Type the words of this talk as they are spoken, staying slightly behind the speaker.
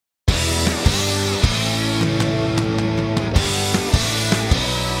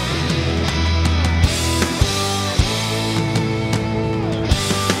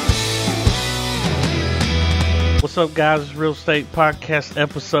What's up, guys? It's Real Estate Podcast,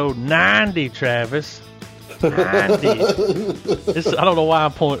 episode 90, Travis. 90. I don't know why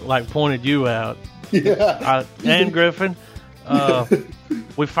I pointed you out. Yeah. And Griffin.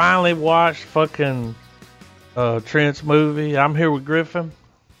 We finally watched fucking Trent's movie. I'm here with Griffin.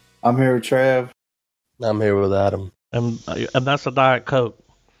 I'm here with Trav. I'm here with Adam. And that's a Diet Coke.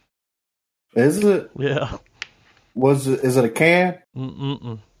 Is it? Yeah. Is it a can?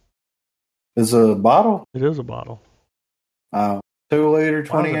 Mm-mm. Is it a bottle? It is a bottle. 2 liter,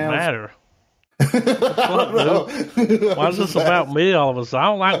 20 Why does it ounce. matter? I don't know. Why is this about me all of a sudden? I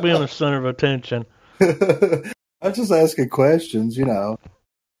don't like being the center of attention. I'm just asking questions, you know.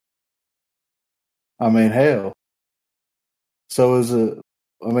 I mean, hell. So is it?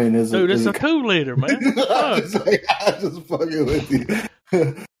 I mean, is Dude, it? it's Is a it, 2 liter, man. I'm just fucking with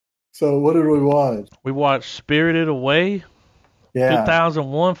you. So what did we watch? We watched Spirited Away, Yeah.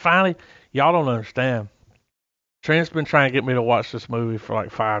 2001. Finally, y'all don't understand. Trent's been trying to get me to watch this movie for like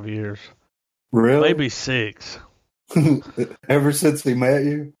 5 years. Really? Maybe 6. Ever since he met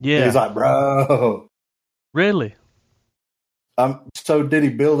you? Yeah. He's like, bro. Really? So did he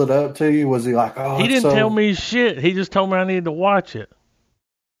build it up to you? Was he like, oh, He didn't so... tell me shit. He just told me I needed to watch it.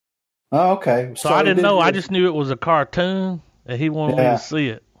 Oh, okay. So I didn't know. I just knew it was a cartoon, and he wanted me to see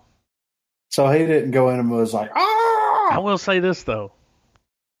it. So he didn't go in and was like, I will say this, though.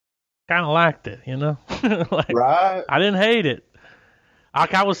 Kind of liked it, you know? Right? I didn't hate it.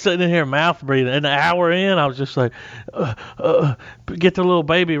 Like, I was sitting in here mouth breathing. And an hour in, I was just like, get the little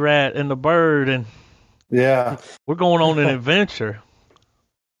baby rat and the bird, and Yeah. we're going on an adventure.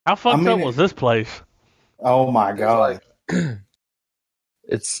 How fucked up was this place? Oh, my God.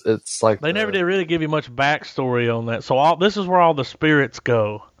 It's like They never did really give you much backstory on that. So this is where all the spirits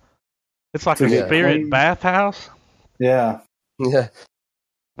go. It's like a spirit bathhouse. Yeah. Yeah.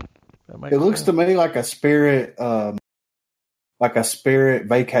 It looks to me like a spirit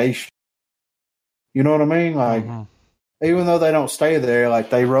vacation. You know what I mean? Like, even though they don't stay there, like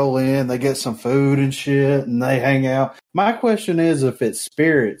they roll in, they get some food and shit, and they hang out. My question is, if it's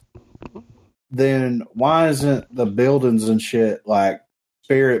spirits, then why isn't the buildings and shit like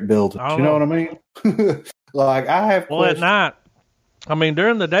spirit buildings? You know what I mean? Like, I have questions. At night, I mean,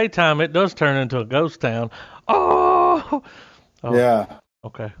 during the daytime, it does turn into a ghost town. Oh yeah.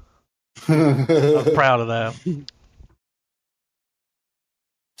 Okay. I'm proud of that.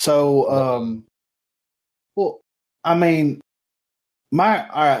 So, well, I mean, all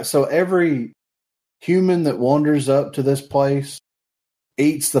right. So every human that wanders up to this place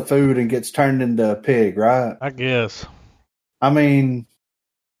eats the food and gets turned into a pig, right? I guess. I mean,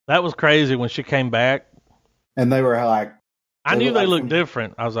 that was crazy when she came back. And they were like, I knew they looked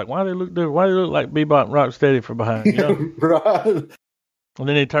different. I was like, why do they look different? Why do they look like Bebop and Rocksteady from behind? You know? Right. And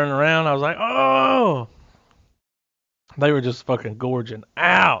then they turned around. I was like, oh, they were just fucking gorging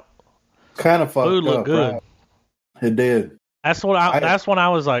out. Kind of fucked Food looked up, good. Right? It did. That's when I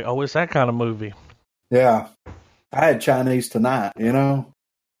was like, oh, it's that kind of movie. Yeah. I had Chinese tonight, you know?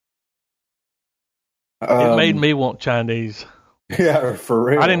 It made me want Chinese. Yeah, for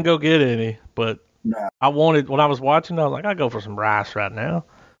real. I didn't go get any, but I wanted, when I was watching, I was like, I'll go for some rice right now.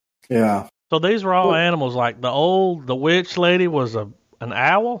 Yeah. So these were all animals. Like the witch lady was an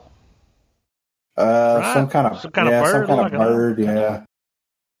owl? Right? Some kind of bird. Some kind of bird, yeah.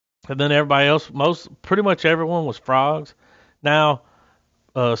 And then everybody else, pretty much everyone was frogs. Now,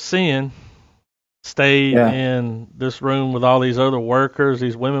 Sin stayed in this room with all these other workers,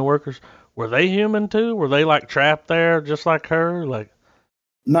 these women workers. Were they human too? Were they like trapped there just like her? Like,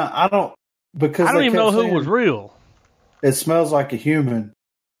 no, I don't. Because I don't even know who was real. It smells like a human.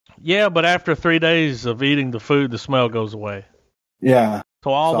 Yeah, but after 3 days of eating the food, the smell goes away. Yeah.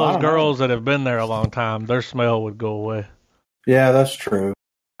 So all those girls that have been there a long time, their smell would go away. Yeah, that's true.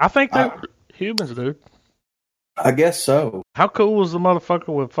 I think they're humans, dude. I guess so. How cool was the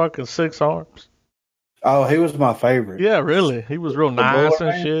motherfucker with fucking 6 arms? Oh, he was my favorite. Yeah, really. He was real nice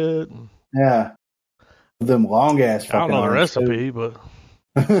and shit. Yeah. Them long ass fucking I don't know the recipe, too.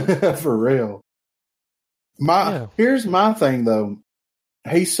 but for real. Here's my thing though.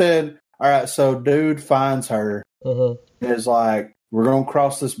 He said, all right, so dude finds her. Is like, we're gonna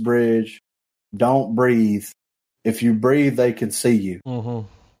cross this bridge. Don't breathe. If you breathe, they can see you.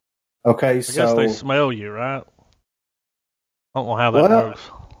 Okay, I guess they smell you, right? I don't know how that works.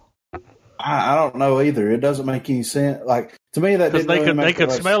 I don't know either. It doesn't make any sense. Like, to me, that didn't they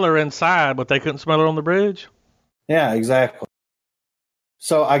could smell her inside, but they couldn't smell her on the bridge. Yeah, exactly.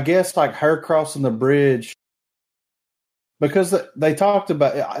 So I guess like her crossing the bridge, because they talked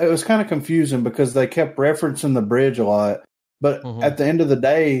about it was kind of confusing because they kept referencing the bridge a lot. But at the end of the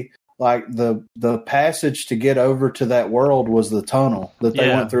day, like the passage to get over to that world was the tunnel that they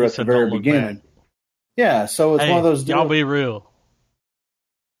went through at the very beginning. Back. Yeah, so it's one of those. Y'all be real.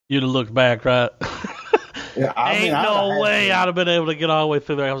 You'd have looked back, right? Yeah, Ain't no way I'd have been able to get all the way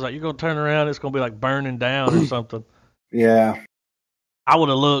through there. I was like, you're gonna turn around, it's gonna be like burning down or something. Yeah, I would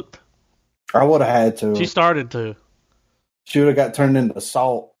have looked. I would have had to. She started to. She would have got turned into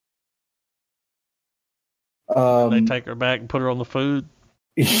salt. They take her back and put her on the food.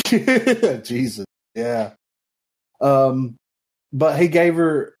 Jesus, yeah. But he gave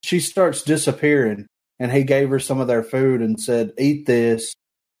her. She starts disappearing, and he gave her some of their food and said, "Eat this,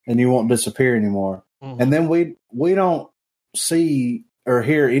 and you won't disappear anymore." Mm-hmm. And then we don't see or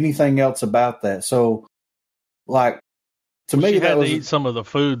hear anything else about that. So, like, to me, she that had was to eat some of the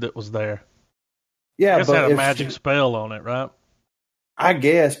food that was there. Yeah, I guess it had a magic spell on it, right? I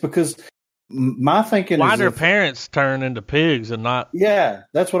guess, because my thinking why is their parents turn into pigs and not? Yeah,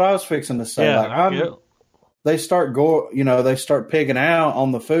 that's what I was fixing to say. Yeah, like, they start they start pigging out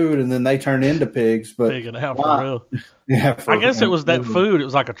on the food, and then they turn into pigs. But pigging out for real. Yeah, I guess it was that food. It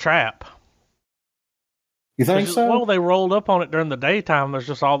was like a trap. You think so? Well, they rolled up on it during the daytime. There's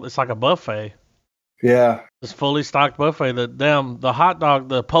just it's like a buffet. Yeah. This fully stocked buffet. The hot dog,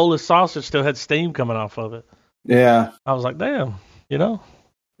 the Polish sausage still had steam coming off of it. Yeah. I was like, damn,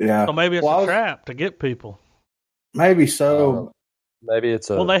 Yeah. So maybe it's a trap to get people. Maybe so. Maybe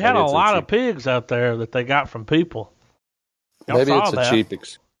it's a. Well, they had a lot of pigs out there that they got from people. Maybe it's a cheap.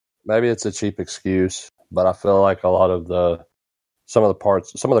 Maybe it's a cheap excuse, but I feel like a lot of some of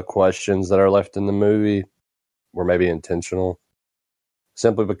the questions that are left in the movie were maybe intentional.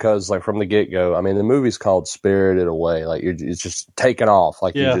 Simply because, like, from the get-go, I mean, the movie's called Spirited Away. Like, it's just taken off.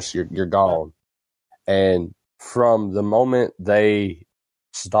 Like, you're gone. And from the moment they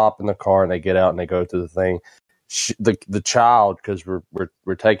stop in the car and they get out and they go through the thing, the child, because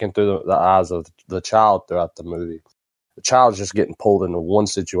we're taken through the eyes of the child throughout the movie. The child's just getting pulled into one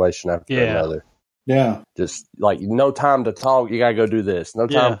situation after another. Yeah. Just, like, no time to talk. You got to go do this. No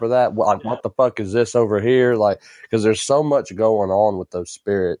time for that. Like, what the fuck is this over here? Like, because there's so much going on with those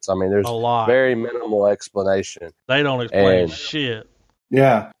spirits. I mean, there's a lot. Very minimal explanation. They don't explain shit.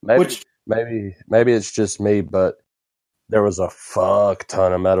 Yeah. Maybe it's just me, but there was a fuck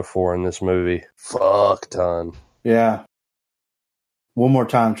ton of metaphor in this movie. Fuck ton. Yeah. One more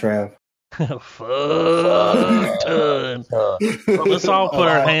time, Trav. Fuck ton. Let's all put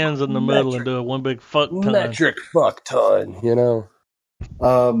our hands in the middle and do a one big fuck ton. Metric fuck ton,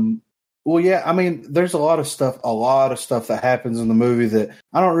 Well, yeah, I mean, there's a lot of stuff that happens in the movie that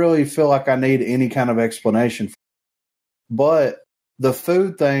I don't really feel like I need any kind of explanation for. But the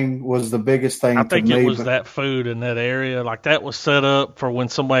food thing was the biggest thing. I think it was that food in that area. Like, that was set up for when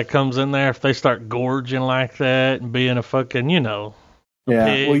somebody comes in there, if they start gorging like that and being a fucking, Yeah.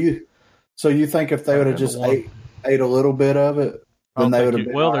 pig. Well, so you think if they would have just ate a little bit of it, then they would have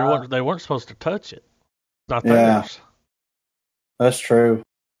been. Well, they weren't supposed to touch it. Not theirs. That's true.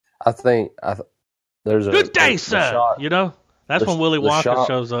 I think there's a good day, sir. Shot, that's when Willy Wonka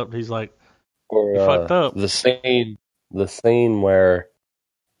shows up. He's like, "You fucked up." The scene where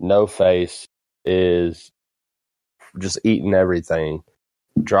No Face is just eating everything,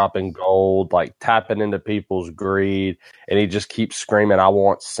 dropping gold, like tapping into people's greed, and he just keeps screaming, "I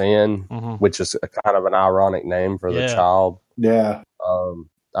want sin," which is a kind of an ironic name for the child. Yeah.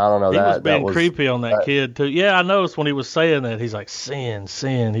 I don't know. He was being creepy on that kid too. Yeah, I noticed when he was saying that, he's like, sin.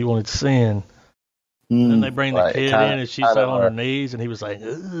 He wanted sin. And then they bring the kid in, and she sat on her knees, and he was like,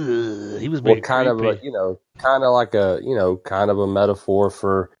 ugh. He was being kind creepy. Kind of a metaphor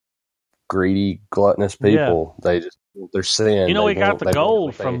for greedy, gluttonous people. Yeah. They're sin. He got the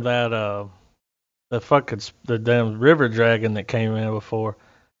gold from that, the damn river dragon that came in before.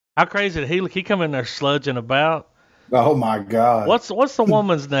 How crazy did he come in there sludging about? Oh my God! What's the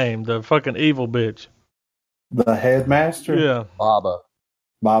woman's name? The fucking evil bitch. The headmaster. Yeah, Baba.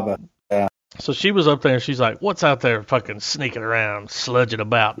 Yeah. So she was up there, and she's like, "What's out there, fucking sneaking around, sludging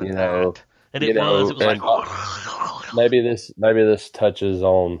about?" And it was like, maybe this touches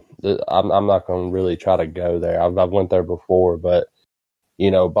on. I'm not going to really try to go there. I've went there before, but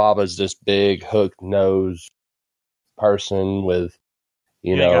Baba's this big hooked nose person with a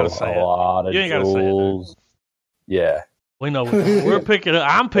lot of jewels. Yeah. We know we're picking up.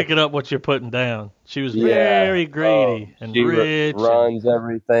 I'm picking up what you're putting down. She was very greedy and rich. Runs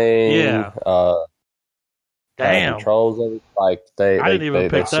everything. Yeah. Damn. Controls everything. Like I didn't even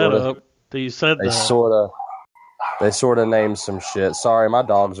pick that up. You said that. They sort of named some shit. Sorry, my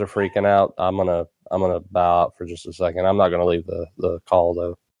dogs are freaking out. I'm gonna bow out for just a second. I'm not gonna leave the call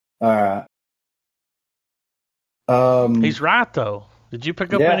though. All right. He's right though. Did you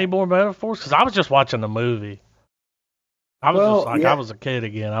pick up any more metaphors? Because I was just watching the movie. I was I was a kid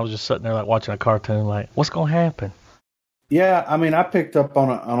again. I was just sitting there like watching a cartoon. Like, what's gonna happen? Yeah, I mean, I picked up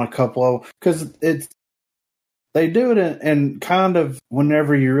on a couple of because they do it in kind of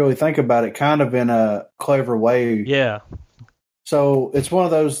whenever you really think about it, kind of in a clever way. Yeah. So it's one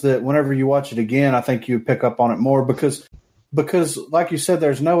of those that whenever you watch it again, I think you pick up on it more because like you said,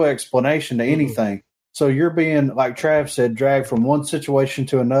 there's no explanation to anything. Mm-hmm. So you're being, like Trav said, dragged from one situation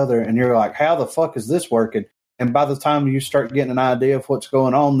to another, and you're like, how the fuck is this working? And by the time you start getting an idea of what's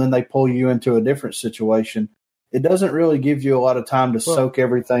going on, then they pull you into a different situation. It doesn't really give you a lot of time to soak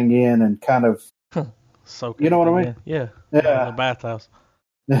everything in and kind of soak. You know what I mean? Yeah. In the bathhouse.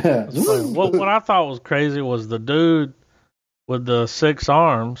 Yeah. What I thought was crazy was the dude with the 6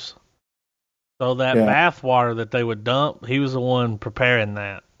 arms. So that bath water that they would dump, he was the one preparing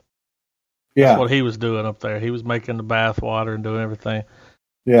that. Yeah. That's what he was doing up there. He was making the bath water and doing everything.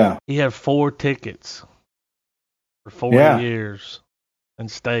 Yeah. He had 4 tickets for 40 years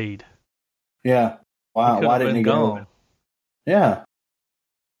and stayed. Yeah. Wow. Why didn't he go? Yeah.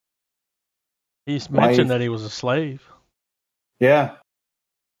 He mentioned that he was a slave. Yeah.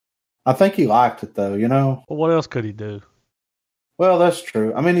 I think he liked it, though, you know? Well, what else could he do? Well, that's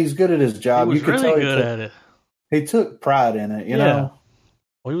true. I mean, he's good at his job. He was really good at it. He took pride in it, you know?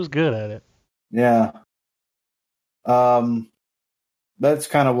 Well, he was good at it. Yeah. That's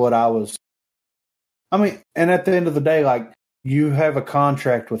kind of what I was. I mean, and at the end of the day, like, you have a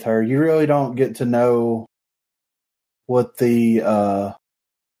contract with her. You really don't get to know what the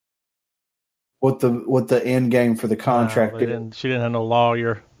end game for the contract is. She didn't have no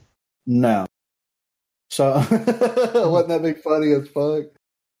lawyer. No. So wouldn't that be funny as fuck?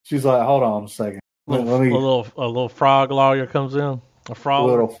 She's like, hold on a second. A little frog lawyer comes in. A frog.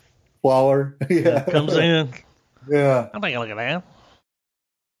 A little flower. Yeah. Comes in. Yeah. I'm taking a look at that.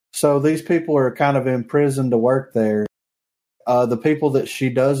 So these people are kind of in prison to work there. The people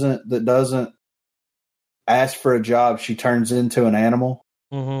that doesn't ask for a job, she turns into an animal.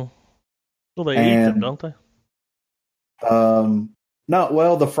 Mm-hmm. Well, they eat them, don't they? No.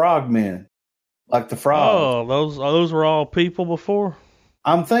 Well, the frogmen, like the frogs. Oh, those were all people before.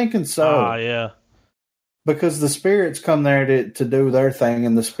 I'm thinking so. Yeah. Because the spirits come there to do their thing,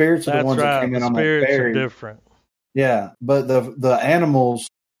 and the spirits are the ones that came in on that ferry. Spirits are different. Yeah, but the animals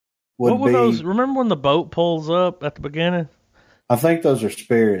would be. What were those? Remember when the boat pulls up at the beginning? I think those are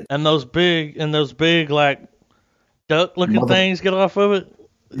spirits. And those big like duck-looking things get off of it.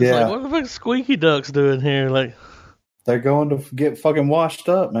 It's like, what the fuck is Squeaky Ducks doing here? Like, they're going to get fucking washed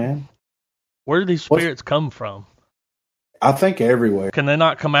up, man. Where do these spirits come from? I think everywhere. Can they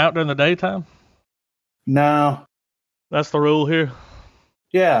not come out during the daytime? No. That's the rule here?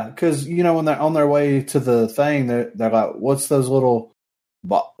 Yeah, because, you know, when they're on their way to the thing, they're like, what's those little,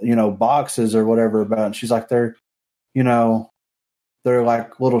 boxes or whatever about? And she's like, they're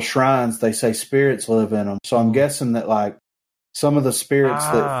like little shrines. They say spirits live in them. So I'm guessing that, like, some of the spirits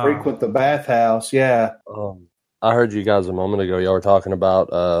that frequent the bathhouse, I heard you guys a moment ago. Y'all were talking about,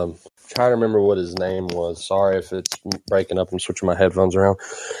 trying to remember what his name was. Sorry if it's breaking up. I'm switching my headphones around.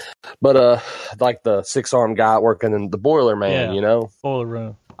 But, like the 6-armed guy working in the boiler man, Boiler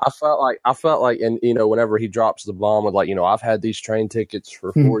room. I felt like, and, whenever he drops the bomb with, like, I've had these train tickets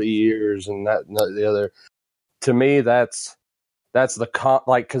for 40 years and that and the other. To me, that's the,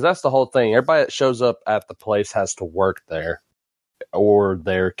 because that's the whole thing. Everybody that shows up at the place has to work there or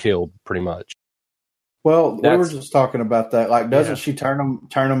they're killed pretty much. Well, we were just talking about that. Like, doesn't she turn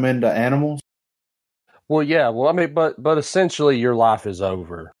them into animals? Well, yeah. Well, I mean, but essentially, your life is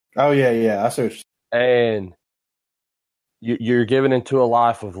over. Oh yeah. I see. And you're given into a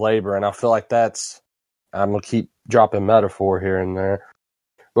life of labor, and I feel like I'm gonna keep dropping metaphor here and there,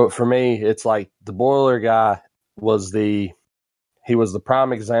 but for me, it's like the boiler guy was the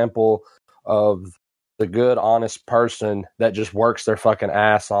prime example of the good, honest person that just works their fucking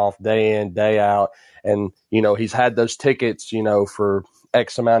ass off day in, day out. And, he's had those tickets, for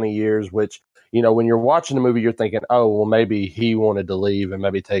X amount of years, which, when you're watching the movie, you're thinking, oh, well, maybe he wanted to leave and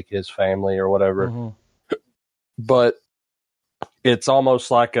maybe take his family or whatever. Mm-hmm. But it's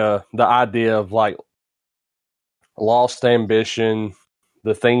almost like the idea of like lost ambition,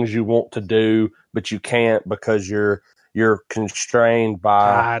 the things you want to do, but you can't because you're constrained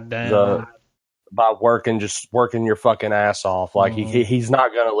by by working your fucking ass off. Like he's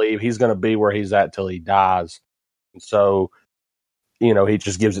not going to leave. He's going to be where he's at till he dies. And so, he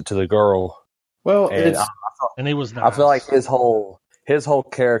just gives it to the girl. Well, and he was nice. I feel like his whole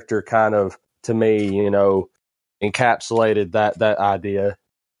character kind of, to me, encapsulated that idea.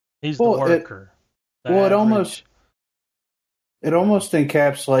 He's the worker. It almost It almost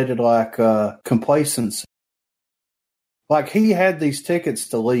encapsulated like complacency. Like he had these tickets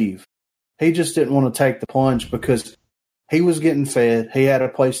to leave. He just didn't want to take the plunge because he was getting fed, he had a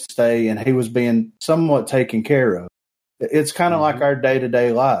place to stay, and he was being somewhat taken care of. It's kind of like our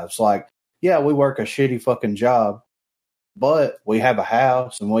day-to-day lives. Like, yeah, we work a shitty fucking job, but we have a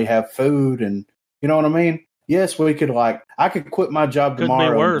house and we have food, and you know what I mean? Yes, we could I could quit my job tomorrow.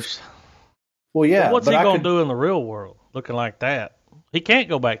 Could be worse. Well, yeah. But what's he going to do in the real world looking like that? He can't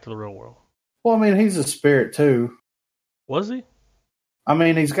go back to the real world. Well, I mean, he's a spirit too. Was he? I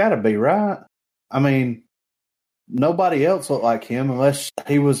mean, he's got to be, right? I mean, nobody else looked like him unless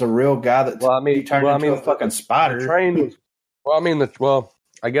he was a real guy that turned into a fucking spider. The train was,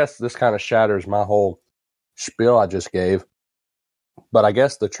 I guess this kind of shatters my whole spiel I just gave. But I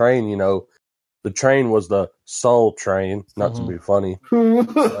guess the train, the train was the soul train, not to be funny. Because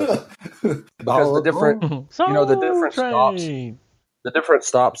the different, the different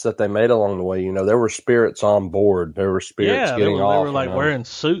stops that they made along the way, there were spirits on board. There were spirits getting off. They were wearing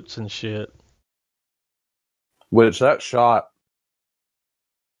suits and shit. Which that shot,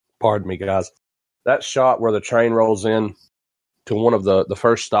 pardon me, guys, that shot where the train rolls in to one of the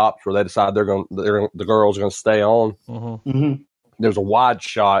first stops where they decide the girl's going to stay on. There's a wide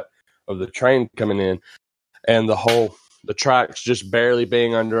shot of the train coming in, and the tracks just barely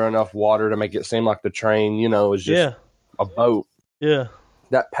being under enough water to make it seem like the train, is just a boat. Yeah.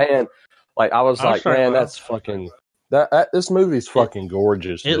 That pan, I was like, man, that's fucking this movie's fucking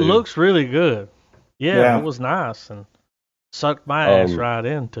gorgeous. It dude. Looks really good. Yeah, it was nice and sucked my ass right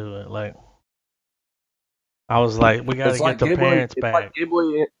into it. I was like, we got to get the parents back. It's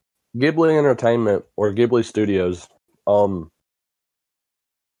like Ghibli Entertainment or Ghibli Studios.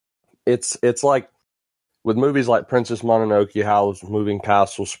 It's like with movies like Princess Mononoke, Howl's Moving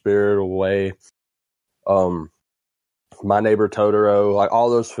Castle, Spirit Away, My Neighbor Totoro, like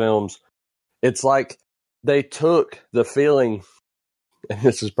all those films. It's like they took the feeling, and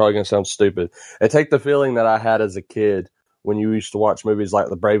this is probably going to sound stupid, they take the feeling that I had as a kid when you used to watch movies like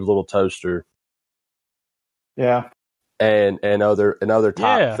The Brave Little Toaster. Yeah. And other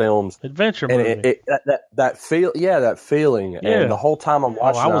top films, adventure movie. That feeling, and the whole time I'm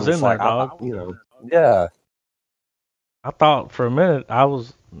watching, I was in there, dog. Yeah. I thought for a minute I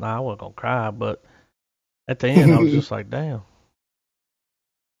wasn't gonna cry, but at the end I was just like, damn.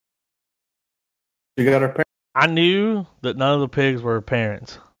 You got her parents. I knew that none of the pigs were her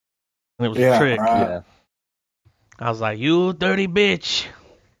parents, and it was a trick. Right. Yeah. I was like, "You dirty bitch."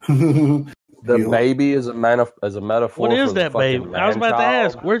 The baby is a metaphor. What is that baby? I was about to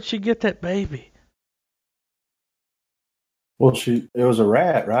ask, child. where'd she get that baby? Well, it was a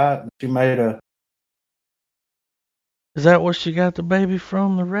rat, right? She made a. Is that where she got the baby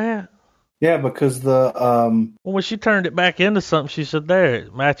from? The rat? Yeah, because the Well, when she turned it back into something, she said, "There,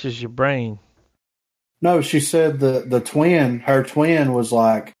 it matches your brain." No, she said her twin was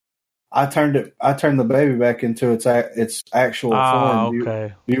like, I turned the baby back into its actual form.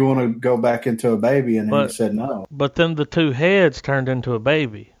 Okay. Do you want to go back into a baby? And he said no. But then the two heads turned into a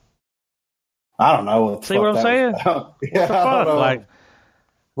baby. I don't know. See what I'm saying? Yeah, I don't know.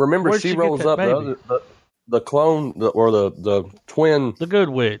 Remember, she rolls up the clone or the twin. The good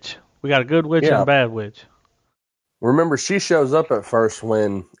witch. We got a good witch and a bad witch. Remember, she shows up at first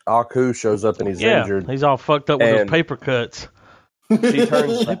when Aku shows up and he's injured. He's all fucked up with his paper cuts. She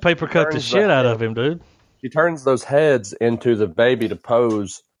paper cut the shit out of him, dude. She turns those heads into the baby to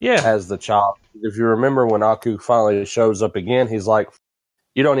pose as the child. If you remember when Aku finally shows up again, he's like,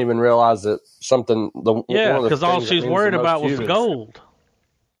 you don't even realize that something. Because all she's worried about was the gold.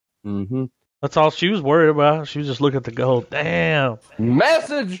 Mm-hmm. That's all she was worried about. She was just looking at the gold. Damn.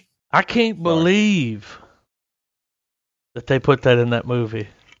 Message! I can't believe that they put that in that movie.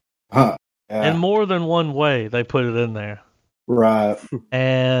 Huh. Yeah. In more than one way, they put it in there. Right.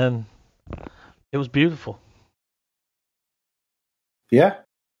 And it was beautiful. Yeah.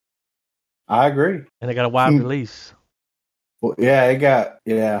 I agree. And it got a wide release. Well,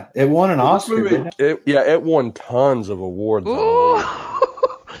 it won an Oscar. It won tons of awards.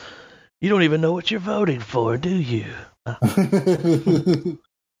 You don't even know what you're voting for, do you?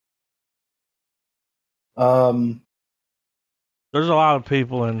 There's a lot of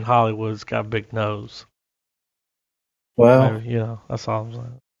people in Hollywood that's got a big nose. Well, that's all I'm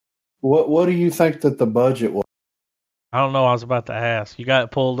saying. What do you think that the budget was? I don't know. I was about to ask. You got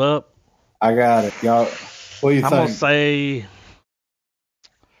it pulled up? I got it. Y'all, what do you think? I'm going to say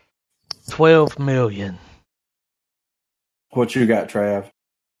 $12 million. What you got, Trav?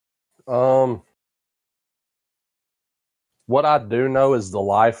 What I do know is the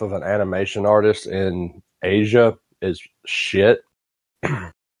life of an animation artist in Asia is shit.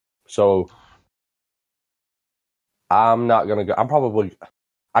 So I'm not gonna go.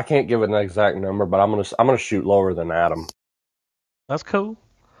 I can't give it an exact number, but I'm gonna shoot lower than Adam. That's cool.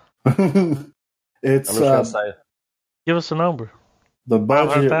 It's I'm just gonna say, give us a number. The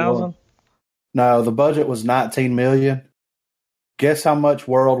budget. No, the budget was $19 million. Guess how much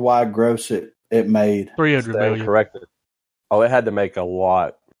worldwide gross it made? $300 million. Corrected. Oh, it had to make a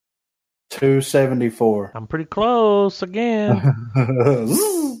lot. 274. I'm pretty close again.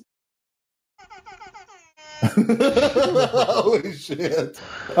 Holy shit!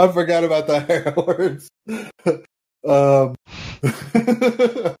 I forgot about the hair words.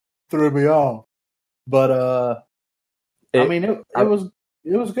 Threw me off. But I mean, it was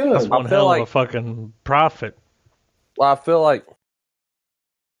good. That's one hell of a fucking profit. Well, I feel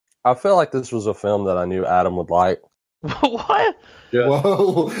like this was a film that I knew Adam would like. What? Yeah.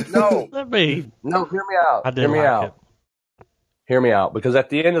 Whoa! No, hear me out. I didn't like it. Hear me out, because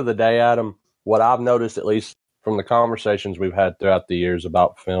at the end of the day, Adam, what I've noticed, at least from the conversations we've had throughout the years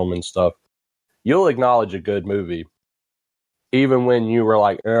about film and stuff, you'll acknowledge a good movie, even when you were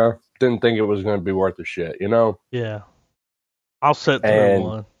like, didn't think it was going to be worth a shit, you know? Yeah. I'll sit through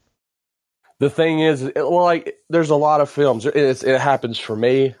one. The thing is, there's a lot of films. It happens for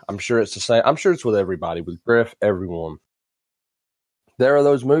me. I'm sure it's the same. I'm sure it's with everybody, with Griff, everyone. There are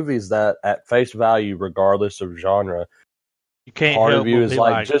those movies that, at face value, regardless of genre, you can't part help of you is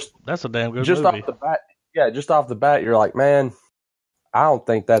like, just that's a damn good just movie. Off the bat. Yeah, just off the bat, you're like, man, I don't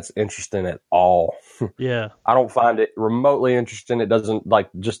think that's interesting at all. Yeah, I don't find it remotely interesting. It doesn't, like,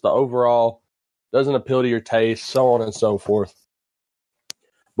 just the overall doesn't appeal to your taste, so on and so forth.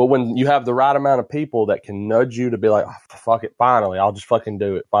 But when you have the right amount of people that can nudge you to be like, oh, fuck it, finally, I'll just fucking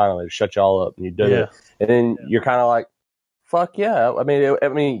do it, finally, shut y'all up, and you do it, and then you're kind of like, fuck yeah. I mean, are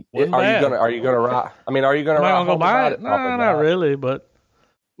you gonna write? I mean, are you gonna write? Go buy it? No, not really, but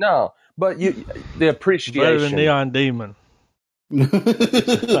no. But the appreciation. Better than Neon Demon. I'm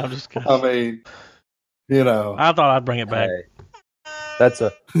just kidding. I mean, you know, I thought I'd bring it back. Hey, that's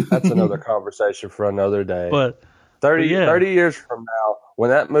another conversation for another day. But 30 years from now, when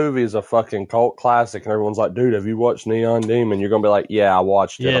that movie is a fucking cult classic and everyone's like, dude, have you watched Neon Demon? You're going to be like, yeah, I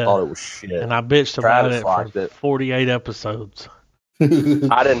watched it. I thought it was shit. And I bitched about it for 48 episodes. I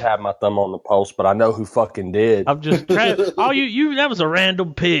didn't have my thumb on the pulse, but I know who fucking did. I'm just you that was a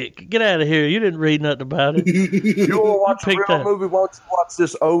random pick. Get out of here. You didn't read nothing about it. You want to watch a real movie? Why don't you watch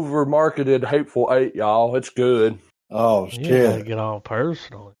this over-marketed Hateful Eight, y'all? It's good. Oh, shit. You gotta get all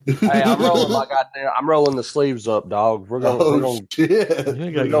personal. Hey, I'm rolling the sleeves up, dog. We're gonna shit.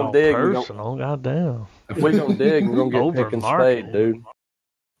 You gotta get all dig, personal. Goddamn. If we're gonna dig, we're gonna get pick and spade, dude.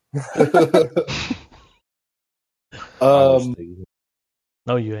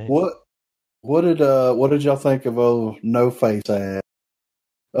 No, you ain't. What did y'all think of No Face ad?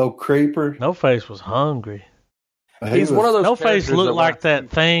 Oh, Creeper. No Face was hungry. He's one of those. No Face looked like that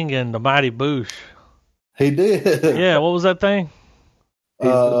thing in the Mighty Boosh. He did. Yeah, what was that thing?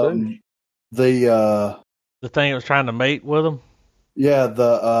 The thing that was trying to mate with him. Yeah,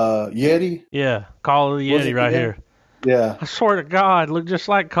 the Yeti. Yeah, Call of the Yeti right here. Yeah, I swear to God, it looked just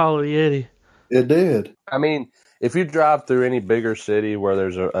like Call of the Yeti. It did. I mean, if you drive through any bigger city where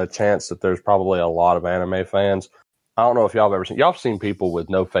there's a chance that there's probably a lot of anime fans, I don't know if y'all have seen people with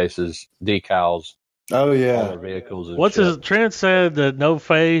No Faces decals. Oh yeah, on their vehicles. And what's his? Trent said that No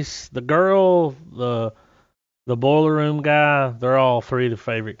Face, the girl, the boiler room guy, they're all three of the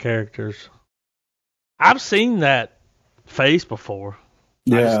favorite characters. I've seen that face before.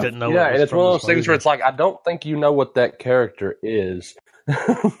 Yeah. I just didn't know. Yeah, and it's one of those things where it's like, I don't think you know what that character is.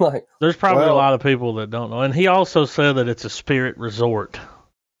 Like, there's probably a lot of people that don't know. And he also said that it's a spirit resort.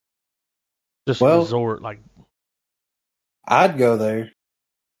 Just a resort, like. I'd go there.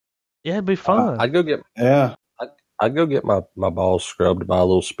 Yeah, it'd be fun. I'd go get. Yeah. I'd go get my balls scrubbed by a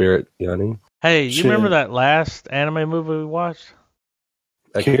little spirit, you know what I mean? Hey, you remember that last anime movie we watched?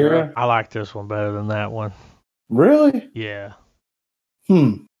 Akira? I like this one better than that one. Really? Yeah.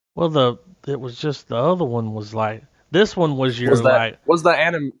 Well, it was just the other one was like, this one was your was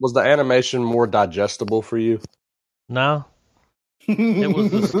the animation more digestible for you? No. It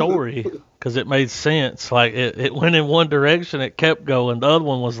was the story because it made sense. Like it went in one direction, it kept going. The other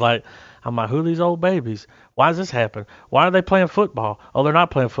one was like, I'm like, who are these old babies? Why does this happen? Why are they playing football? Oh, they're not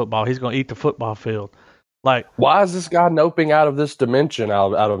playing football. He's going to eat the football field. Like, why is this guy noping out of this dimension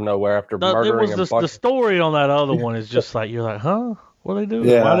out of nowhere after murdering him? The story on that other one is just like, you're like, huh? What are they doing?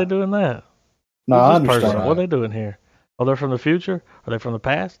 Yeah. Why are they doing that? No, I understand. What are they doing here? Oh, they're from the future? Are they from the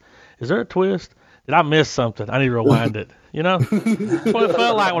past? Is there a twist? Did I miss something? I need to rewind it. You know? That's what it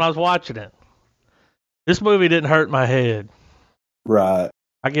felt like when I was watching it. This movie didn't hurt my head. Right.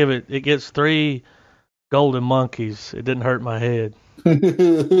 I give it gets 3 golden monkeys. It didn't hurt my head. And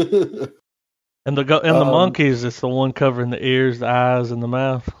the monkeys, it's the one covering the ears, the eyes, and the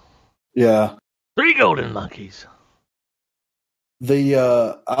mouth. Yeah. 3 golden monkeys.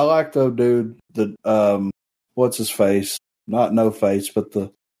 I like though, dude, the what's his face? Not No Face, but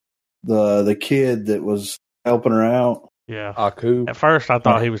the kid that was helping her out. Yeah. Aku. At first I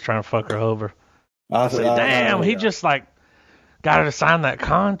thought he was trying to fuck her over. I said, damn, he just like got her to sign that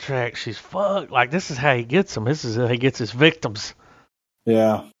contract. She's fucked. Like, this is how he gets them. This is how he gets his victims.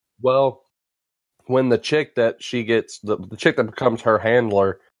 Yeah. Well, when the chick that she gets, the chick that becomes her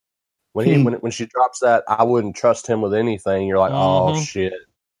handler, when she drops that, I wouldn't trust him with anything. You're like, oh shit.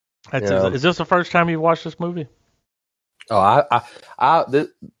 Is this the first time you've watched this movie? Oh,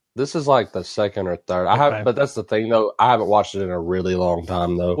 this is like the second or third. But that's the thing though. I haven't watched it in a really long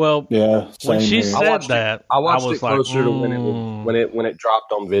time though. Well, yeah. When she said that, I watched it closer to when it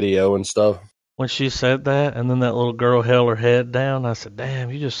dropped on video and stuff. When she said that, and then that little girl held her head down, I said,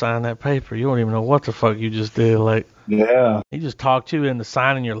 "Damn, you just signed that paper. You don't even know what the fuck you just did." Like, yeah, he just talked you into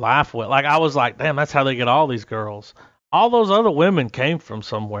signing your life away. Like, I was like, "Damn, that's how they get all these girls." All those other women came from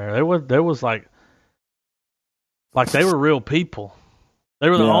somewhere. There was like they were real people. They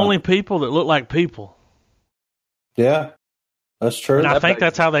were the only people that looked like people. Yeah, that's true. And I think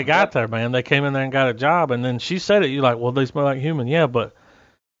that's how they got there, man. They came in there and got a job, and then she said it. You're like, well, they smell like human. Yeah, but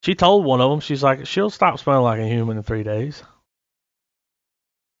she told one of them, she's like, she'll stop smelling like a human in 3 days.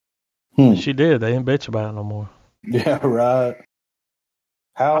 She did. They didn't bitch about it no more. Yeah, right.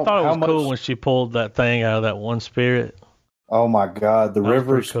 I thought it was cool when she pulled that thing out of that one spirit. Oh, my God. The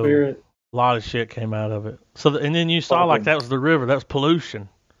river spirit. Cool. A lot of shit came out of it. So, and then you saw like that was the river. That was pollution.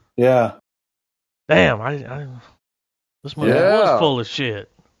 Yeah. Damn, this movie was full of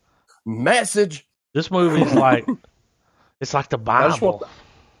shit. Message. This movie's like, it's like the Bible.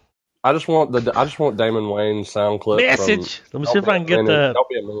 I just want Damon Wayne's sound clip. Message. Let me see if I can get that. Don't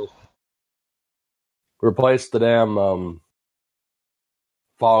be a minute. Replace the damn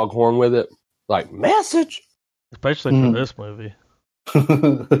foghorn with it. Like, message. Especially for this movie.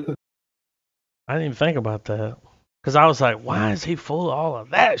 I didn't even think about that. Because I was like, why is he full of all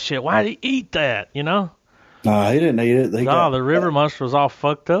of that shit? Why did he eat that, you know? No, he didn't eat it. The river monster was all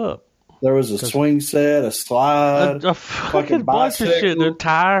fucked up. There was a swing set, a slide. A fucking bunch of shit. Their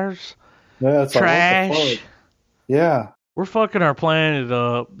tires. Yeah, it's trash. Like, yeah. We're fucking our planet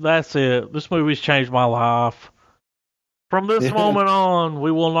up. That's it. This movie's changed my life. From this moment on,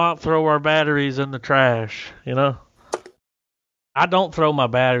 we will not throw our batteries in the trash, you know? I don't throw my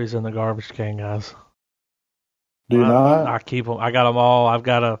batteries in the garbage can, guys. Do you not? I keep them. I got them all. I've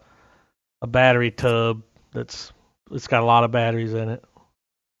got a battery tub it's got a lot of batteries in it.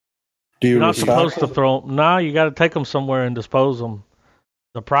 You're not supposed to throw them. No, you got to take them somewhere and dispose them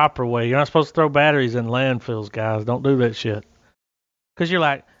the proper way. You're not supposed to throw batteries in landfills, guys. Don't do that shit. Because you're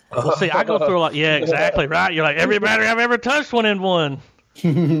like, well, see, I go through a lot. Yeah, exactly, right. You're like, every battery I've ever touched went in one.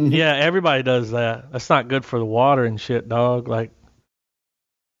 Yeah, everybody does that. That's not good for the water and shit, dog. Like,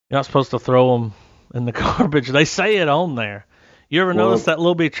 you're not supposed to throw them in the garbage. They say it on there. You ever notice that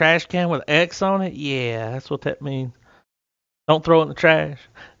little bitty trash can with X on it? Yeah, that's what that means. Don't throw it in the trash.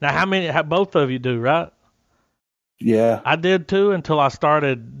 Now, how both of you do, right? Yeah. I did too until I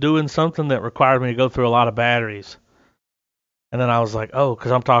started doing something that required me to go through a lot of batteries. And then I was like, oh,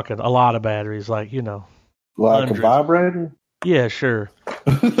 because I'm talking a lot of batteries, like, you know. Like hundreds. A vibrator? Yeah, sure.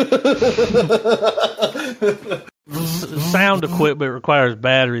 Sound equipment requires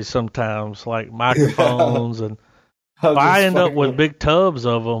batteries sometimes, like microphones, and if I end up with big tubs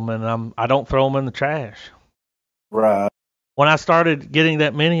of them, and I don't throw them in the trash. Right. When I started getting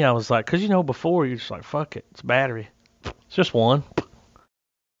that many, I was like, because before you're just like, fuck it, it's battery, it's just one.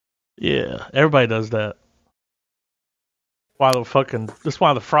 Yeah, everybody does that. That's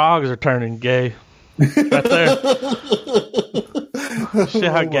why the frogs are turning gay. Right there. See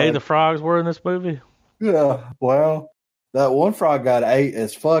how gay the frogs were in this movie? Yeah, well, that one frog got ate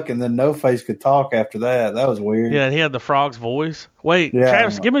as fuck, and then No Face could talk after that. That was weird. Yeah, and he had the frog's voice. Wait, yeah.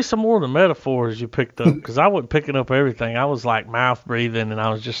 Travis, give me some more of the metaphors you picked up, because I wasn't picking up everything. I was like mouth breathing, and I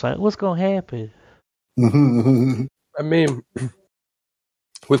was just like, what's going to happen? I mean,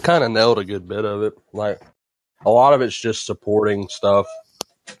 we've kind of nailed a good bit of it. Like, a lot of it's just supporting stuff.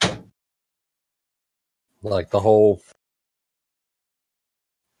 Like the whole...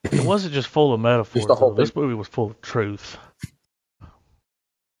 It wasn't just full of metaphors. This movie was full of truth.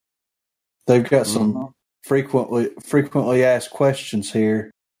 They've got some frequently asked questions here.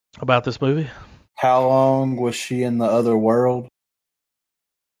 About this movie? How long was she in the other world?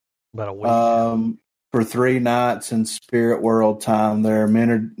 About a week. for 3 nights in spirit world time. There are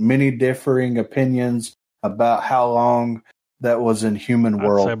many differing opinions about how long that was in human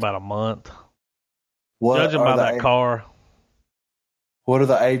world. I'd say about a month. Judging by that car. What are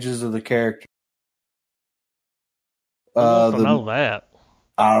the ages of the character? I don't know that.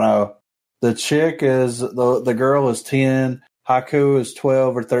 I don't know. The chick is the girl is 10. Haku is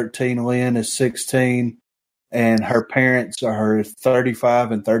 12 or 13. Lynn is 16, and her parents are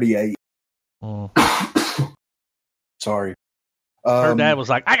 35 and 38. Sorry. Her dad was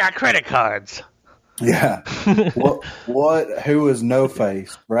like, "I got credit cards." Yeah. Who is No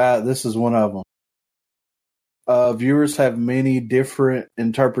Face? Right. This is one of them. Viewers have many different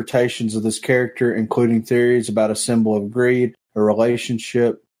interpretations of this character, including theories about a symbol of greed, a relation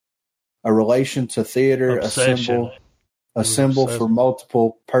to theater, obsession. a symbol for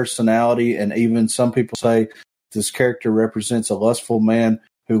multiple personality, and even some people say this character represents a lustful man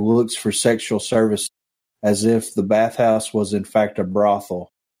who looks for sexual service, as if the bathhouse was in fact a brothel.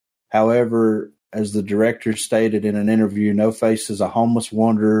 However, as the director stated in an interview, No Face is a homeless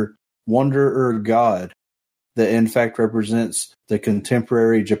wanderer god that in fact represents the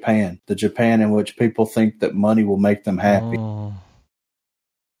contemporary Japan, the Japan in which people think that money will make them happy.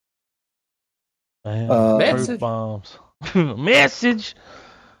 Message bombs. Message.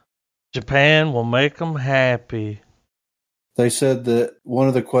 Japan will make them happy. They said that one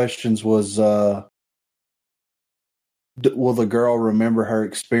of the questions was, will the girl remember her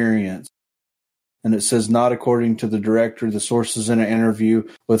experience? And it says, not according to the director. The sources in an interview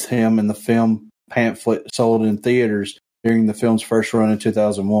with him in the film pamphlet sold in theaters during the film's first run in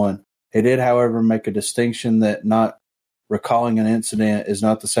 2001. He did, however, make a distinction that not recalling an incident is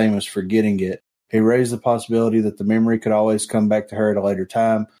not the same as forgetting it. He raised the possibility that the memory could always come back to her at a later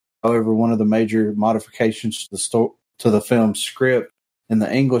time. However, one of the major modifications to the film's script in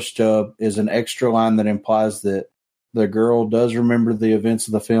the English dub is an extra line that implies that the girl does remember the events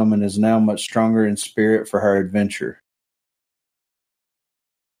of the film and is now much stronger in spirit for her adventure.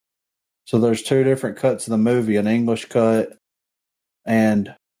 So there's 2 different cuts of the movie, an English cut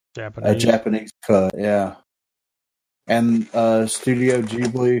and a Japanese cut, yeah. And Studio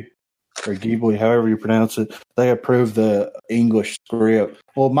Ghibli, or Ghibli, however you pronounce it, they approved the English script.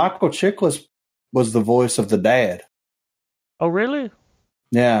 Well, Michael Chiklis was the voice of the dad. Oh, really?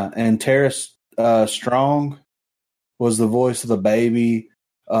 Yeah, and Tara Strong was the voice of the baby.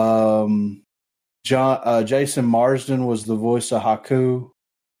 Jason Marsden was the voice of Haku.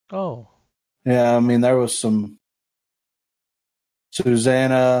 Oh. Yeah, I mean, there was some...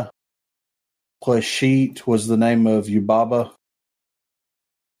 Susanna Pleshete was the name of Yubaba.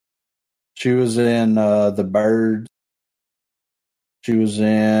 She was in The Bird. She was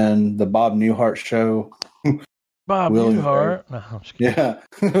in the Bob Newhart Show. Bob Newhart? No, I'm just kidding. Yeah,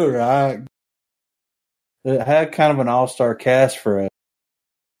 right. It had kind of an all-star cast for it.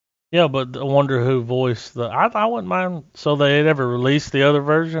 Yeah, but I wonder who voiced the... I wouldn't mind... So they never released the other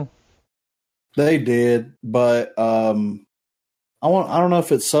version? They did, but I don't know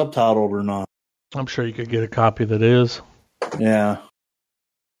if it's subtitled or not. I'm sure you could get a copy that is. Yeah.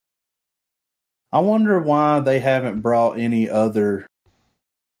 I wonder why they haven't brought any other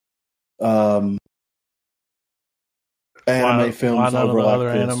anime films why none over of the like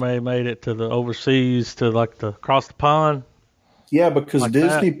other this. Anime made it to the overseas, to like the across the pond. Yeah, because like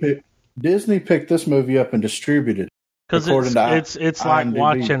Disney picked this movie up and distributed. Because it's like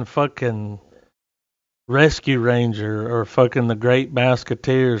watching fucking Rescue Ranger or fucking The Great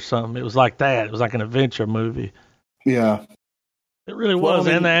Basketeer or something. It was like that. It was like an adventure movie. Yeah. It really was,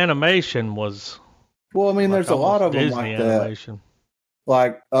 and the animation was... Well, I mean, there's a lot of them like animation. That.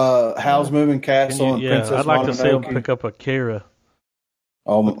 Like Howl's Moving Castle and Princess Mononoke. I'd like to see them pick up Akira.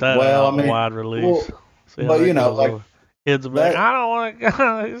 Oh, well, I mean... wide release. Well, but, you know, like... Kids will be like, I don't want to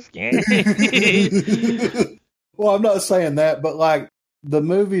go. Well, I'm not saying that, but, like, the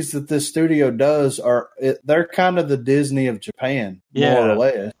movies that this studio does they're kind of the Disney of Japan, more or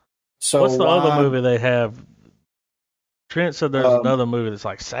less. So what's the other movie they have? Trent said there's another movie that's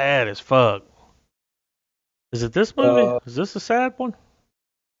like sad as fuck. Is it this movie? Is this a sad one?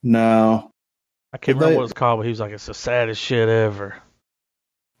 No. I can't remember what it's called, but he was like, it's the saddest shit ever.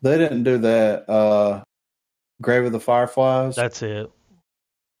 They didn't do that. Grave of the Fireflies? That's it.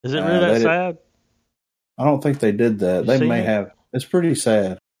 Is it really that sad? I don't think they did that. They may have. It's pretty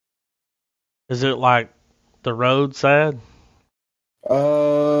sad. Is it like The Road sad?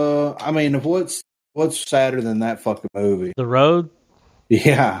 I mean, what's sadder than that fucking movie? The Road?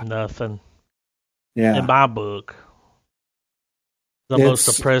 Yeah. Nothing. Yeah. In my book. The most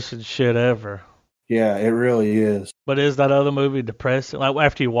depressing shit ever. Yeah, it really is. But is that other movie depressing? Like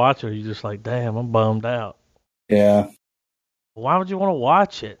after you watch it, you're just like, damn, I'm bummed out. Yeah. Why would you want to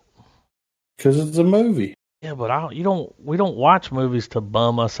watch it? Because it's a movie. Yeah, but we don't watch movies to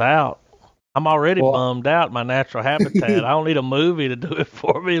bum us out. I'm already bummed out, my natural habitat. I don't need a movie to do it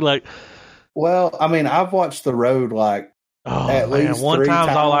for me. Like, well, I mean, I've watched The Road at least one 3 times.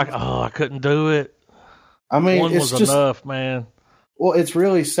 times. I was like, I couldn't do it. I mean, one was just enough, man. Well, it's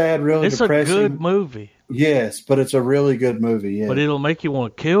really sad, really depressing. It's a good movie. Yes, but it's a really good movie. Yeah, but it'll make you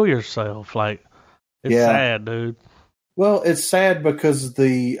want to kill yourself. Like, it's sad, dude. Well, it's sad because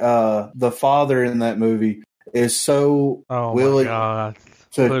the father in that movie is so willing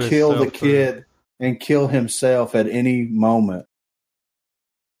to kill the kid and kill himself at any moment.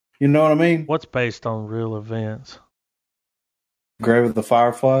 You know what I mean? What's based on real events? Grave of the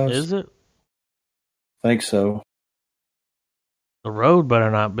Fireflies? Is it? Think so. The Road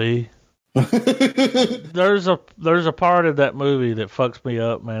better not be. There's a part of that movie that fucks me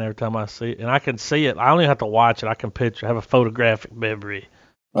up, man, every time I see it. And I can see it. I only have to watch it. I can picture. I have a photographic memory.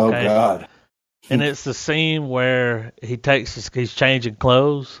 Okay? Oh, God. And it's the scene where he's changing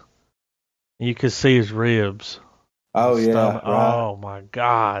clothes. And you can see his ribs. Oh, yeah. Right. Oh, my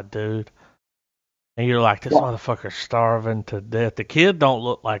God, dude. And you're like, this motherfucker's starving to death. The kid don't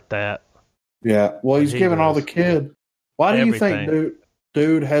look like that. Yeah. Well, he's giving all the kid. Why do you think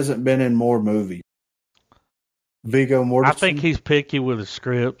dude hasn't been in more movies? Viggo Mortensen? I think he's picky with his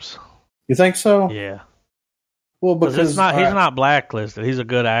scripts. You think so? Yeah. Well, because he's not blacklisted. He's a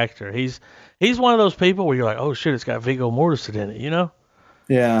good actor. He's one of those people where you're like, oh shit, it's got Viggo Mortensen in it, you know?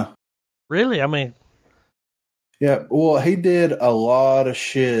 Yeah. Really? I mean. Yeah. Well, he did a lot of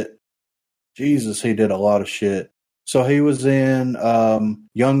shit. Jesus, he did a lot of shit. So he was in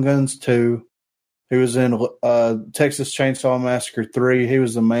Young Guns 2. He was in Texas Chainsaw Massacre 3. He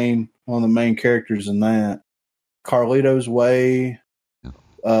was one of the main characters in that. Carlito's Way,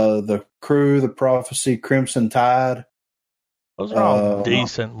 The Crew, The Prophecy, Crimson Tide. Those are all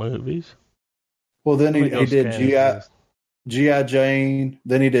decent movies. Well, then he did G.I. Jane.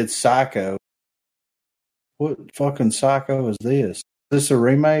 Then he did Psycho. What fucking Psycho is this? Is this a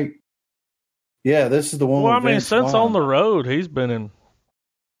remake? Yeah, this is the one. Well, I mean, since On the Road, he's been in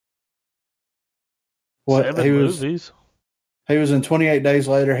 7 movies. He was in 28 Days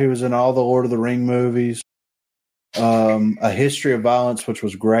Later. He was in all the Lord of the Ring movies. A History of Violence, which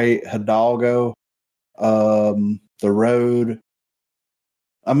was great. Hidalgo. The Road.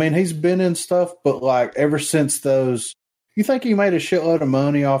 I mean, he's been in stuff, but like ever since those. You think he made a shitload of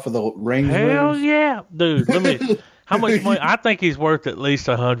money off of the Rings movies? Hell yeah, dude. How much money? I think he's worth at least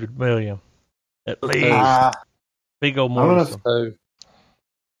 $100 million. At least. Viggo Mortensen.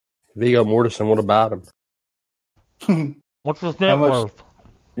 Viggo Mortensen, what about him? What's his net worth?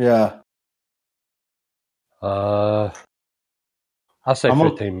 Yeah. I say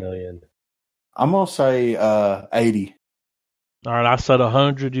 $15 million. I'm gonna say 80. All right, I said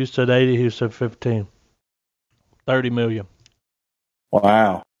 100. You said 80. He said 15. 30 million.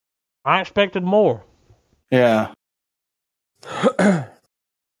 Wow. I expected more. Yeah.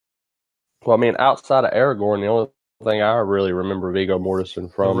 Well, I mean, outside of Aragorn, the only thing I really remember Viggo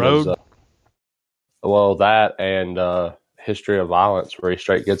Mortensen from is that and History of Violence, where he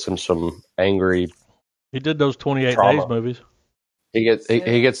straight gets him some angry. He did those 28 Days movies. He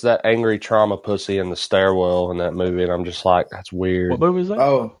gets that angry trauma pussy in the stairwell in that movie, and I'm just like, that's weird. What movie is that?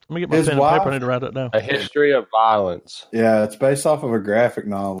 Oh, let me get my pen and paper. I need to write it down. A History of Violence. Yeah, it's based off of a graphic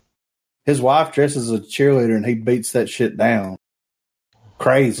novel. His wife dresses as a cheerleader, and he beats that shit down.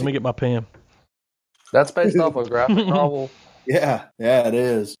 Crazy. Let me get my pen. That's based off a graphic novel. Yeah, it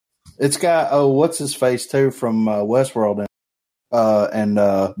is. It's got what's his face too from Westworld and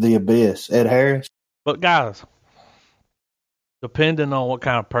The Abyss, Ed Harris. But guys, depending on what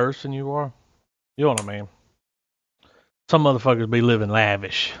kind of person you are, you know what I mean. Some motherfuckers be living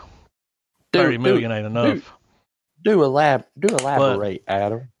lavish. 30 million ain't enough. Do elaborate,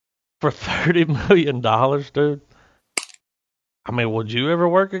 Adam. For $30 million, dude. I mean, would you ever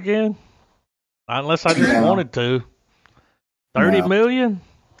work again? Unless I just wanted to. 30 million?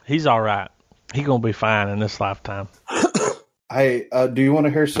 He's all right. He's going to be fine in this lifetime. Hey, do you want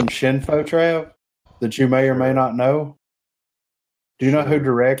to hear some shinfo, Trav, that you may or may not know? Do you know who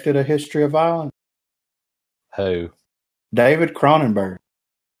directed A History of Violence? Who? David Cronenberg.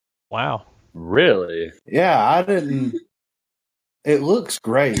 Wow. Really? Yeah, I didn't. It looks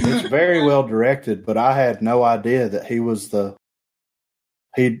great. It's very well directed, but I had no idea that he was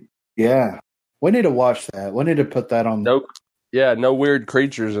Yeah. We need to watch that. We need to put that on. No weird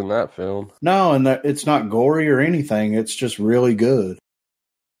creatures in that film. No, and it's not gory or anything. It's just really good.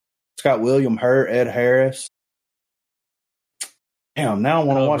 It's got William Hurt, Ed Harris. Damn, now I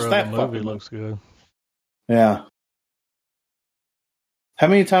want to watch that movie. Looks good. Yeah. How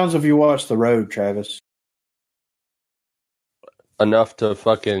many times have you watched The Road, Travis? Enough to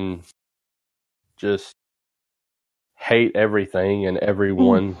fucking just hate everything and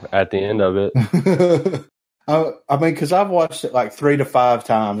everyone at the end of it. I mean, because I've watched it like 3 to 5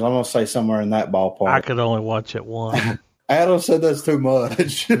 times. I'm going to say somewhere in that ballpark. I could only watch it once. Adam said that's too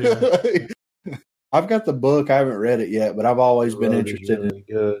much. Yeah. I've got the book. I haven't read it yet, but I've always been interested in it.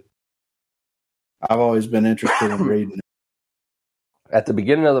 Good. I've always been interested in reading it. At the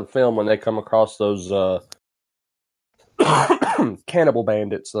beginning of the film, when they come across those cannibal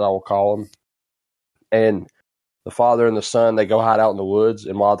bandits, that I will call them, and the father and the son, they go hide out in the woods,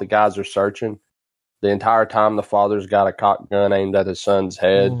 and while the guys are searching, the entire time the father's got a cock gun aimed at his son's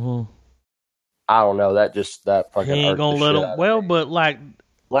head. Mm-hmm. I don't know. That fucking. He ain't gonna let him. Well, but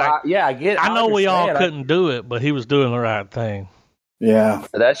yeah, I get it. I know we all couldn't do it, but he was doing the right thing. Yeah,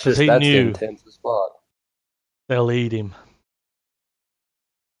 that's the intensest spot. They'll eat him.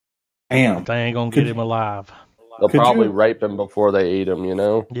 Damn, but they ain't gonna get him alive. They'll probably rape him before they eat him. You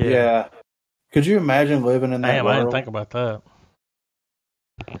know? Yeah. Could you imagine living in that world? I didn't think about that.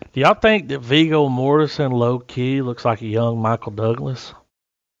 Do y'all think that Viggo Mortensen low key looks like a young Michael Douglas?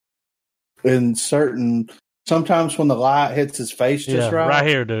 In sometimes when the light hits his face just right. Right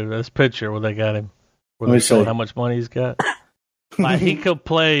here, dude. This picture where they got him. Where they show how much money he's got. Like he could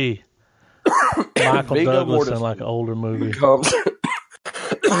play Michael Douglas in like an older movie.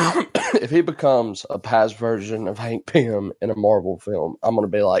 If he becomes a past version of Hank Pym in a Marvel film, I'm going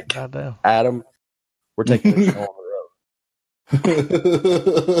to be like, goddamn, Adam, we're taking this show on the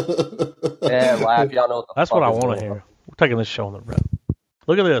road. Yeah, laugh. Y'all know what that's what I want to hear. We're taking this show on the road.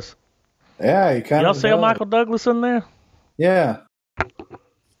 Look at this. Yeah, he kind y'all see a Michael Douglas in there? Yeah.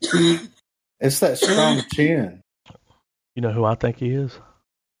 It's that strong chin. You know who I think he is?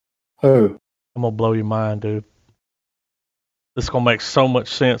 Who? I'm going to blow your mind, dude. This is going to make so much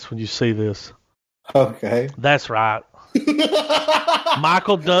sense when you see this. Okay. That's right.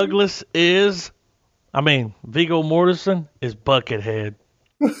 Michael Douglas is, Viggo Mortensen is Buckethead.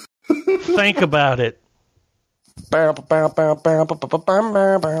 Think about it. Start playing fucking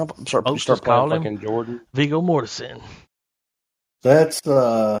Jordan. Viggo Mortensen. That's he's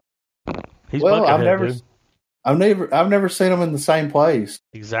Buckethead, dude. I've never seen them in the same place.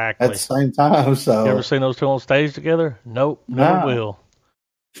 Exactly. At the same time. So you ever seen those two on stage together? Nope. Never will.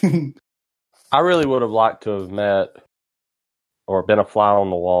 I really would have liked to have met or been a fly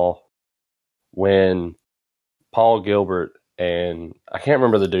on the wall when Paul Gilbert and I can't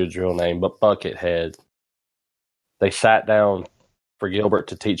remember the dude's real name, but Buckethead, they sat down for Gilbert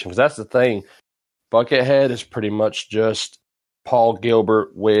to teach him. Because that's the thing. Buckethead is pretty much just Paul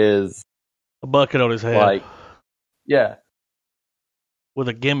Gilbert with a bucket on his head. Yeah. With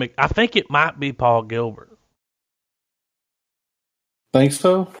a gimmick. I think it might be Paul Gilbert. Think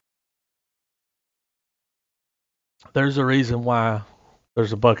so? There's a reason why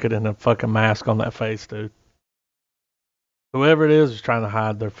there's a bucket and a fucking mask on that face, dude. Whoever it is trying to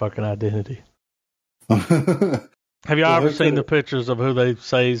hide their fucking identity. Have you ever seen the pictures of who they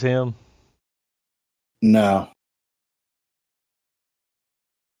say is him? No.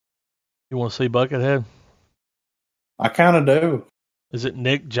 You want to see Buckethead? I kind of do. Is it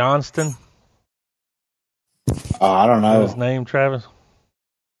Nick Johnston? I don't know. His name, Travis?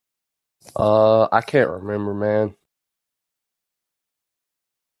 I can't remember, man.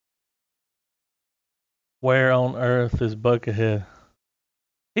 Where on earth is Buckethead?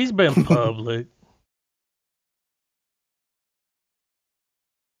 He's been public.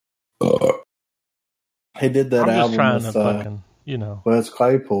 He did that album trying with to fucking, Wes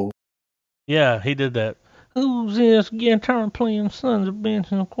Claypool. Yeah, he did that. Who's this guitar playing sons of bitch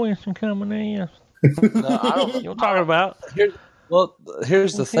and question coming in? No, I don't. You know what I'm talking about?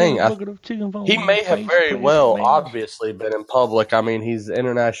 Here's the thing. He may have very well, obviously, been in public. I mean, he's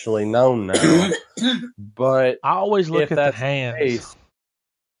internationally known now. But I always look at the hands.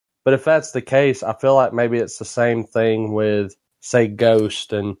 But if that's the case, I feel like maybe it's the same thing with, say,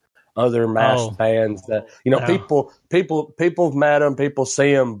 Ghost and other masked bands that people have met them, people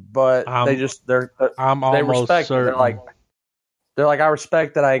see them, but they respect certain. They're like, I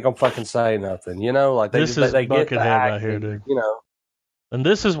respect that. I ain't gonna fucking say nothing, Like they get the act, right here, dude. And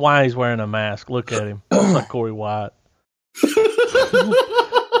this is why he's wearing a mask. Look at him, looks like Corey White. He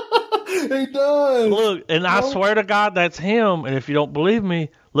does. Look, and I swear to God, that's him. And if you don't believe me,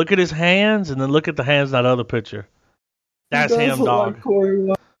 look at his hands, and then look at the hands in that other picture. That's him, dog. Like Corey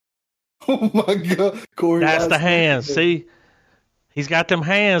White. Oh my God, Corey! That's the hands. See, He's got them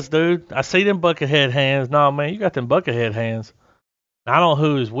hands, dude. I see them buckethead hands. No, man, you got them buckethead hands. I don't know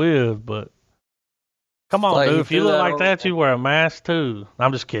who he's with, but come on, dude. If you look like that, you wear a mask too.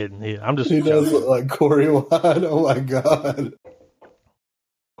 I'm just kidding. Yeah, I'm just. He does look like Corey White. Oh my god.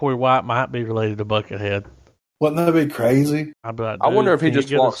 Corey White might be related to Buckethead. Wouldn't that be crazy? I'd be like, I wonder if he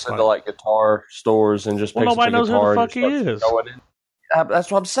just walks into like guitar stores and just picks up a guitar. Nobody knows who the fuck he is. That's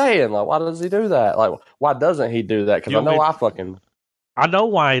what I'm saying. Like, why does he do that? Like, why doesn't he do that? Because I know I know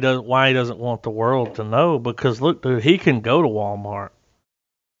why he doesn't want the world to know. Because look, dude, he can go to Walmart.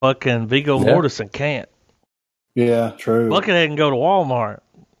 Fucking Viggo Mortensen can't. Yeah, true. Buckethead can go to Walmart,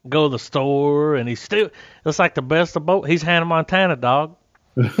 go to the store, and he's still. It's like the best of both. He's Hannah Montana, dog.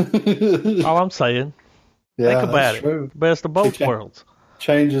 All I'm saying. Yeah, think about it. True. Best of both worlds.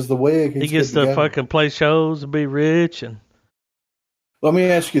 Changes the wig. He gets to fucking play shows and be rich. And let me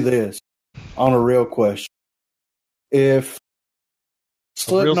ask you this, on a real question: if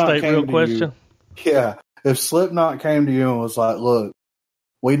Slipknot came to you, if Slipknot came to you and was like, "Look,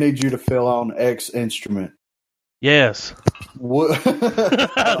 we need you to fill on X instrument," yes. What?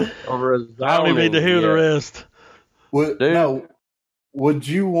 I don't even need to hear the rest. No. Would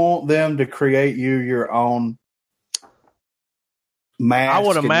you want them to create you your own mask? I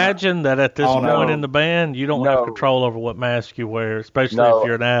would imagine that at this point in the band, you don't have control over what mask you wear, especially if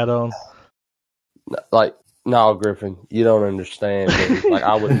you're an add-on. Like, no, Griffin, you don't understand. Like,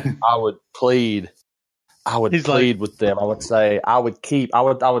 I would plead with them. I would say I would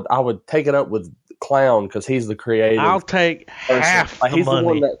take it up with Clown because he's the creative. I'll take half the money. The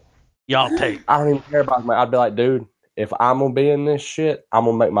one that, y'all take. I don't even care about my. I'd be like, dude, if I'm gonna be in this shit, I'm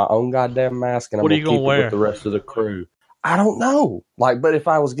gonna make my own goddamn mask and I'm gonna keep it with the rest of the crew. I don't know. Like, but if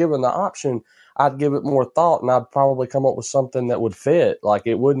I was given the option, I'd give it more thought and I'd probably come up with something that would fit. Like,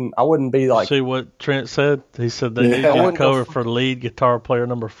 I wouldn't be like. See what Trent said? He said they need a cover for lead guitar player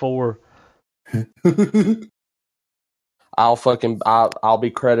number 4. I'll be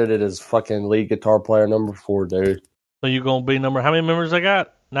credited as fucking lead guitar player number 4, dude. So you gonna be number? How many members they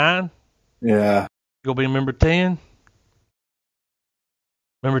got? 9. Yeah. You gonna be number 10?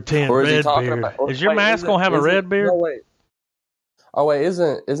 Number 10, red beard. Is your mask gonna have a red beard? No, wait. Oh wait,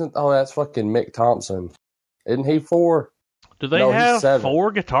 isn't? Oh, that's fucking Mick Thompson. Isn't he 4? Do they have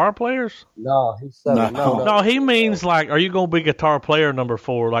 4 guitar players? No, he's 7. No, he means like, are you gonna be guitar player number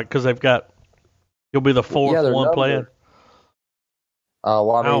 4? Like, because they've got, you'll be the 4th one playing.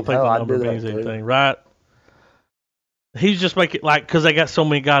 Well, I don't think the number means anything, right? He's just making like because they got so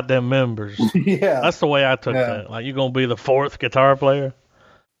many goddamn members. Yeah, that's the way I took that. Like, you gonna be the 4th guitar player?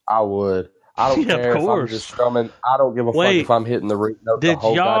 I would. I don't care if I'm just strumming. I don't give a fuck if I'm hitting the note the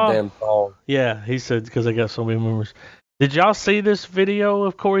whole goddamn song. Yeah, he said because they got so many members. Did y'all see this video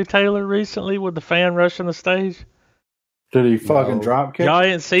of Corey Taylor recently with the fan rushing the stage? Did he fucking drop kick? Y'all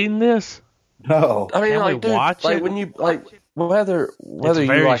ain't seen this? No. I mean, like, dude, watch like it? when you like whether you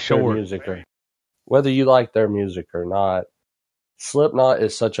like their music or whether you like their music or not, Slipknot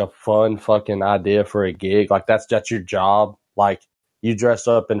is such a fun fucking idea for a gig. Like that's your job. Like you dress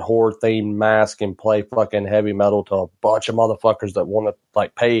up in horror themed mask and play fucking heavy metal to a bunch of motherfuckers that want to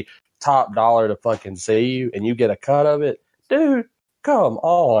like pay top dollar to fucking see you, and you get a cut of it, dude. Come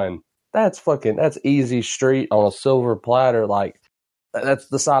on, that's easy street on a silver platter. Like that's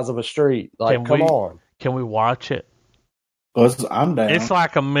the size of a street. Like come on, can we watch it? I'm down. It's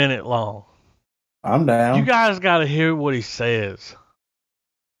like a minute long. I'm down. You guys got to hear what he says.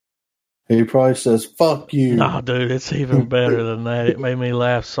 He probably says, "Fuck you." No, dude, it's even better than that. It made me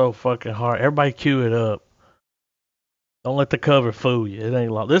laugh so fucking hard. Everybody cue it up. Don't let the cover fool you. It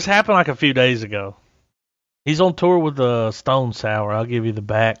ain't long. This happened like a few days ago. He's on tour with the Stone Sour. I'll give you the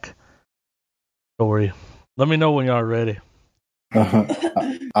back story. Let me know when y'all are ready.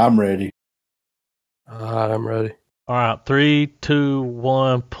 I'm ready. All right, I'm ready. All right, 3, 2,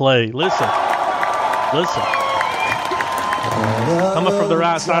 1, play. Listen. Coming from the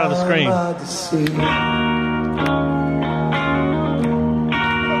right side of the screen.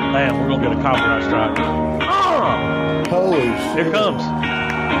 Man, we're going to get a copyright strike. Holy shit. Here comes.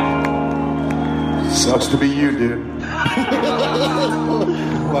 Sucks to be you, dude.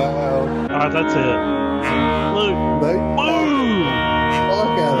 Wow. All right, that's it. Look. Boom!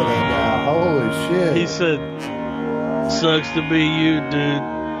 Fuck out of that guy. Holy shit. He said, sucks to be you, dude.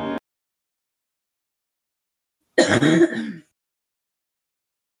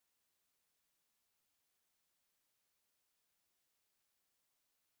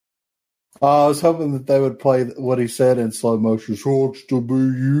 I was hoping that they would play what he said in slow motion. Sucks to be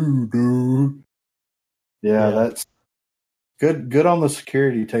you, dude. Yeah, that's good. Good on the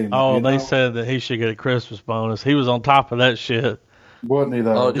security team. Oh, they said that he should get a Christmas bonus. He was on top of that shit. Wasn't he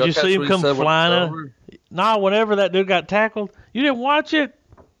though? Oh, Did you see him come flying? Nah, whenever that dude got tackled, you didn't watch it.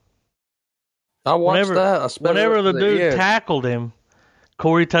 I watched that. Whenever the dude tackled him,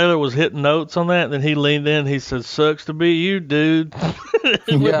 Corey Taylor was hitting notes on that. Then he leaned in. He said, "Sucks to be you, dude."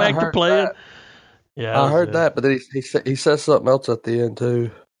 Went back to playing. Yeah, I heard that, but then he says something else at the end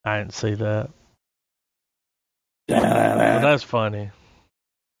too. I didn't see that. Well, that's funny.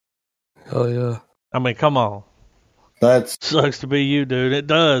 Oh yeah. I mean, come on. That sucks to be you, dude. It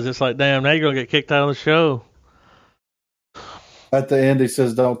does. It's like, damn, now you're gonna get kicked out of the show. At the end, he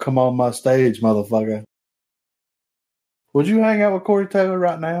says, "Don't come on my stage, motherfucker." Would you hang out with Corey Taylor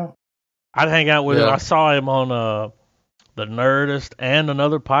right now? I'd hang out with him. I saw him on the Nerdist and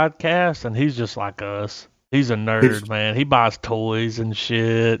another podcast, and he's just like us. He's a nerd, man. He buys toys and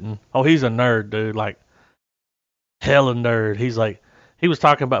shit, and he's a nerd, dude. Like, hella nerd. He's like, he was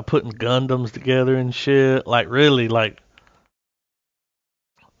talking about putting Gundams together and shit. Like, really, like,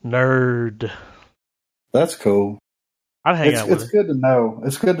 nerd. That's cool. I'd hang out with him. It's good to know.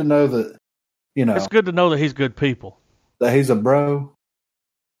 It's good to know that, you know. It's good to know that he's good people. That he's a bro.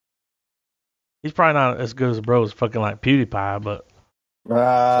 He's probably not as good as a bro as fucking like PewDiePie, but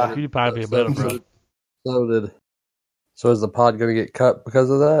PewDiePie be a better bro. So is the pod going to get cut because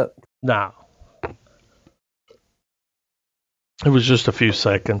of that? No. It was just a few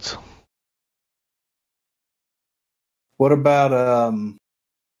seconds. What about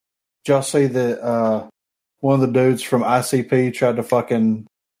did y'all see that one of the dudes from ICP tried to fucking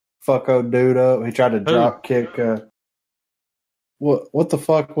fuck old dude up? He tried to drop kick. What the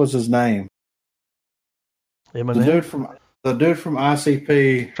fuck was his name? Eminem? The dude from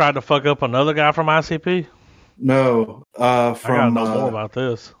ICP tried to fuck up another guy from ICP. No, I gotta know more about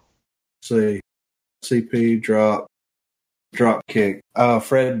this. See, ICP drop kick.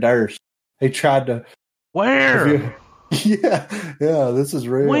 Fred Durst. He tried to. Where? Yeah, this is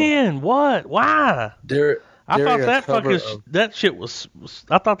real. When? What? Why? I thought that shit was.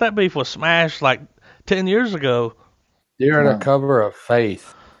 I thought that beef was smashed like 10 years ago. During a cover of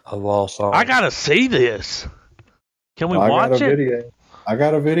Faith of all songs. I gotta see this. Can we watch it? Video. I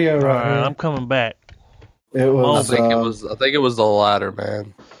got a video right here. I'm coming back. It was. I think it was the latter,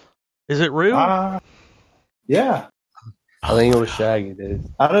 man. Is it real? Yeah. I think it was Shaggy, dude.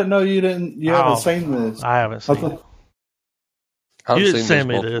 I didn't know you haven't seen this. I haven't seen it. You didn't send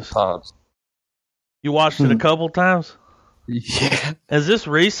me this. Times. You watched it a couple times? Yeah. Is this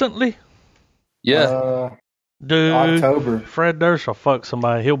recently? Yeah. Dude, October. Fred Durst will fuck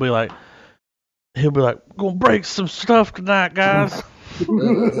somebody. He'll be like, gonna break some stuff tonight, guys.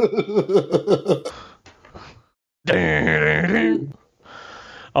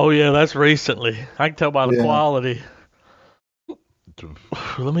 Oh yeah, that's recently. I can tell by the quality.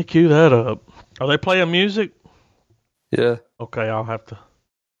 Let me cue that up. Are they playing music? Yeah. Okay, I'll have to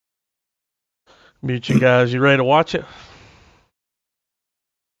mute you guys. You ready to watch it?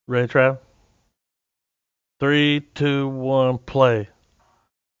 Ready, Trav? 3, 2, 1, play.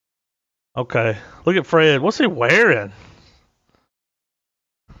 Okay, look at Fred. What's he wearing?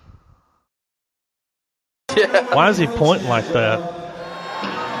 Yeah. Why is he pointing like that?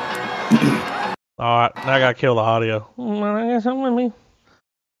 Alright, now I gotta kill the audio. I guess I'm with me.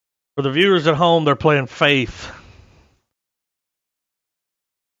 For the viewers at home, they're playing Faith.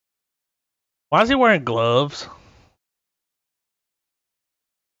 Why is he wearing gloves?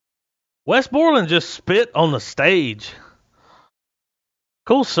 Wes Borland just spit on the stage.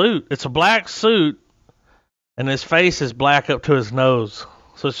 Cool suit. It's a black suit, and his face is black up to his nose.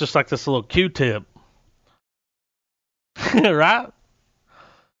 So it's just like this little Q-tip. Right?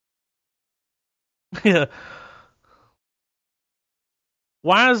 Yeah.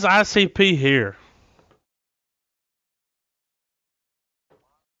 Why is ICP here?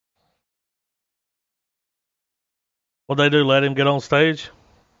 What'd they do? Let him get on stage?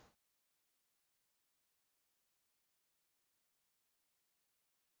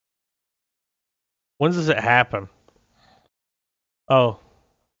 When does it happen? Oh.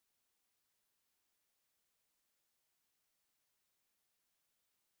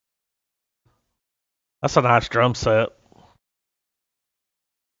 That's a nice drum set.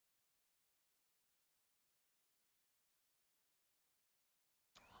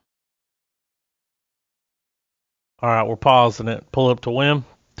 All right, we're pausing it. Pull up to Wim.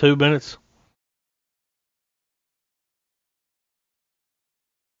 2 minutes.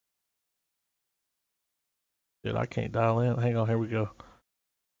 Dude, I can't dial in. Hang on, here we go.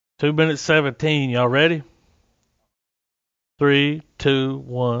 2 minutes 17. Y'all ready? 3, 2,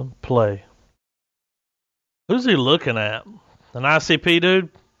 1, play. Who's he looking at? An ICP dude?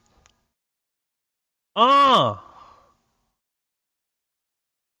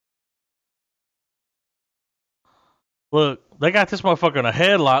 Look, they got this motherfucker in a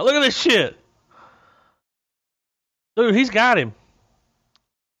headlock. Look at this shit. Dude, he's got him.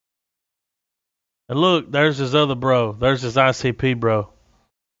 And look, there's his other bro. There's his ICP bro.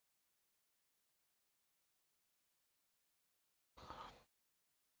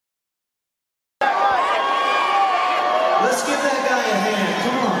 Let's give that guy a hand.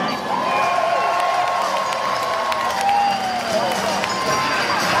 Come on.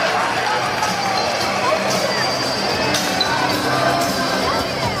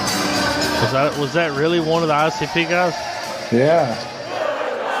 Was that really one of the ICP guys? Yeah.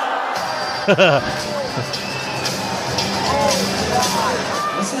 Let's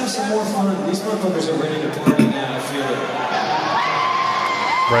have some more fun. These motherfuckers are ready to party now. I feel it.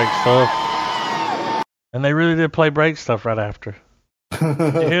 Break stuff. And they really did play break stuff right after. Did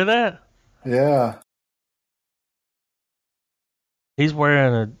you hear that? Yeah. He's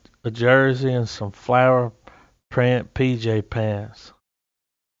wearing a jersey and some flower print PJ pants.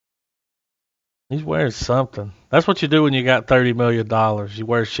 He's wearing something. That's what you do when you got $30 million. You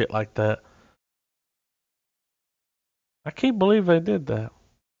wear shit like that. I can't believe they did that.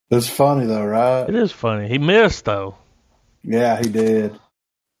 It's funny though, right? It is funny. He missed though. Yeah, he did.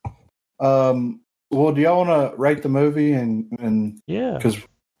 Well, do y'all want to rate the movie and yeah, because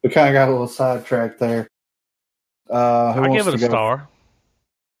we kind of got a little sidetracked there. I give it a star.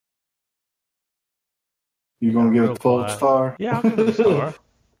 You gonna give it a full star? Yeah, I'll give it a star.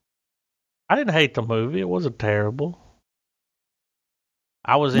 I didn't hate the movie. It wasn't terrible.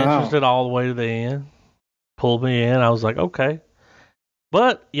 I was interested all the way to the end. Pulled me in. I was like, okay.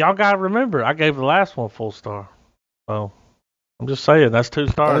 But y'all got to remember, I gave the last one a full star. So I'm just saying, that's 2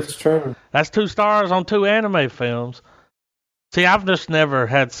 stars. That's true. That's 2 stars on 2 anime films. See, I've just never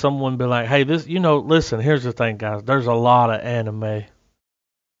had someone be like, hey, this, listen, here's the thing, guys. There's a lot of anime.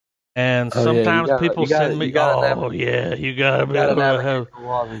 And sometimes people send me, you gotta have, like,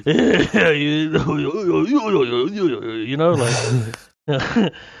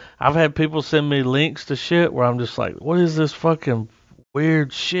 I've had people send me links to shit where I'm just like, what is this fucking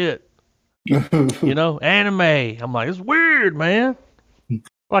weird shit? Anime. I'm like, it's weird, man.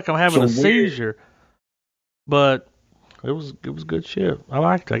 Like I'm having a seizure. But it was good shit. I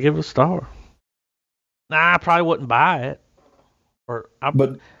liked it. I give it a star. Nah, I probably wouldn't buy it.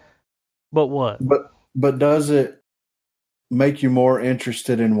 But what? But does it make you more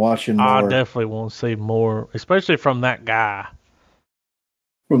interested in watching more? I definitely want to see more, especially from that guy.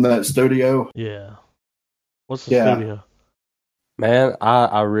 From that studio? Yeah. What's the studio? Man,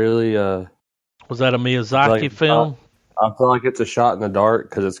 I really... was that a Miyazaki film? I feel like it's a shot in the dark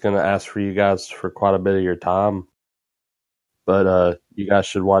because it's going to ask for you guys for quite a bit of your time. But you guys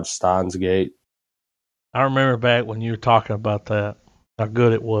should watch Steins Gate. I remember back when you were talking about that, how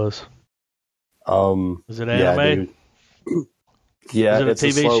good it was. Is it anime? Yeah, is it a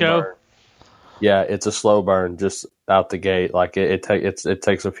TV show? Burn. Yeah, it's a slow burn just out the gate. Like it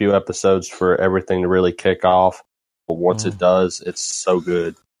takes a few episodes for everything to really kick off. But once it does, it's so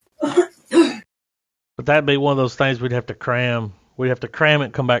good. But that'd be one of those things we'd have to cram. We'd have to cram it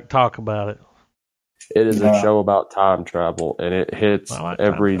and come back and talk about it. It is a show about time travel, and it hits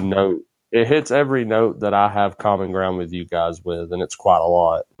every note. It hits every note that I have common ground with you guys with, and it's quite a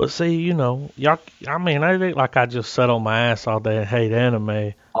lot. But see, y'all, I mean, I think like I just sat on my ass all day and hate anime.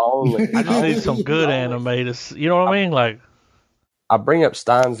 I just need some good anime to, you know what I mean? Like, I bring up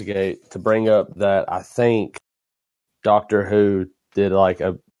Steins Gate to bring up that I think Doctor Who did like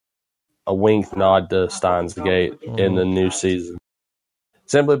a wink nod to Steins Gate in the new season.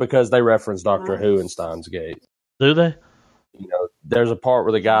 Simply because they reference Doctor Who in Steins Gate. Do they? There's a part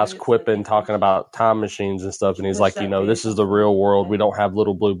where the guy's quipping, talking about time machines and stuff, and he's like, this is the real world. We don't have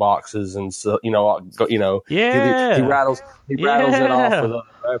little blue boxes, and so, he rattles it off with other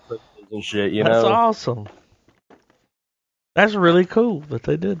references and shit. That's awesome. That's really cool that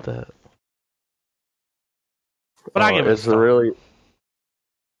they did that. But I give it a star.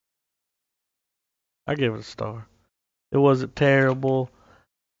 I give it a star. It wasn't terrible.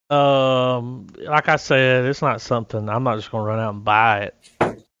 Like I said, it's not something I'm not just gonna run out and buy it.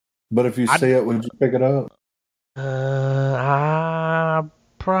 But if you see it, would you pick it up? I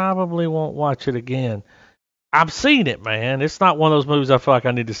probably won't watch it again. I've seen it, man. It's not one of those movies I feel like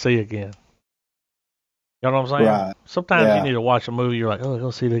I need to see again. You know what I'm saying? Right. Sometimes you need to watch a movie. You're like, oh,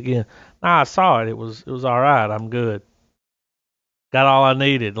 go see it again. Nah, I saw it. It was all right. I'm good. Got all I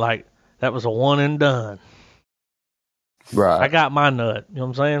needed. Like that was a one and done. Right. I got my nut. You know what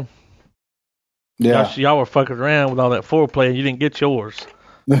I'm saying? Yeah. Y'all were fucking around with all that foreplay and you didn't get yours.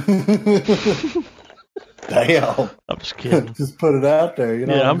 Damn. I'm just kidding. Just put it out there.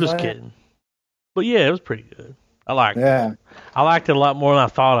 I'm just kidding. But yeah, it was pretty good. I liked it a lot more than I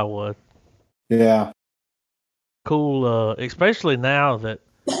thought I would. Yeah. Cool, especially now that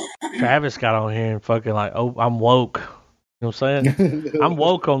Travis got on here and fucking like, oh, I'm woke. You know what I'm saying? I'm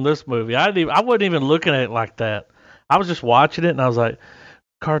woke on this movie. I wasn't even looking at it like that. I was just watching it and I was like,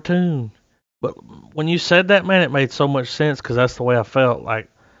 cartoon. But when you said that, man, it made so much sense because that's the way I felt. Like,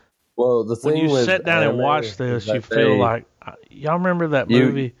 well, the thing when you sit down and watch this, you feel like y'all remember that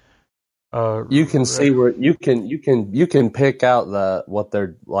movie. You can see where you can pick out what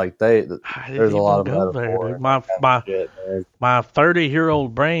they're like. There's a lot of there, my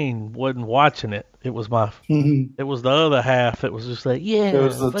 30-year-old brain wasn't watching it. It was it was the other half. It was just like, yeah. It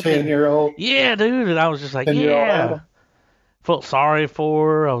was the 10-year-old. Yeah, dude. And I was just like, yeah. Felt sorry for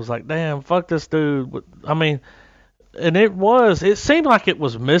her. I was like, damn, fuck this dude. I mean, and it seemed like it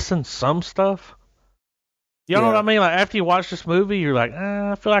was missing some stuff. You know what I mean? Like, after you watch this movie, you're like,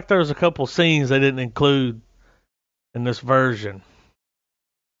 I feel like there was a couple scenes they didn't include in this version.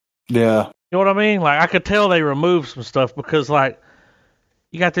 Yeah. You know what I mean? Like, I could tell they removed some stuff because, like,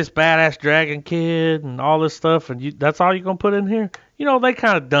 you got this badass dragon kid and all this stuff, and that's all you're going to put in here? You know, they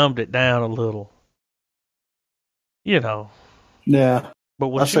kind of dumbed it down a little. You know. Yeah. But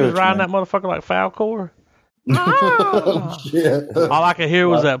when she was riding that motherfucker like Falcor, oh, shit. All I could hear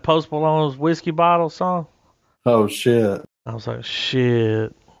was that Post Malone's Whiskey Bottle song. Oh, shit. I was like,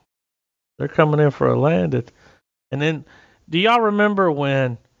 shit. They're coming in for a landing. And then, do y'all remember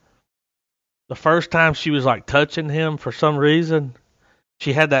when the first time she was like touching him for some reason?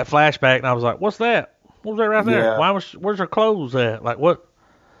 She had that flashback, and I was like, what's that? What was that right there? Where's her clothes at? Like, what?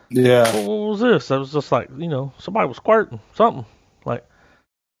 Yeah. What was this? I was just like, somebody was squirting something. Like,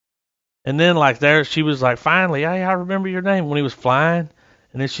 and then like there, she was like, finally, hey, I remember your name when he was flying.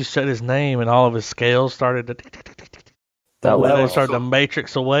 And then she said his name, and all of his scales started to. They started to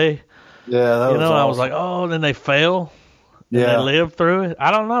matrix away. Yeah, that was awesome. I was like, oh, and then they fell. Yeah, they lived through it.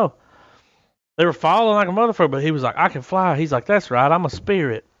 I don't know. They were falling like a motherfucker, but he was like, I can fly. He's like, that's right, I'm a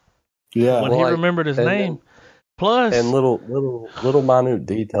spirit. Yeah, when he remembered his name. Plus, and little minute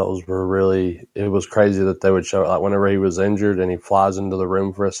details were really. It was crazy that they would show like whenever he was injured and he flies into the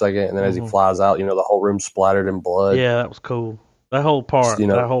room for a second, and then as he flies out, the whole room splattered in blood. Yeah, that was cool. That whole part,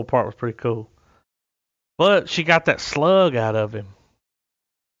 that whole part was pretty cool. But she got that slug out of him.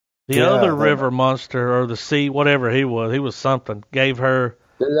 The other river monster or the sea, whatever he was something. Gave her.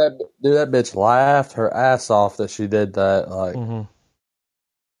 Dude, that bitch laughed her ass off that she did that. Like,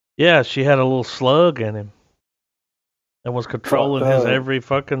 yeah, she had a little slug in him. And was controlling his every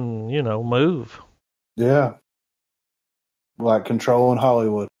fucking, move. Yeah. Like controlling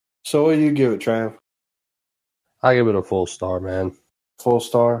Hollywood. So what do you give it, Trav? I give it a full star, man. Full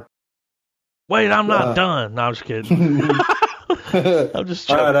star? Wait, I'm not done. No, I'm just kidding. I'm just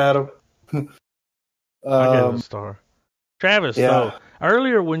joking. All right, Adam. I give it a star. Travis, though,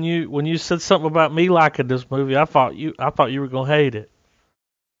 earlier when you said something about me liking this movie, I thought you were gonna hate it.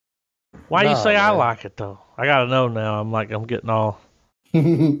 Why do you say I like it though? I gotta know now. I'm getting all.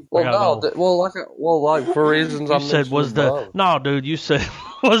 Like for reasons you said was above. Dude. You said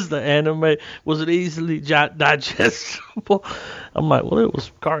was the anime? Was it easily digestible? I'm like, well, it was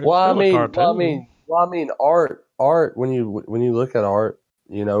cartoon. Well, I mean, art. When you look at art,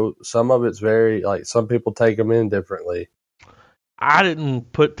 some of it's very like some people take them in differently. I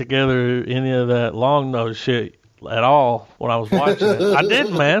didn't put together any of that long nose shit at all when I was watching it. I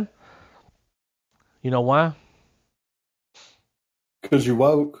didn't, man. You know why? Because you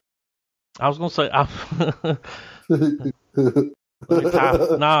woke. I was gonna say, I'm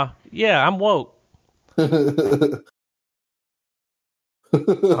woke. I'll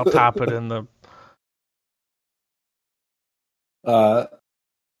type it in the.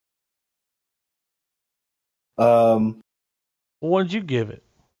 What did you give it?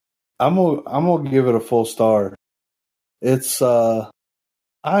 I'm gonna give it a full star. It's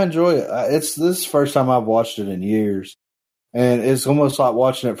I enjoy it. This is the first time I've watched it in years, and it's almost like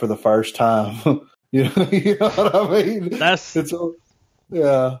watching it for the first time. you know what I mean?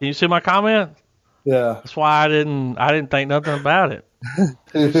 Yeah. Can you see my comment? Yeah. That's why I didn't think nothing about it.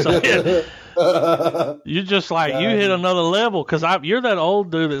 You just like you hit another level because you're that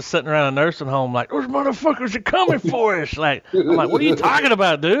old dude that's sitting around a nursing home like those motherfuckers are coming for us. Like I'm like, what are you talking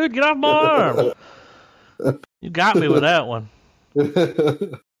about, dude? Get off my arm. You got me with that one.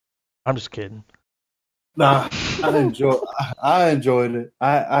 I'm just kidding. Nah, I enjoyed it.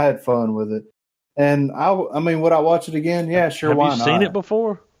 I had fun with it, and I mean, would I watch it again? Yeah, sure. Have you seen it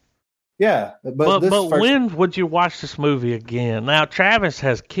before? Yeah, but when would you watch this movie again? Now Travis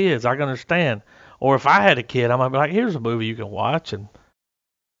has kids, I can understand. Or if I had a kid, I might be like, "Here's a movie you can watch," and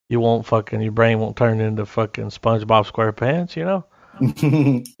your brain won't turn into fucking SpongeBob SquarePants, you know?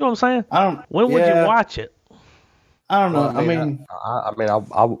 You know what I'm saying? When would you watch it? I don't know.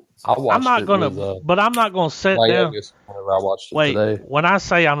 I'll watch I'm not it gonna, with, but I'm not gonna sit my down. youngest whenever I watched it today. When I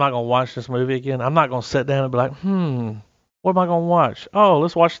say I'm not gonna watch this movie again, I'm not gonna sit down and be like, what am I gonna watch? Oh,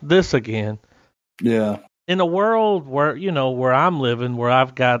 let's watch this again. Yeah. In a world where, where I'm living, where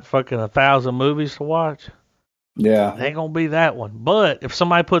I've got fucking 1,000 movies to watch, yeah, it ain't gonna be that one. But if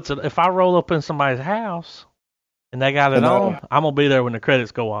somebody if I roll up in somebody's house and they got it on, I'm gonna be there when the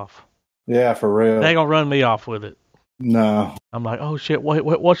credits go off. Yeah, for real. They ain't gonna run me off with it. No. I'm like, oh shit, wait,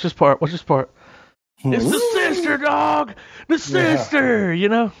 watch this part. It's the sister, dog. The sister,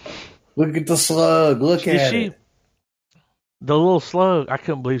 Look at the slug. Look at it. The little slug, I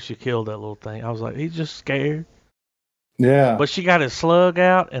couldn't believe she killed that little thing. I was like, he's just scared. Yeah. But she got his slug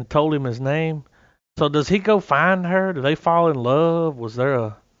out and told him his name. So does he go find her? Do they fall in love? Was there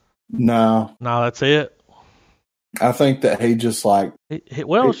a... No. No, that's it? I think that he just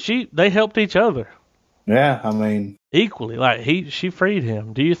they helped each other. Yeah, I mean... Equally. Like, she freed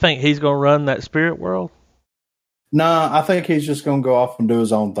him. Do you think he's going to run that spirit world? No, I think he's just going to go off and do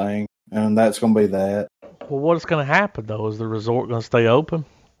his own thing. And that's going to be that. Well, what's going to happen, though? Is the resort going to stay open?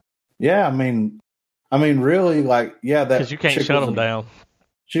 Yeah, I mean, really, that... Because you can't shut them down.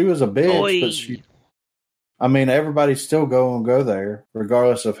 She was a bitch, but everybody's still going to go there,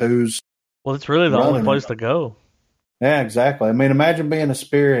 regardless of who's... Well, it's really the only place to go. Yeah, exactly. I mean, imagine being a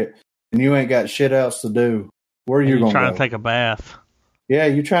spirit and you ain't got shit else to do. Where are you going to go? Trying to take a bath. Yeah,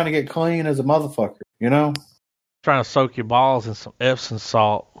 you're trying to get clean as a motherfucker, Trying to soak your balls in some Epsom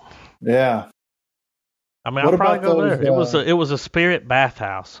salt. Yeah. I'll probably go there. It was a spirit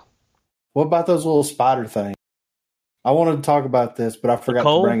bathhouse. What about those little spider things? I wanted to talk about this, but I forgot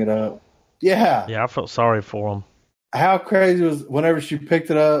to bring it up. Yeah. Yeah, I felt sorry for him. How crazy was whenever she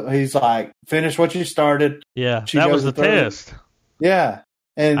picked it up, he's like, finish what you started. Yeah, that was the test. Yeah.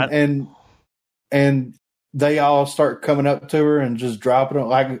 And they all start coming up to her and just dropping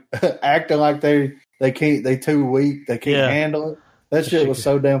it, acting like they can't, they too weak, they can't handle it. That shit was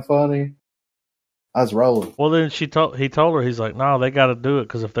so damn funny. I was rolling. Well, then he told her, he's like, no, they got to do it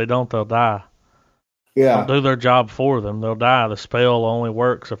because if they don't, they'll die. Yeah. Don't do their job for them. They'll die. The spell only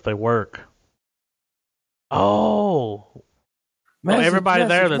works if they work. Oh. Well, everybody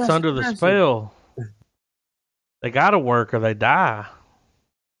there that's under the spell, they got to work or they die.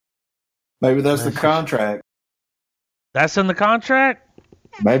 Maybe that's the contract. That's in the contract?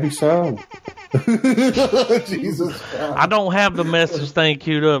 Maybe so. Jesus Christ. I don't have the message thing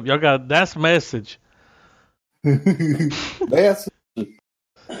queued up. Y'all got that's message. That's. I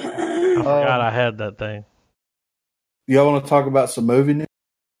forgot I had that thing. Y'all want to talk about some movie news?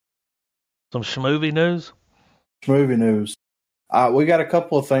 Some schmovie news? Schmovie news. We got a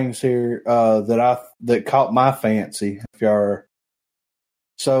couple of things here that caught my fancy. If y'all are.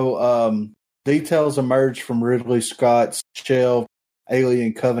 So, details emerged from Ridley Scott's shelved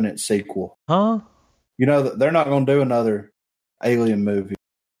Alien Covenant sequel. Huh? They're not going to do another Alien movie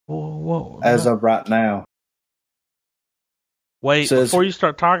as of right now. Wait, before you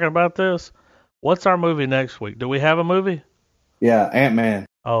start talking about this, what's our movie next week? Do we have a movie? Yeah, Ant-Man.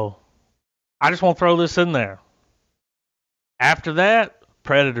 Oh. I just want to throw this in there. After that,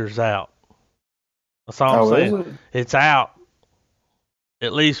 Predator's out. That's all I'm saying. It's out.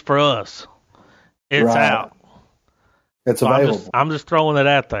 At least for us. It's out. It's available. I'm just throwing it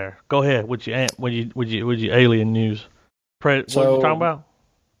out there. Go ahead with your alien news. What are you talking about?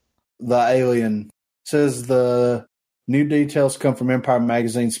 The Alien says the new details come from Empire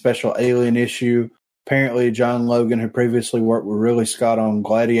Magazine's special Alien issue. Apparently, John Logan, who previously worked with Ridley Scott on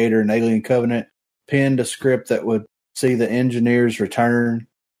Gladiator and Alien Covenant, penned a script that would see the engineers return.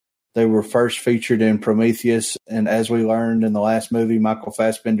 They were first featured in Prometheus, and as we learned in the last movie, Michael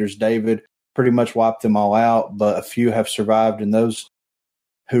Fassbender's David pretty much wiped them all out, but a few have survived, and those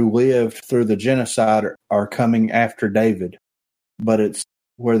who lived through the genocide are coming after David. But it's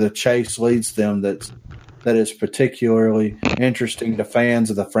where the chase leads them that is particularly interesting to fans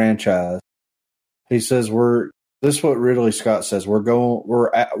of the franchise. He says this is what Ridley Scott says. We're going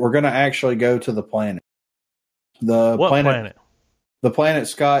to actually go to the planet. What planet? The planet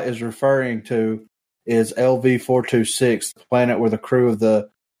Scott is referring to is LV-426, the planet where the crew of the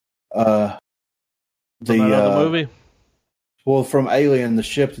movie. Well, from Alien, the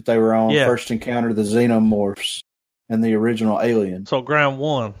ship that they were on, first encountered the xenomorphs and the original Alien. So ground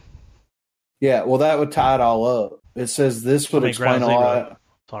one. Yeah, well, that would tie it all up. It says this would explain a lot.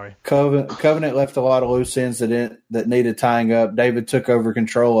 Sorry. Covenant left a lot of loose ends that needed tying up. David took over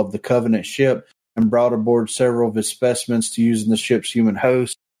control of the Covenant ship and brought aboard several of his specimens to use in the ship's human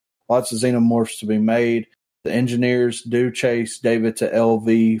host. lots of xenomorphs to be made. The engineers do chase David to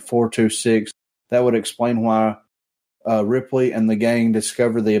LV-426. That would explain why Ripley and the gang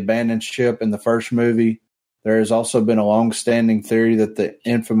discovered the abandoned ship in the first movie. There has also been a long-standing theory that the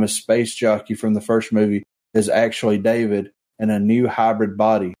infamous space jockey from the first movie is actually David in a new hybrid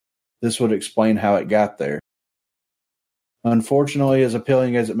body. This would explain how it got there. Unfortunately, as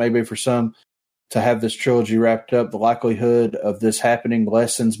appealing as it may be for some to have this trilogy wrapped up, the likelihood of this happening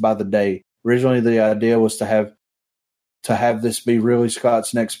lessens by the day. Originally, the idea was to have this be Ridley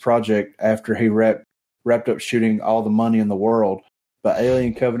Scott's next project after he wrapped up shooting all the money in the world. But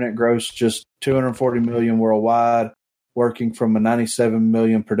Alien Covenant grossed just $240 million worldwide, working from a $97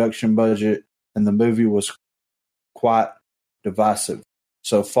 million production budget, and the movie was quite divisive.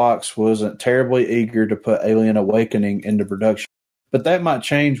 So Fox wasn't terribly eager to put Alien Awakening into production. But that might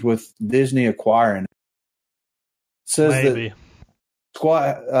change with Disney acquiring it. Says Maybe.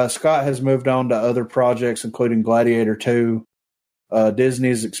 That Scott has moved on to other projects, including Gladiator 2. Disney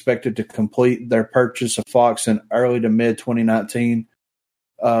is expected to complete their purchase of Fox in early to mid-2019.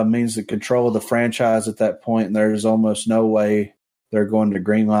 Means the control of the franchise at that point, and there's almost no way they're going to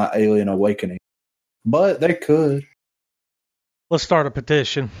greenlight Alien Awakening. But they could. Let's start a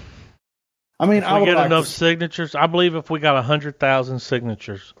petition. I mean, if we get enough signatures, I believe if we got 100,000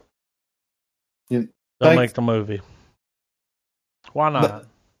 signatures, they'll make the movie. Why not?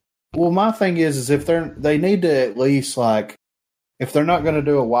 Well, my thing is if they need to at least if they're not going to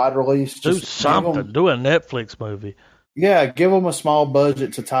do a wide release, do something. Do a Netflix movie. Yeah, give them a small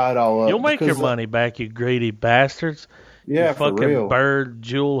budget to tie it all up. You'll make your money back, you greedy bastards. Yeah, you fucking for real. Bird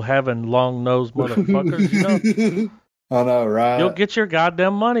jewel having long nosed motherfuckers. You know. I know, right? You'll get your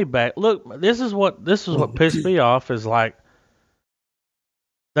goddamn money back. Look, this is what pissed me off is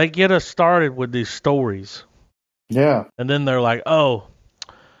they get us started with these stories. Yeah. And then they're like, oh,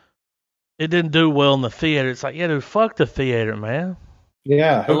 it didn't do well in the theater. It's like, yeah, dude, fuck the theater, man.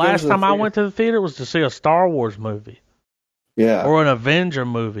 Yeah. The last time I went to the theater was to see a Star Wars movie. Yeah. Or an Avenger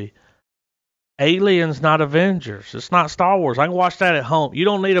movie. Aliens, not Avengers. It's not Star Wars. I can watch that at home. You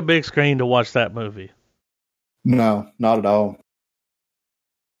don't need a big screen to watch that movie. No, not at all.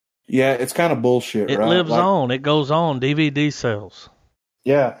 Yeah, it's kind of bullshit, right? It lives on. It goes on. DVD sales.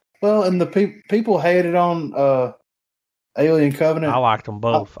 Yeah. Well, and the people hated on Alien Covenant. I liked them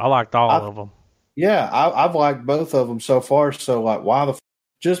both. I liked all of them. Yeah, I've liked both of them so far. So, why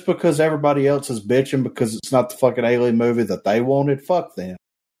just because everybody else is bitching because it's not the fucking Alien movie that they wanted, fuck them.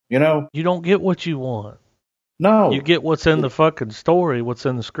 You know? You don't get what you want. No. You get what's in the fucking story, what's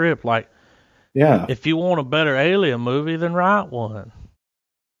in the script. Yeah. If you want a better Alien movie, then write one.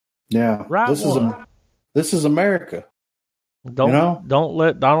 Yeah. This is America. Don't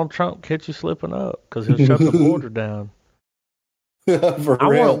let Donald Trump catch you slipping up because he'll shut the border down. For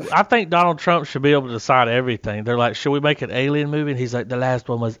real. I think Donald Trump should be able to decide everything. They're like, should we make an Alien movie? And he's like, the last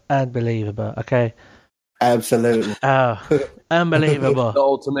one was unbelievable. Okay. Absolutely. Unbelievable. The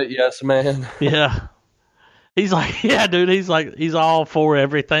ultimate yes man. Yeah. He's like, yeah, dude. He's all for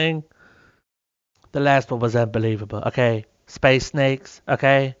everything. The last one was unbelievable. Okay. Space snakes.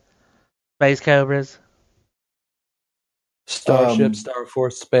 Okay. Space cobras. Starship, Star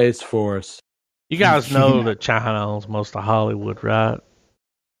Force, Space Force. You guys know that China owns most of Hollywood, right?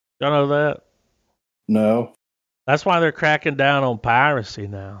 Y'all know that? No. That's why they're cracking down on piracy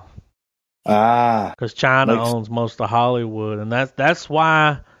now. Because China owns most of Hollywood, and that's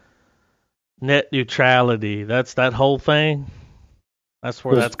why net neutrality. That's that whole thing. That's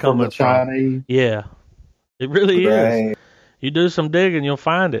where that's coming from. Yeah, it really is. You do some digging, you'll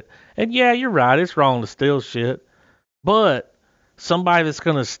find it. And yeah, you're right. It's wrong to steal shit, but somebody that's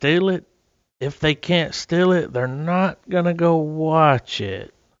gonna steal it, if they can't steal it, they're not gonna go watch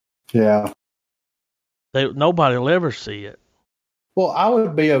it. Yeah. Nobody will ever see it. Well, I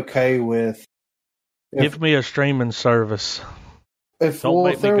would be okay with. Give me a streaming service.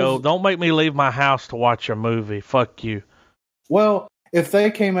 Don't make me leave my house to watch a movie. Fuck you. Well, if they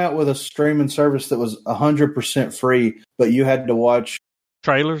came out with a streaming service that was 100% free, but you had to watch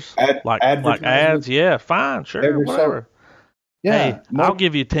trailers, like ads, yeah, fine, sure, whatever. Yeah, hey, I'll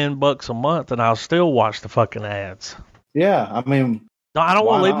give you $10 a month, and I'll still watch the fucking ads. Yeah, I mean, no, I don't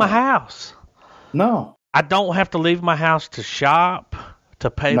want to leave my house. No. I don't have to leave my house to shop,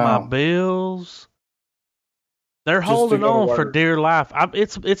 to pay my bills. They're holding on for dear life.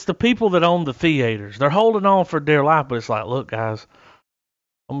 It's the people that own the theaters. They're holding on for dear life, but it's like, look, guys,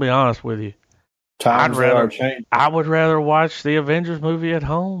 I'm going to be honest with you. I would rather watch the Avengers movie at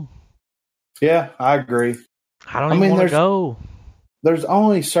home. Yeah, I agree. I don't even want to go. There's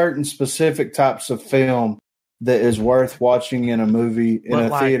only certain specific types of film that is worth watching in a movie in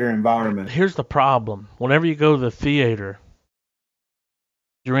a theater environment. Here's the problem. Whenever you go to the theater,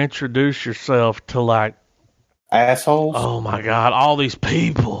 you introduce yourself to like assholes. Oh my God, all these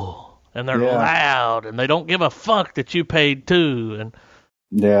people, and they're loud, and they don't give a fuck that you paid too. And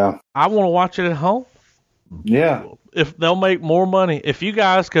I want to watch it at home. Yeah. If they'll make more money, if you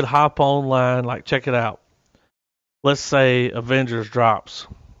guys could hop online, like check it out. Let's say Avengers drops,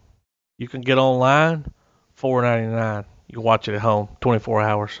 you can get online, $4.99. You can watch it at home, 24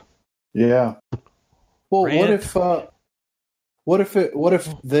 hours. Yeah. Well, what if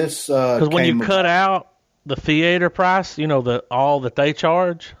this? Because when you cut out the theater price, you know, all that they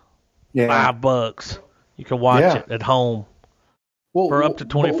charge, $5. You can watch it at home. For up to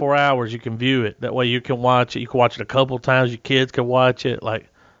 24 hours, you can view it. That way you can watch it. You can watch it a couple times. Your kids can watch it.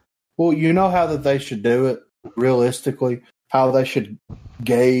 Well, you know how that they should do it realistically? How they should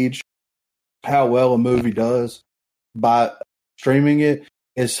gauge how well a movie does by streaming it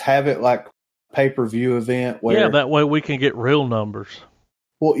is have it like pay-per-view event where... Yeah, that way we can get real numbers.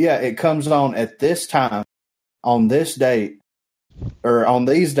 Well, yeah, it comes on at this time, on this date, or on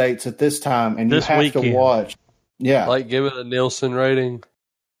these dates at this time, and this you have weekend. To watch... Yeah. Like give it a Nielsen rating.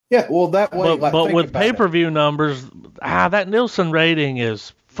 Yeah, well, that way... But with pay-per-view numbers, that Nielsen rating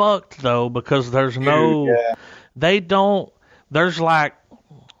is fucked, though, because there's no... Yeah. They don't... There's like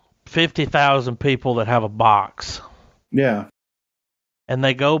 50,000 people that have a box. Yeah. And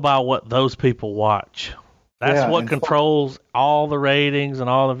they go by what those people watch. That's what controls all the ratings and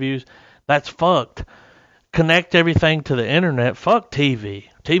all the views. That's fucked. Connect everything to the internet. Fuck TV.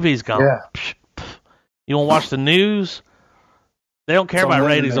 TV's gone. Yeah. You want to watch the news? They don't care about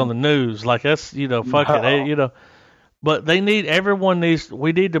ratings on the news. Like, that's, fuck it. But we need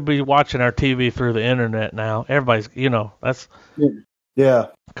to be watching our TV through the internet now. Everybody's, that's... Yeah.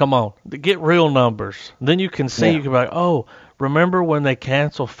 Come on. Get real numbers. Then you can see, you can be like, oh, remember when they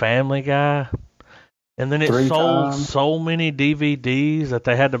canceled Family Guy? And then it sold so many DVDs that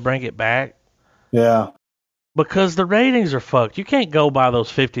they had to bring it back? Yeah. Because the ratings are fucked. You can't go by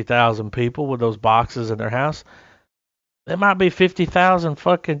those 50,000 people with those boxes in their house. There might be 50,000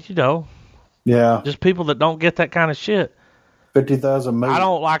 fucking, Yeah. just people that don't get that kind of shit. 50,000 movies. I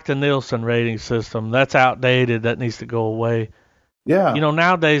don't like the Nielsen rating system. That's outdated. That needs to go away. Yeah.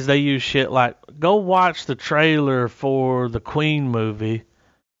 Nowadays they use shit like, go watch the trailer for the Queen movie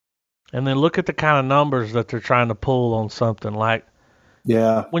and then look at the kind of numbers that they're trying to pull on something. Like,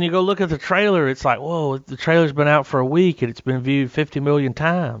 yeah, when you go look at the trailer, it's like, whoa, the trailer's been out for a week and it's been viewed 50 million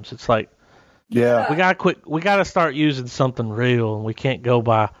times. It's like, yeah, we got to start using something real, and we can't go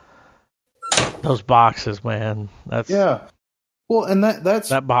by those boxes, man. Well, and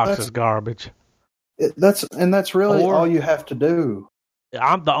that box is garbage. That's really all you have to do.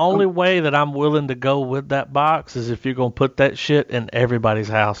 The only way that I'm willing to go with that box is if you're going to put that shit in everybody's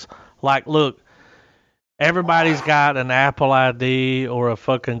house. Like, look, everybody's got an Apple ID or a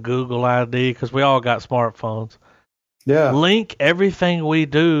fucking Google ID because we all got smartphones. Yeah. Link everything we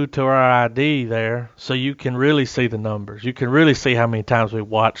do to our ID there so you can really see the numbers. You can really see how many times we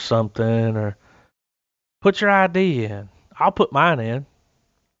watch something, or put your ID in. I'll put mine in.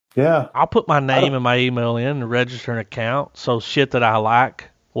 Yeah. I'll put my name and my email in and register an account so shit that I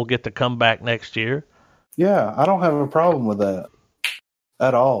like will get to come back next year. Yeah, I don't have a problem with that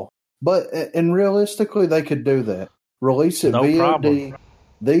at all. But, and realistically, they could do that. Release it VOD, problem.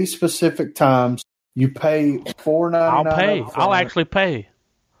 These specific times. You pay $4.99. I'll pay. I'll actually pay.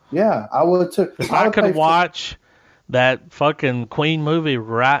 Yeah, I would too. If I could watch that fucking Queen movie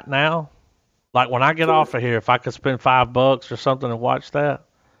right now, like when I get off of here, if I could spend $5 or something and watch that,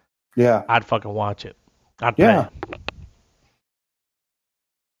 yeah, I'd fucking watch it. I'd pay. Yeah.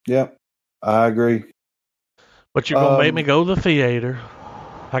 Yep, I agree. But you're gonna make me go to the theater.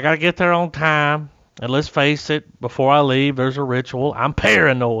 I gotta get there on time. And let's face it, before I leave, there's a ritual. I'm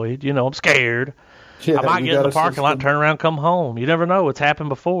paranoid. I'm scared. Yeah, I might get in the parking lot, turn around, come home. You never know. It's happened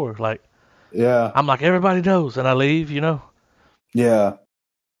before. Like, yeah, I'm like, everybody knows, and I leave. Yeah.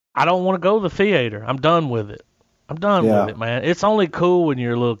 I don't want to go to the theater. I'm done with it. I'm done with it, man. It's only cool when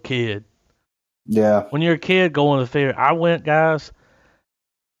you're a little kid. Yeah. When you're a kid going to the theater. I went, guys.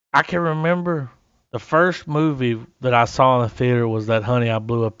 I can remember the first movie that I saw in the theater was that Honey, I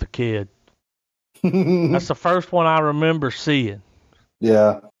Blew Up the Kid. That's the first one I remember seeing.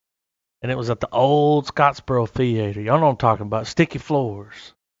 Yeah. And it was at the old Scottsboro Theater. Y'all know what I'm talking about. Sticky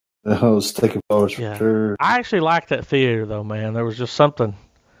floors. Oh, sticky floors for sure. I actually liked that theater, though, man. There was just something.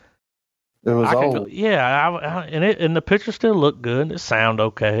 It was old. And the picture still looked good. It sounded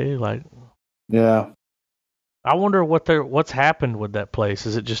okay. Like, yeah. I wonder what's happened with that place.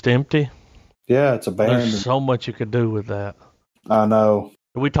 Is it just empty? Yeah, it's abandoned. There's so much you could do with that. I know.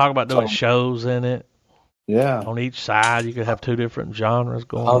 We talk about doing shows in it. Yeah. On each side, you could have two different genres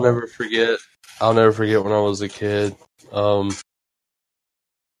going I'll on. never forget when I was a kid. I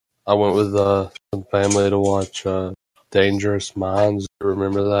went with some family to watch Dangerous Minds.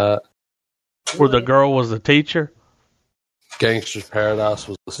 Remember that? Where the girl was the teacher? Gangster's Paradise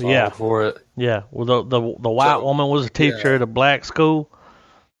was the song for it. Yeah. Well, the white woman was a teacher at a black school.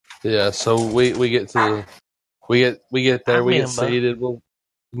 Yeah. So we get there. We get seated. Well,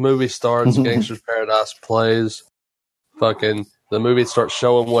 the movie starts. Gangster's Paradise plays. Fucking the movie starts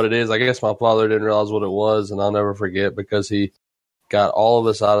showing what it is. I guess my father didn't realize what it was, and I'll never forget because he got all of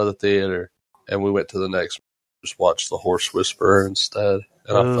us out of the theater, and we went to the next. Just watched The Horse Whisperer instead,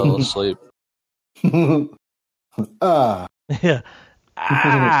 and I fell asleep. Yeah.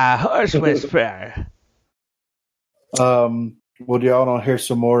 Horse Whisperer. Would y'all want to hear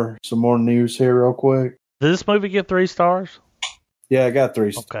some more news here real quick? Did this movie get 3 stars? Yeah, I got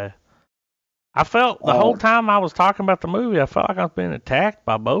 3 stars. Okay. I felt the whole time I was talking about the movie, I felt like I was being attacked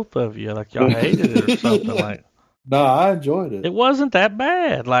by both of you, like y'all hated it or something. Like, no, I enjoyed it. It wasn't that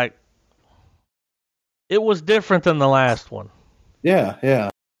bad. Like, it was different than the last one. Yeah.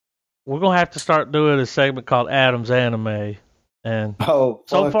 We're gonna have to start doing a segment called Adam's Anime, and so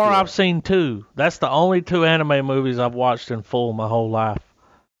far I've seen 2. That's the only 2 anime movies I've watched in full my whole life.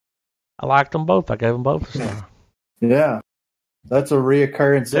 I liked them both. I gave them both a star. Yeah. That's a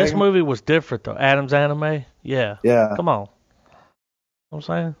reoccurring segment. This movie was different, though. Adam's Anime? Yeah. Yeah. Come on. You know what I'm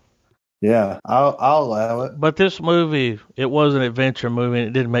saying? Yeah, I'll allow it. But this movie, it was an adventure movie, and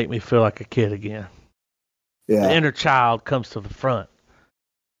it didn't make me feel like a kid again. Yeah. The inner child comes to the front.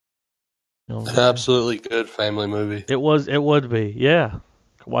 You know Absolutely good family movie. It would be, yeah.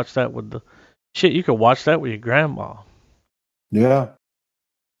 Watch that with you could watch that with your grandma. Yeah.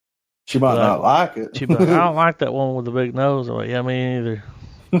 She might not like it. I don't like that one with the big nose. I'm like, yeah, me either.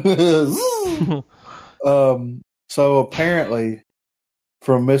 So apparently,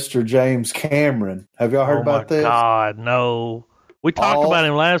 from Mr. James Cameron, have y'all heard about this? Oh my God, no. We talked about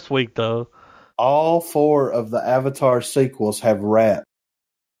him last week, though. All 4 of the Avatar sequels have wrapped.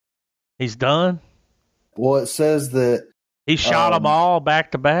 He's done? Well, it says that he shot them all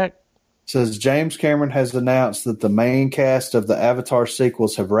back to back. Says James Cameron has announced that the main cast of the Avatar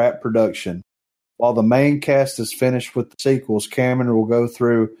sequels have wrapped production. While the main cast is finished with the sequels, Cameron will go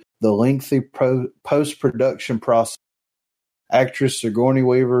through the lengthy post-production process. Actress Sigourney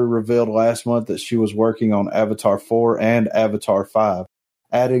Weaver revealed last month that she was working on Avatar 4 and Avatar 5,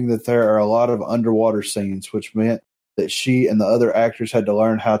 adding that there are a lot of underwater scenes, which meant that she and the other actors had to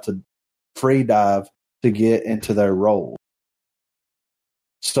learn how to free dive to get into their role.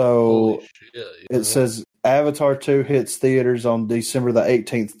 So it says Avatar 2 hits theaters on December the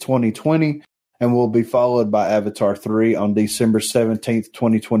 18th, 2020, and will be followed by Avatar 3 on December 17th,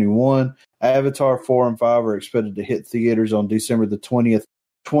 2021. Avatar 4 and 5 are expected to hit theaters on December the 20th,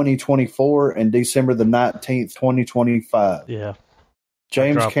 2024, and December the 19th, 2025. Yeah.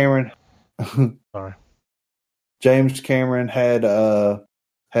 James Cameron. Sorry. James Cameron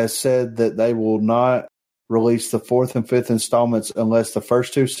has said that they will not release the 4th and 5th installments unless the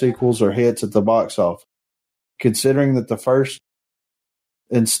first 2 sequels are hits at the box office. Considering that the first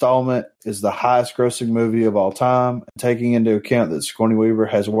installment is the highest grossing movie of all time, and taking into account that Sigourney Weaver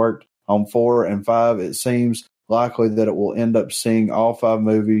has worked on 4 and 5, it seems likely that it will end up seeing all 5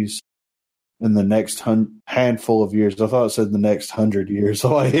 movies in the next handful of years. I thought it said the next 100 years.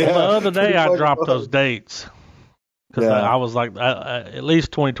 Like, yeah, well, the other day I dropped those dates. Because I was like, at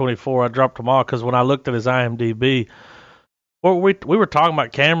least 2024, I dropped them all. Because when I looked at his IMDb, we were talking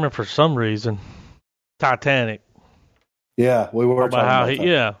about Cameron for some reason. Titanic. Yeah, we were talking about that.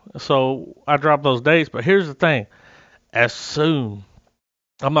 Yeah, so I dropped those dates. But here's the thing. As soon,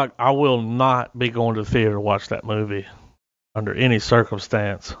 I will not be going to the theater to watch that movie under any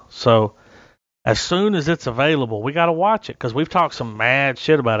circumstance. So as soon as it's available, we got to watch it. Because we've talked some mad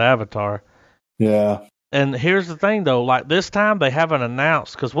shit about Avatar. Yeah. And here's the thing, though. Like, this time, they haven't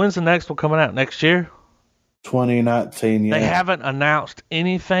announced. Because when's the next one coming out? Next year? 2019, yeah. They haven't announced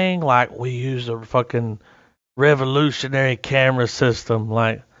anything like, we use a fucking revolutionary camera system.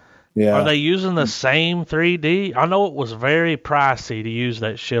 Like, are they using the same 3D? I know it was very pricey to use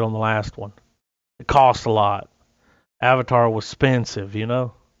that shit on the last one. It cost a lot. Avatar was expensive, you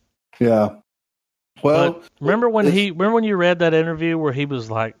know? Yeah. Well, but remember when you read that interview where he was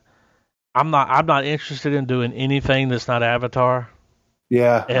like, I'm not interested in doing anything that's not Avatar.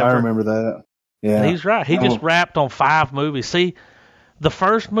 Yeah, ever. I remember that. Yeah. And he's right. He just wrapped on 5 movies. See, the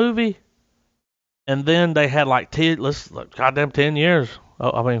first movie, and then they had like 10 years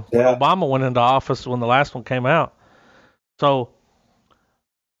when Obama went into office when the last one came out. So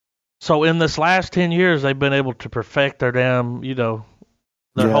in this last 10 years, they've been able to perfect their damn,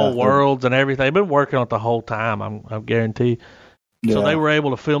 their whole worlds and everything. They've been working on it the whole time, I'm guarantee. Yeah. So they were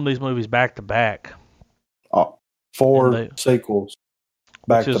able to film these movies back to back. 4 sequels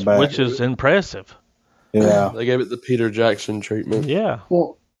back to back. Which is impressive. Yeah. They gave it the Peter Jackson treatment. Yeah.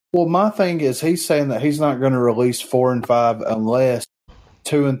 Well, my thing is he's saying that he's not going to release 4 and 5 unless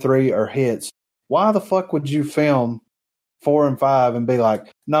 2 and 3 are hits. Why the fuck would you film 4 and 5 and be like,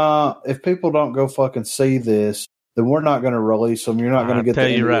 nah, if people don't go fucking see this, then we're not going to release them. You're not going to get the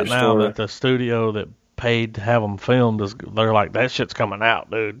end of your story. I tell you right now that the studio that paid to have them filmed, they're like, that shit's coming out,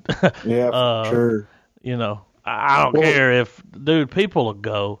 dude. Yeah, for sure. I don't care if, dude, people will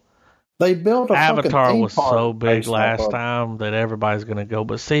go. They built a Avatar was so big last time that everybody's going to go.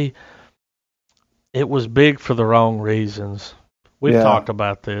 But see, it was big for the wrong reasons. We've talked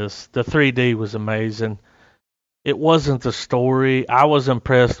about this. The 3D was amazing. It wasn't the story. I was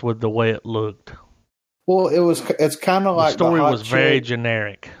impressed with the way it looked. Well, it's kind of like the story was very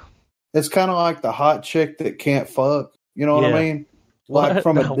generic. It's kind of like the hot chick that can't fuck. You know what I mean? Like what?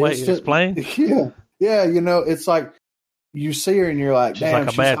 From a distance. Explain? Yeah, it's like you see her and you're like, she's damn,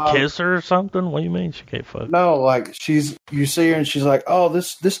 like a bad kisser or something? What do you mean she can't fuck? No, like you see her and she's like, oh,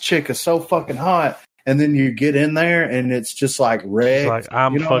 this chick is so fucking hot. And then you get in there and it's just like red. Like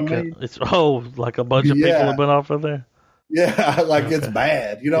I'm fucking. I mean? It's like a bunch of people have been off of there. Yeah, like it's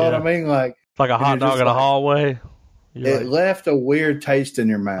bad. You know what I mean? Like it's like a hot dog in a hallway. It left a weird taste in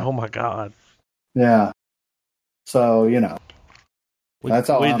your mouth. Oh my god. Yeah. So that's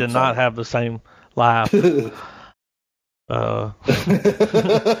all. We did not have the same life. What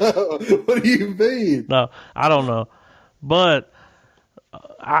do you mean? No, I don't know. But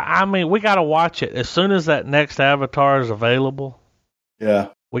I mean, we got to watch it as soon as that next Avatar is available. Yeah,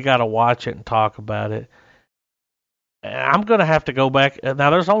 we got to watch it and talk about it. And I'm gonna have to go back. Now,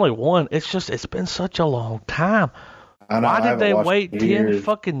 there's only one. It's been such a long time. I know, why did they wait 10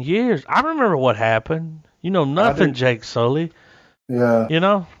 fucking years? I remember what happened. Nothing, Jake Sully.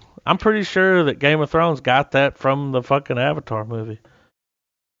 Yeah. I'm pretty sure that Game of Thrones got that from the fucking Avatar movie.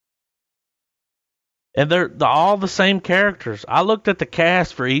 And they're all the same characters. I looked at the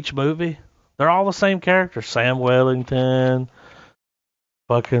cast for each movie. They're all the same characters. Sam Wellington,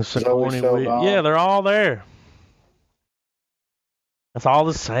 fucking Sigourney Weaver. Yeah, they're all there. That's all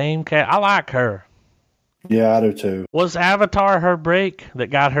the same cast. I like her. Yeah, I do too. Was Avatar her break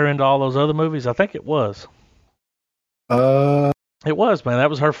that got her into all those other movies? I think it was. It was, man. That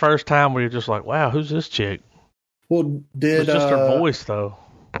was her first time where you're just like, wow, who's this chick? Well, it's just her voice, though.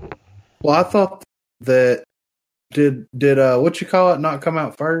 Well, I thought that did what you call it not come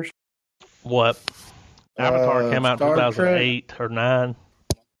out first? What? Avatar came out in 2008 or 9.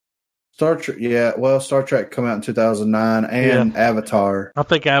 Star Trek, yeah. Well, Star Trek came out in 2009, and Avatar. I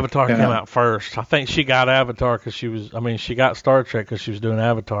think Avatar came out first. I think she got Avatar because she got Star Trek because she was doing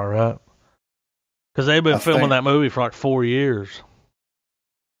Avatar, right? Because they've been filming that movie for like 4 years.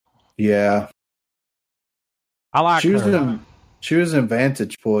 Yeah. I like her. She was in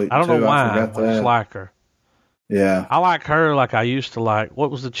Vantage Point. I don't know why. I just like her. Yeah. I like her like I used to like. What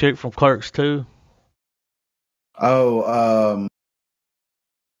was the chick from Clerks 2? Oh,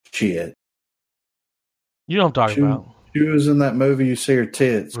 shit. You know what I'm talking about. She was in that movie. You see her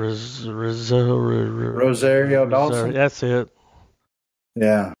tits. Rosario Dawson. That's it.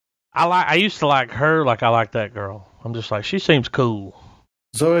 Yeah. I used to like her like I like that girl. I'm just like, she seems cool.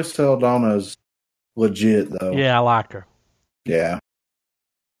 Zoe Saldana's legit, though. Yeah, I like her. Yeah.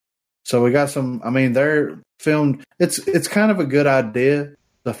 So we got some. I mean, they're filmed. It's kind of a good idea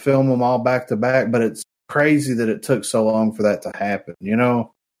to film them all back to back, but it's crazy that it took so long for that to happen.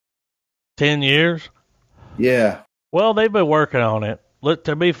 10 years. Yeah. Well, they've been working on it. Look,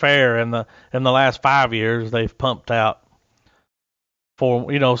 to be fair, in the last 5 years, they've pumped out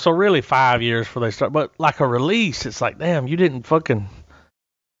so really 5 years before they start. But like a release, it's like, damn, you didn't fucking.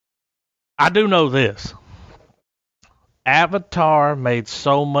 I do know this. Avatar made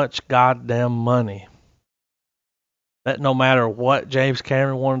so much goddamn money that no matter what James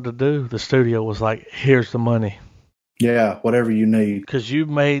Cameron wanted to do, the studio was like, here's the money. Yeah, whatever you need. Because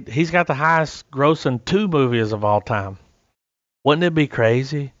he's got the highest grossing 2 movies of all time. Wouldn't it be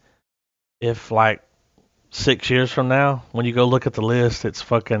crazy if like 6 years from now, when you go look at the list, it's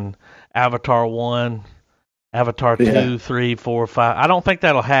fucking Avatar 1, Avatar 2, 3, 4, 5. I don't think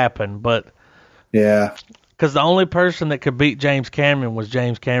that'll happen, but yeah. Because the only person that could beat James Cameron was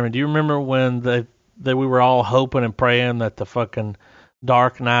James Cameron. Do you remember when we were all hoping and praying that the fucking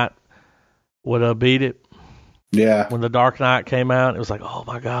Dark Knight would beat it? Yeah. When The Dark Knight came out, it was like, oh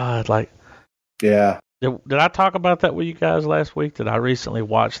my God, like. Yeah. Did I talk about that with you guys last week? Did I recently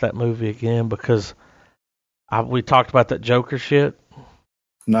watch that movie again because we talked about that Joker shit?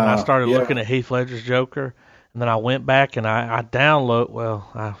 No. And I started looking at Heath Ledger's Joker, and then I went back and I on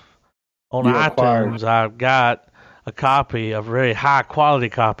iTunes I've got a copy, a very high quality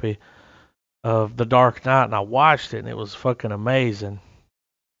copy of The Dark Knight, and I watched it, and it was fucking amazing.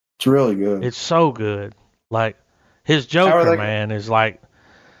 It's really good. It's so good. Like his Joker, man, is like.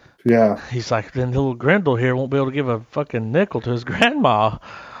 Yeah. He's like, then little Grendel here won't be able to give a fucking nickel to his grandma.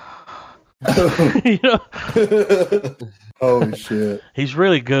 You know? Holy shit. He's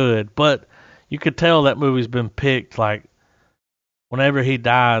really good, but you could tell that movie's been picked, like, whenever he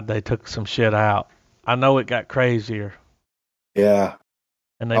died, they took some shit out. I know it got crazier. Yeah.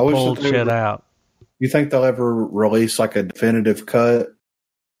 And they pulled shit out. You think they'll ever release, like, a definitive cut?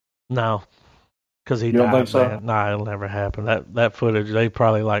 No. Because he died, man. So? Nah, it'll never happen. That footage, they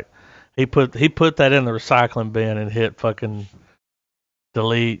probably like he put that in the recycling bin and hit fucking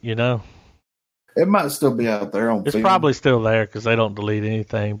delete. You know, it might still be out there on. It's probably still there because they don't delete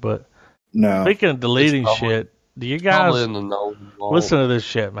anything. But no, speaking of deleting shit, do you guys listen to this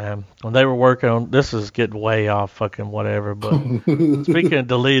shit, man? When they were working on this, is getting way off fucking whatever. But speaking of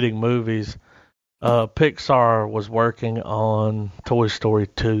deleting movies, Pixar was working on Toy Story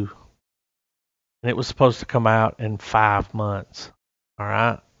 2. And it was supposed to come out in 5 months. All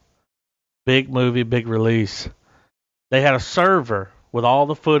right? Big movie, big release. They had a server with all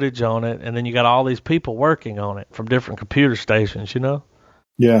the footage on it, and then you got all these people working on it from different computer stations, you know?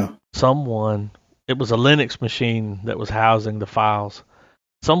 Yeah. It was a Linux machine that was housing the files.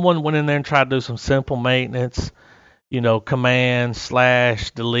 Someone went in there and tried to do some simple maintenance, you know, command,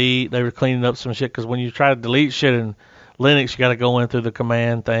 / delete. They were cleaning up some shit, because when you try to delete shit in Linux, you got to go in through the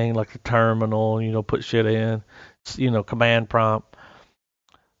command thing, like the terminal, you know, put shit in, you know, command prompt.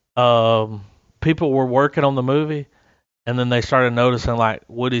 People were working on the movie, and then they started noticing, like,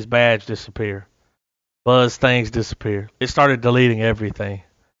 Woody's badge disappear. Buzz things disappear. It started deleting everything.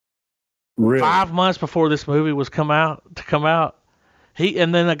 Really? 5 months before this movie was come out,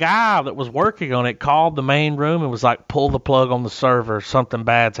 and then the guy that was working on it called the main room and was like, pull the plug on the server, something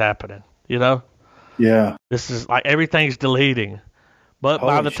bad's happening, you know? Yeah. This is like everything's deleting. But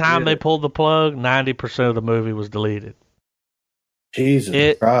by the time they pulled the plug, 90% of the movie was deleted. Jesus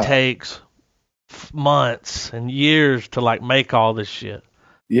It takes months and years to like make all this shit.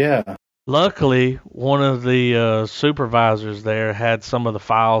 Yeah. Luckily, one of the supervisors there had some of the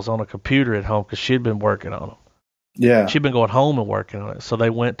files on a computer at home because she'd been working on them. Yeah. She'd been going home and working on it. So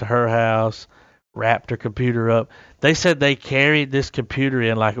they went to her house, wrapped her computer up. They said they carried this computer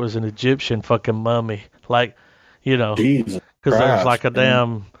in like it was an Egyptian fucking mummy. Like, you know, because there's like a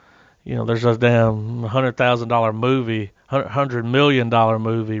damn, you know, there's a damn $100,000 movie, $100 million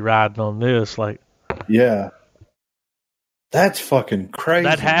movie riding on this. Like, yeah. That's fucking crazy.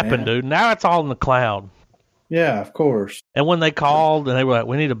 That happened, dude. Now it's all in the cloud. Yeah, of course. And when they called and they were like,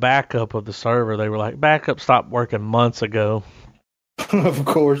 we need a backup of the server, they were like, backup stopped working months ago. Of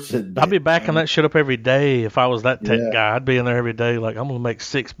course it did. I'd be backing that shit up every day if I was that tech guy. I'd be in there every day like, I'm going to make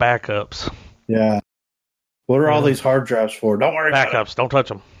 6 backups. Yeah. What are all these hard drives for? Don't worry backups, about it. Don't touch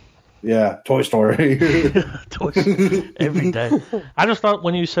them. Yeah, Toy Story. Every day. I just thought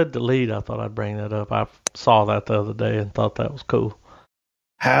when you said delete, I thought I'd bring that up. I saw that the other day and thought that was cool.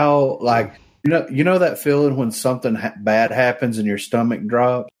 How, like, you know that feeling when something bad happens and your stomach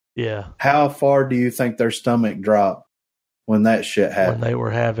drops? Yeah. How far do you think their stomach dropped when that shit happened? When they were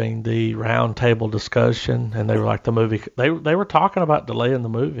having the round table discussion and they were like the movie, they were talking about delaying the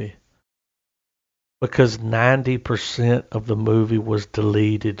movie because 90% of the movie was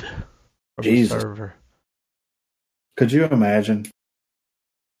deleted from the server. Could you imagine?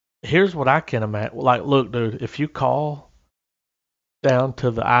 Here's what I can imagine. Like, look, dude, if you call down to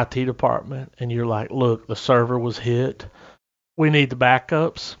the IT department and you're like, look, the server was hit, we need the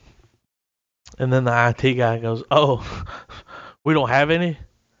backups. And then the IT guy goes, oh, we don't have any?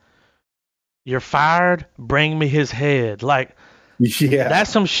 You're fired? Bring me his head. Like, yeah,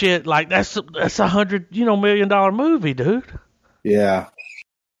 that's some shit. Like, that's $100 million movie, dude. Yeah.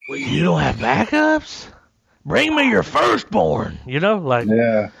 Well, you don't have backups? Bring me your firstborn. Like,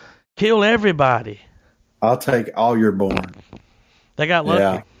 yeah, kill everybody. I'll take all your born. They got lucky.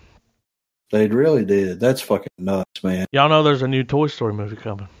 Yeah. They really did. That's fucking nuts, man. Y'all know there's a new Toy Story movie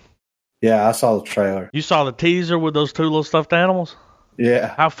coming. Yeah, I saw the trailer. You saw the teaser with those 2 little stuffed animals?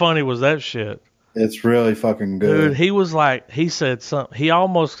 Yeah. How funny was that shit? It's really fucking good. Dude, he was like, he said something. He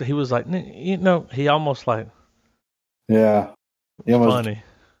almost like. Yeah. He almost, funny.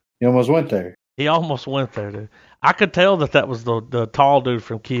 He almost went there. He almost went there, dude. I could tell that was the tall dude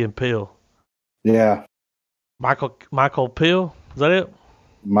from Key and Peele. Yeah. Michael Peele? Is that it?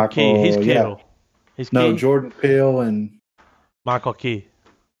 Michael Key. He's Peele. Yeah. He's no, Key? Jordan Peele and Michael Key.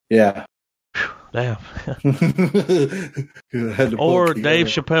 Yeah. Damn. Or Dave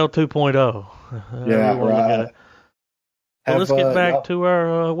Chappelle 2.0. Yeah, right. Well, let's get back to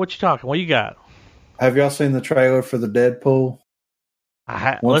our. What you talking? What you got? Have y'all seen the trailer for the Deadpool?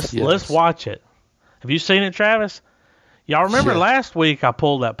 Let's watch it. Have you seen it, Travis? Y'all remember last week I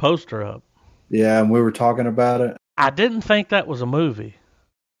pulled that poster up? Yeah, and we were talking about it. I didn't think that was a movie.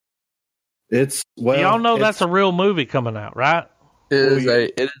 Y'all know that's a real movie coming out, right?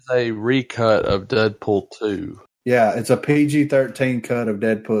 It is a recut of Deadpool 2. Yeah, it's a PG-13 cut of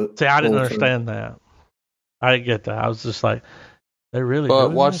Deadpool. See, I didn't understand that. I didn't get that. I was just like, they really.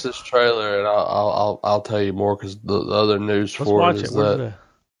 But watch this trailer, and I'll tell you more because the other news for it is that.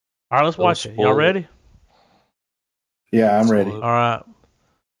 All right, let's watch it. Y'all ready? Yeah, I'm ready. All right,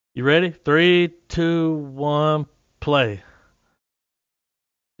 you ready? 3, 2, 1, play.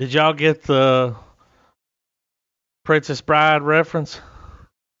 Did y'all get the Princess Bride reference?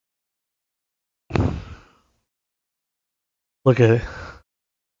 Look at it.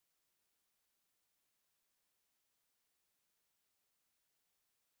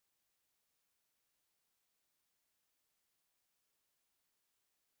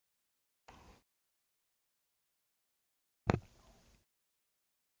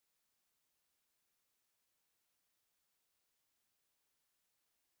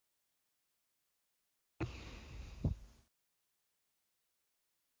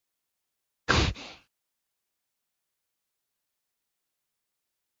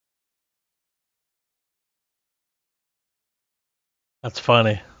 That's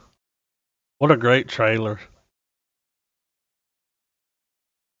funny. What a great trailer.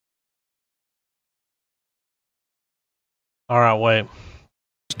 All right, wait.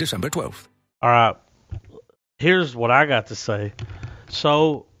 December 12th. All right. Here's what I got to say.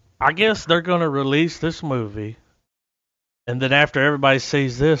 So, I guess they're going to release this movie, and then after everybody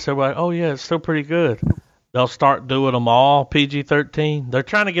sees this, they're like, oh, yeah, it's still pretty good. They'll start doing them all PG-13. They're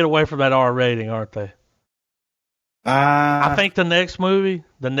trying to get away from that R rating, aren't they? I think the next movie,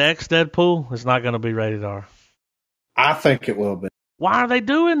 the next Deadpool, is not going to be rated R. I think it will be. Why are they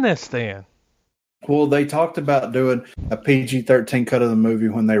doing this then? Well, they talked about doing a PG-13 cut of the movie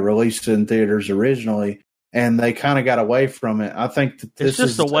when they released it in theaters originally, and they kind of got away from it. I think that this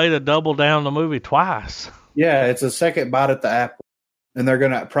is just a way to double down the movie twice. Yeah, it's a second bite at the apple, and they're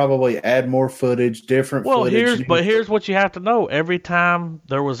going to probably add more footage, different footage. Here's what you have to know. Every time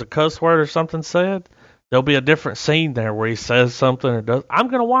there was a cuss word or something said, there'll be a different scene there where he says something or does. I'm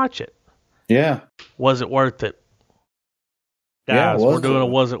going to watch it. Yeah. Was it worth it? Guys, we're doing a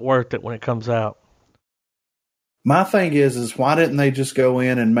was it worth it when it comes out. My thing is why didn't they just go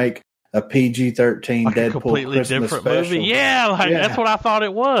in and make a PG-13 Deadpool a completely Christmas different special? movie? Yeah, that's what I thought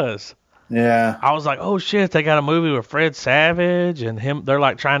it was. Yeah. I was like, oh shit, they got a movie with Fred Savage and him. They're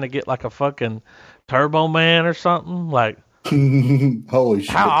like trying to get like a fucking Turbo Man or something. Like, holy shit.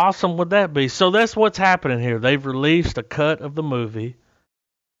 How awesome would that be? So that's what's happening here. They've released a cut of the movie.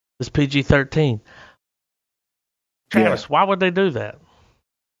 It's PG-13. Travis, why would they do that?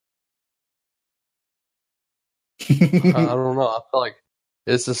 I don't know. I feel like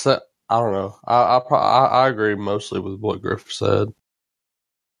it's just that, I don't know. I agree mostly with what Griff said.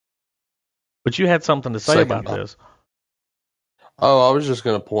 But you had something to say about this. Oh, I was just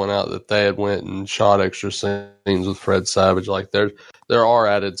going to point out that they had went and shot extra scenes with Fred Savage. Like there are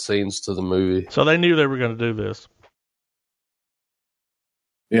added scenes to the movie. So they knew they were going to do this.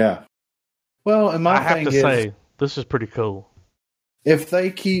 Yeah. Well, and I have to say, this is pretty cool. If they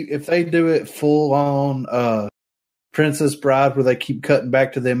do it full on Princess Bride where they keep cutting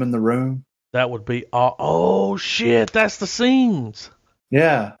back to them in the room, that would be oh shit, that's the scenes.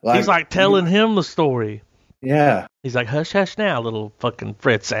 Yeah. He's like telling him the story. Yeah. He's like, hush, hush now, little fucking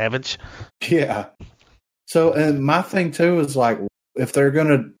Fred Savage. Yeah. So, and my thing too is like, if they're going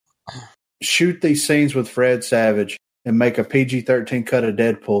to shoot these scenes with Fred Savage and make a PG-13 cut of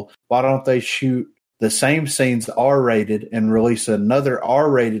Deadpool, why don't they shoot the same scenes R-rated and release another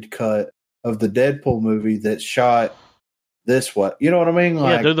R-rated cut of the Deadpool movie that's shot this way? You know what I mean?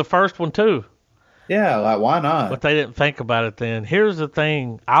 Like, yeah, do the first one too. Yeah, like why not? But they didn't think about it then. Here's the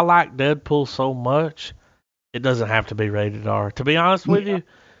thing. I like Deadpool so much, it doesn't have to be rated R. To be honest with you,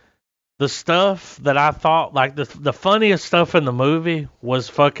 the stuff that I thought, like the funniest stuff in the movie was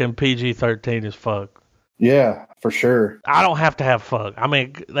fucking PG-13 as fuck. Yeah, for sure. I don't have to have fuck. I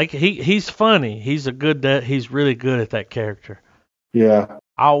mean, like he's funny. He's really good at that character. Yeah.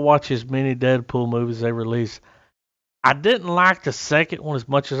 I'll watch as many Deadpool movies they release. I didn't like the second one as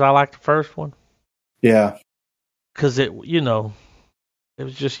much as I liked the first one. Yeah. Because it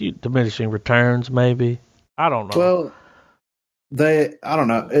was just diminishing returns, maybe. I don't know. Well, I don't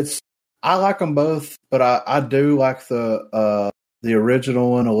know. I like them both, but I do like the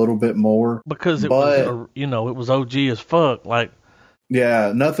original one a little bit more because it was OG as fuck. Like,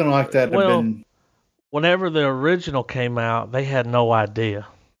 yeah, nothing like that. Whenever the original came out, they had no idea.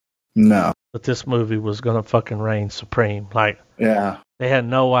 No. That this movie was gonna fucking reign supreme. Like, yeah, they had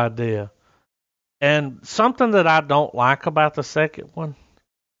no idea. And something that I don't like about the second one,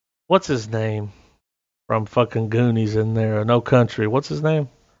 what's his name from fucking Goonies in there? No Country. What's his name?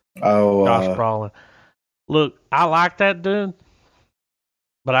 Oh, Josh Brolin. Look, I like that dude,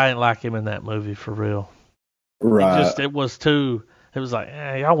 but I didn't like him in that movie for real. Right. It was like,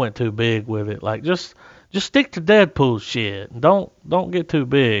 y'all went too big with it. Like, just stick to Deadpool shit. Don't get too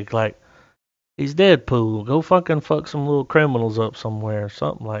big. Like, he's Deadpool. Go fucking fuck some little criminals up somewhere or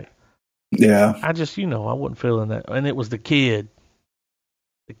something like. Yeah. I just, I wasn't feeling that. And it was the kid.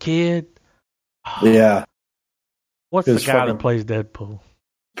 The kid. Yeah. What's the guy that plays Deadpool?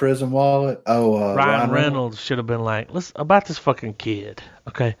 Prison Wallet. Oh, Ryan Reynolds should have been like, listen about this fucking kid.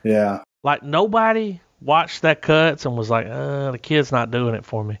 Okay. Yeah. Like, nobody watched that cuts and was like, the kid's not doing it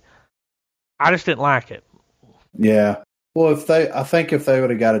for me. I just didn't like it. Yeah. Well, I think if they would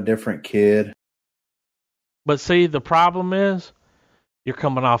have got a different kid. But see, the problem is, you're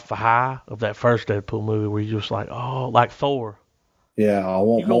coming off the high of that first Deadpool movie where you're just like, oh, like Thor. Yeah, I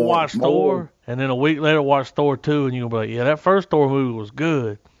want you go watch Thor, and then a week later watch Thor 2, and you're going to be like, yeah, that first Thor movie was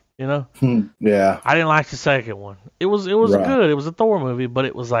good, Yeah. I didn't like the second one. It was right. good. It was a Thor movie, but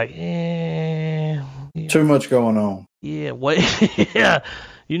it was like, too much going on. Yeah, wait. Yeah,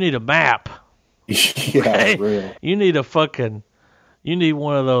 you need a map. Yeah, real. You need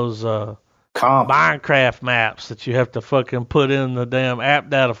one of those Minecraft maps that you have to fucking put in the damn app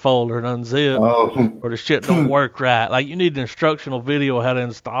data folder and unzip, or the shit don't work right. Like, you need an instructional video how to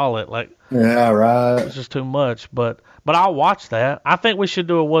install it. Like, yeah, right. It's just too much. But I'll watch that. I think we should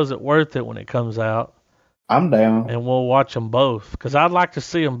do a Was It Worth It when it comes out. I'm down. And we'll watch them both because I'd like to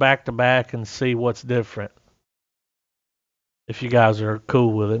see them back to back and see what's different. If you guys are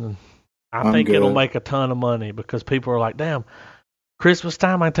cool with it, and I think it'll make a ton of money because people are like, damn. Christmas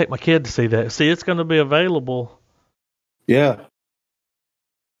time, I can take my kid to see that. See, it's going to be available. Yeah.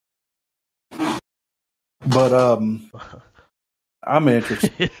 But, I'm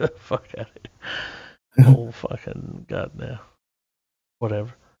interested. Get the fuck out of here. Oh, fucking goddamn.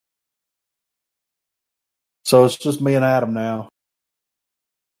 Whatever. So it's just me and Adam now.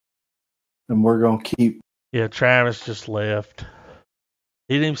 And we're going to keep. Yeah, Travis just left.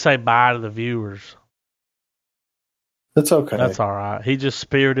 He didn't even say bye to the viewers. That's okay. That's all right. He just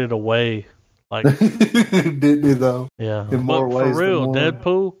spirited away. Like, didn't he, though? Yeah. In more ways. For real,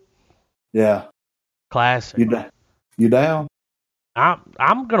 Deadpool? Yeah. Classic. You down?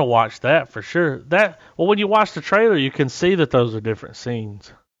 I'm going to watch that for sure. Well, when you watch the trailer, you can see that those are different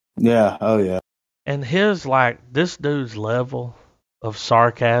scenes. Yeah. Oh, yeah. And this dude's level of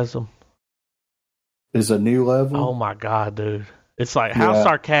sarcasm is a new level. Oh, my God, dude. It's like, how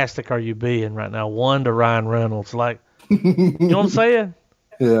sarcastic are you being right now? One to Ryan Reynolds. Like, you know what I'm saying?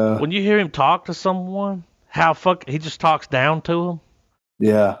 Yeah. When you hear him talk to someone, he just talks down to him.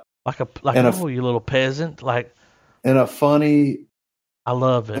 Yeah. You little peasant. Like, in a funny. I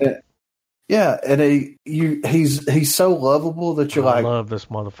love it. And he's so lovable that you're I love this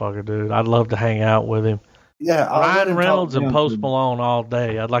motherfucker, dude. I'd love to hang out with him. Yeah. Ryan Reynolds and Post Malone all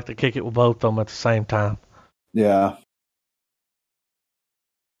day. I'd like to kick it with both of them at the same time. Yeah.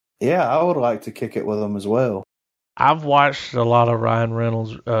 Yeah, I would like to kick it with them as well. I've watched a lot of Ryan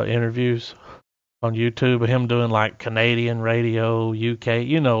Reynolds interviews on YouTube of him doing like Canadian radio, UK,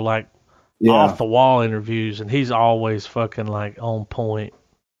 off the wall interviews, and he's always fucking like on point.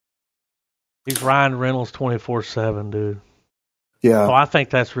 He's Ryan Reynolds 24/7, dude. Yeah. So I think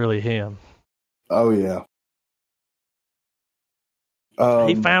that's really him. Oh yeah.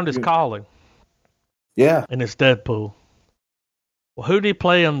 He found his calling. Yeah. And it's Deadpool. Well, who did he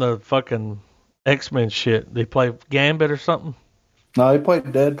play in the fucking X-Men shit? Did he play Gambit or something? No, he played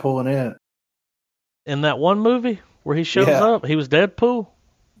Deadpool in it. In that one movie where he shows up, he was Deadpool?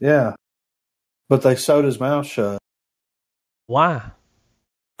 Yeah. But they sewed his mouth shut. Why?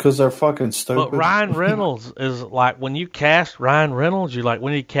 Because they're fucking stupid. But Ryan Reynolds is like, when you cast Ryan Reynolds, you're like,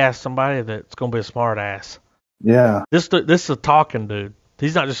 we need to cast somebody that's going to be a smart ass. Yeah. This is a talking dude.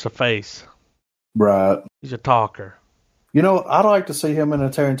 He's not just a face. Right. He's a talker. I'd like to see him in a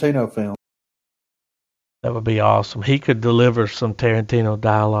Tarantino film. That would be awesome. He could deliver some Tarantino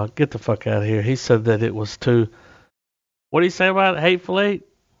dialogue. Get the fuck out of here. He said that it was too. What did he say about it? Hateful Eight?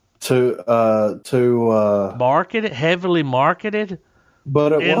 Marketed, heavily marketed.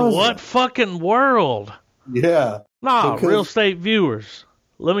 But it in what fucking world? Yeah. Nah, Real Estate viewers.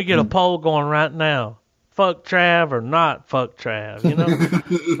 Let me get a poll going right now. Fuck Trav or not fuck Trav, you know?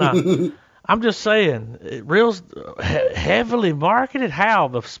 Nah, I'm just saying, heavily marketed. How?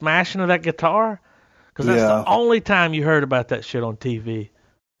 The smashing of that guitar? Because that's the only time you heard about that shit on TV.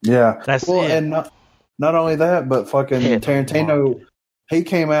 Yeah. That's it. And not only that, but fucking Tarantino, he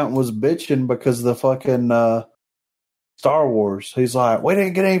came out and was bitching because of the fucking Star Wars. He's like, we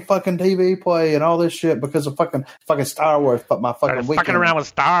didn't get any fucking TV play and all this shit because of fucking Star Wars. But my fucking weekend. Fucking around with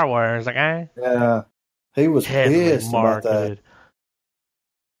Star Wars, okay? Yeah. He was pissed about that.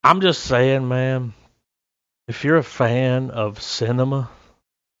 I'm just saying, man, if you're a fan of cinema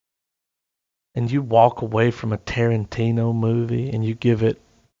and you walk away from a Tarantino movie and you give it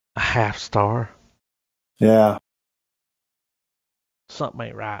a half star, yeah, something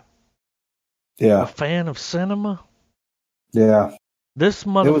ain't right. Yeah. A fan of cinema? Yeah. This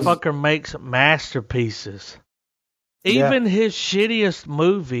motherfucker makes masterpieces. Even his shittiest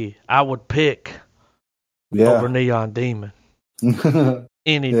movie, I would pick over Neon Demon.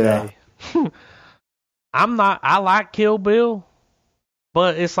 Any day. I like Kill Bill,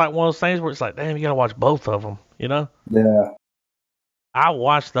 but it's like one of those things where it's like, damn, you gotta watch both of them, you know? Yeah. I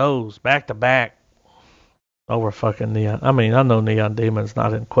watch those back to back over fucking Neon. I mean, I know Neon Demon's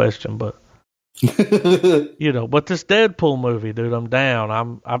not in question, but you know, but this Deadpool movie, dude, I'm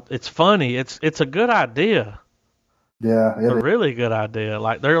down. It's funny. It's a good idea. Yeah. It's a really good idea.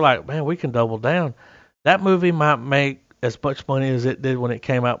 Like, they're like, man, we can double down. That movie might make as much money as it did when it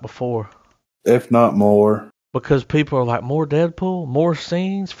came out before. If not more. Because people are like, more Deadpool, more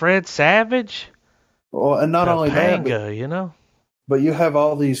scenes, Fred Savage. Well, and not only that, but, you know. But you have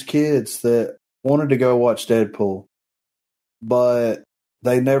all these kids that wanted to go watch Deadpool, but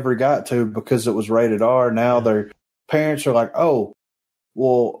they never got to because it was rated R. Now their parents are like, oh,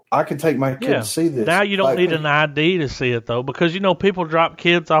 well, I can take my kid to see this. Now you don't need an ID to see it, though, because, you know, people drop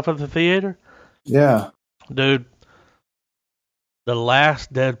kids off at the theater. Yeah. Dude, the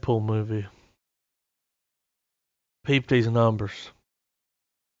last Deadpool movie, peep these numbers.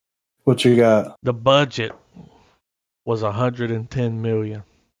 What you got? The budget was $110 million.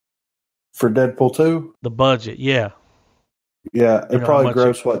 For Deadpool 2? The budget, yeah. Yeah, it probably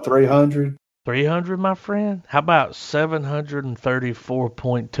grossed, what, 300? 300, my friend? How about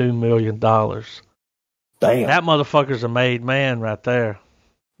 $734.2 million? Damn. That motherfucker's a made man right there.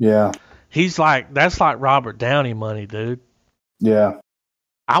 Yeah. That's like Robert Downey money, dude. Yeah.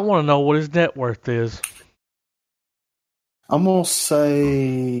 I want to know what his net worth is. I'm going to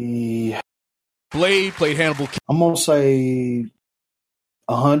say... Blade played Hannibal. I'm going to say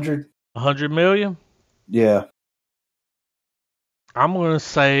 100. 100 million? Yeah. I'm going to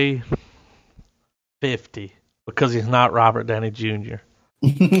say 50 because he's not Robert Downey Jr.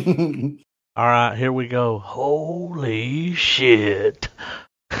 All right, here we go. Holy shit.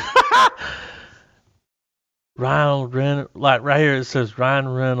 Ryan Reynolds, like right here it says Ryan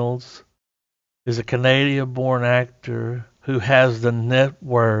Reynolds is a Canadian-born actor who has the net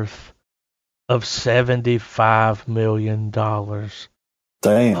worth of $75 million.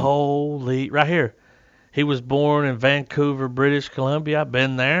 Damn. Holy, right here. He was born in Vancouver, British Columbia. I've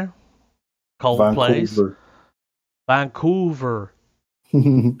been there. Cold place. Vancouver.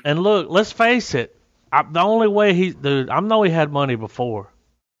 And look, let's face it. The only way I know he had money before.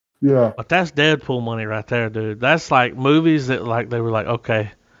 Yeah. But that's Deadpool money right there, dude. That's like movies that like they were like,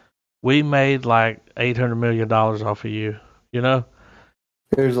 okay, we made like $800 million off of you, you know?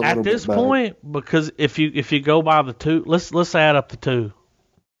 At this point, because if you go by the two, let's add up the two.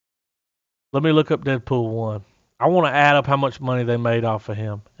 Let me look up Deadpool 1. I want to add up how much money they made off of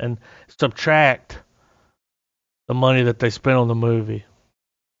him and subtract the money that they spent on the movie.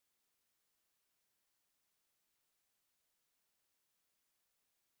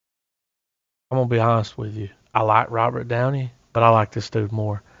 I'm going to be honest with you. I like Robert Downey, but I like this dude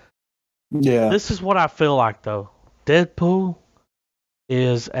more. Yeah. This is what I feel like, though. Deadpool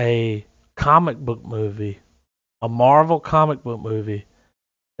is a comic book movie, a Marvel comic book movie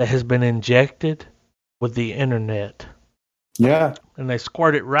that has been injected with the internet. Yeah. And they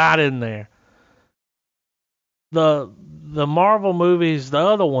squirt it right in there. The Marvel movies, the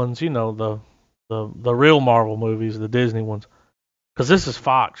other ones, you know, the real Marvel movies, the Disney ones, because this is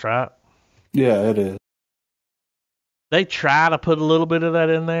Fox, right? Yeah, it is. They try to put a little bit of that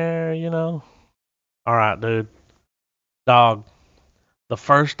in there, you know. All right, dude. Dog. The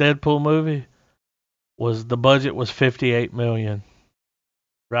first Deadpool movie the budget was $58 million,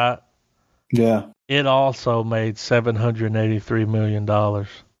 right? Yeah. It also made $783 million.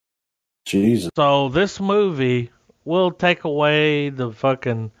 Jesus. So this movie will take away the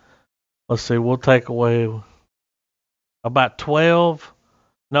fucking, let's see, we'll take away about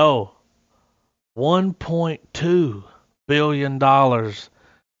 $1.2 billion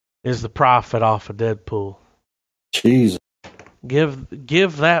is the profit off of Deadpool. Jesus.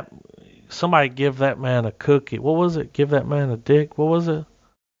 Give that, somebody give that man a cookie. What was it? Give that man a dick. What was it?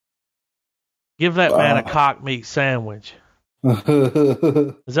 Give that man a cock meat sandwich.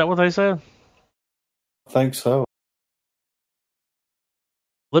 Is that what they said? I think so.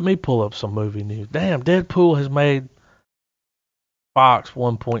 Let me pull up some movie news. Damn, Deadpool has made Fox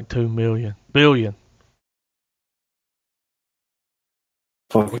 $1.2 billion.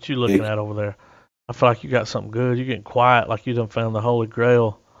 What you looking at over there? I feel like you got something good. You're getting quiet like you done found the Holy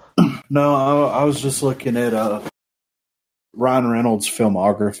Grail. No, I was just looking at Ryan Reynolds'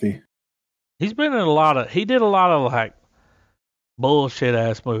 filmography. He's been in he did a lot of like bullshit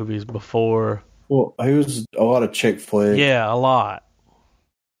ass movies before. Well, he was a lot of chick flicks. Yeah, a lot.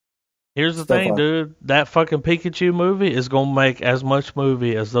 Here's the thing, dude. That fucking Pikachu movie is going to make as much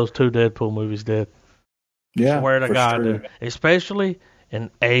movie as those two Deadpool movies did. Yeah. Swear to God, sure. dude. Especially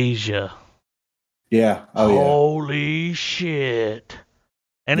in Asia. Yeah. Holy shit.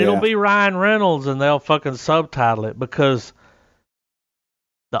 And it'll be Ryan Reynolds and they'll fucking subtitle it because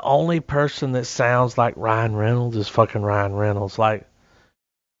the only person that sounds like Ryan Reynolds is fucking Ryan Reynolds. Like,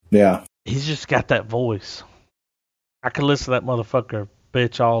 yeah. He's just got that voice. I could listen to that motherfucker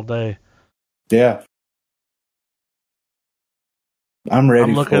bitch all day. Yeah. I'm ready.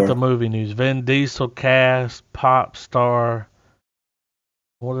 I'm looking at the movie news. Vin Diesel cast, pop star.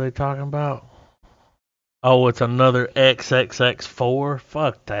 What are they talking about? Oh, it's another XXX4?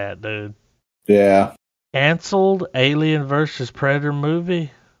 Fuck that, dude. Yeah. Canceled Alien vs. Predator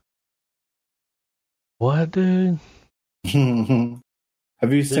movie? What, dude? Have you seen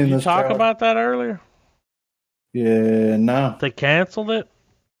this? Did you talk about that earlier? Yeah, no. They canceled it?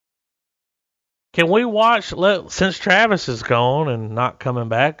 Can we watch, since Travis is gone and not coming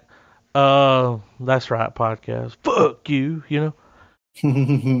back, that's right, podcast. Fuck you, you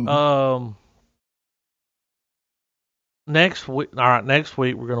know? Next week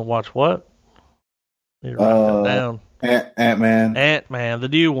we're going to watch what? You write that down. Ant-Man. Ant-Man, the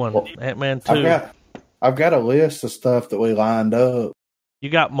new one. Well, Ant-Man 2. I've got a list of stuff that we lined up. You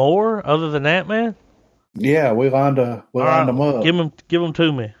got more other than Ant-Man? Yeah, we lined them up. Give them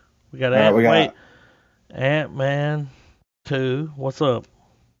to me. We got Ant-Man 2. What's up?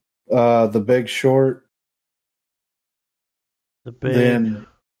 The Big Short. The Big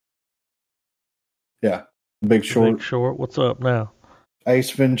Short. Big Short. What's up now?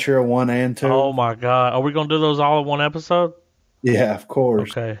 Ace Ventura 1 and 2. Oh my God. Are we going to do those all in one episode? Yeah, of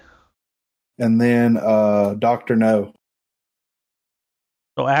course. Okay. And then Dr. No.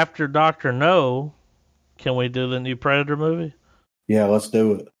 So after Dr. No, can we do the new Predator movie? Yeah, let's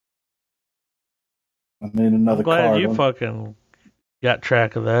do it. I need another card. I'm glad you fucking got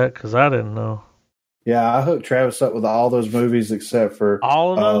track of that because I didn't know. Yeah, I hooked Travis up with all those movies except for...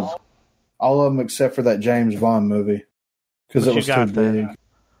 All of those? All of them except for that James Bond movie. Because it was too big.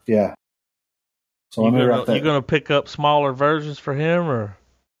 Yeah. So let me write that. You going to pick up smaller versions for him or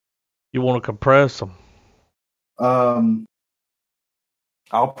you want to compress them? I'll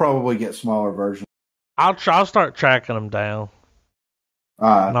probably get smaller versions. I'll start tracking them down. All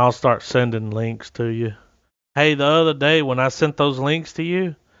right. And I'll start sending links to you. Hey, the other day when I sent those links to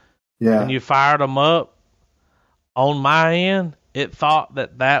you, and you fired them up, on my end, it thought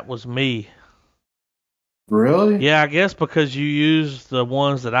that was me. Really? Yeah, I guess because you used the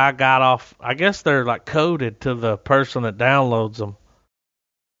ones that I got off. I guess they're like coded to the person that downloads them.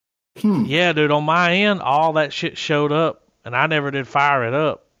 Yeah, dude, on my end, all that shit showed up, and I never did fire it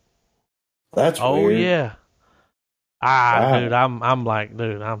up. That's weird. Oh, yeah. Wow. Dude, I'm like,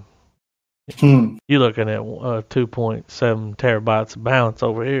 dude, you looking at 2.7 terabytes of balance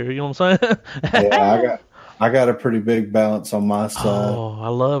over here. You know what I'm saying? Yeah, I got a pretty big balance on my side. Oh, I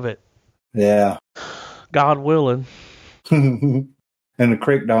love it. Yeah. God willing. And the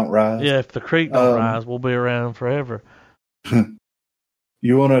creek don't rise. Yeah, if the creek don't rise, we'll be around forever.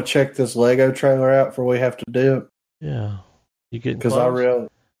 You want to check this Lego trailer out before we have to do it? Yeah. You getting close?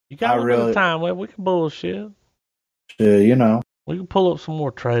 You got a little time left. We can bullshit. Yeah, you know. We can pull up some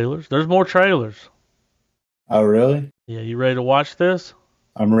more trailers. There's more trailers. Oh, really? Yeah, you ready to watch this?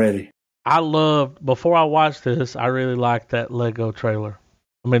 I'm ready. Before I watched this, I really liked that Lego trailer.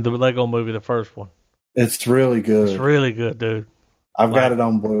 I mean, the Lego movie, the first one. It's really good. It's really good, dude. I've got it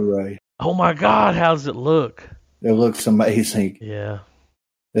on Blu-ray. Oh my God, how does it look? It looks amazing. Yeah.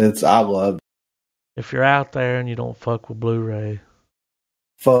 I love it. If you're out there and you don't fuck with Blu-ray,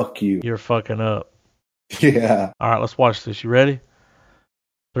 fuck you. You're fucking up. Yeah. All right, let's watch this. You ready?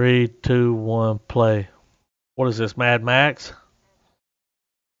 3, 2, 1, play. What is this, Mad Max?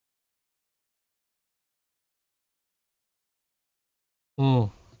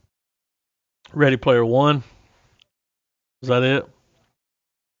 Ready Player One. Is that it?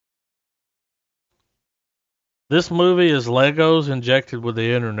 This movie is Legos injected with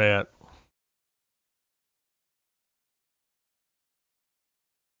the internet.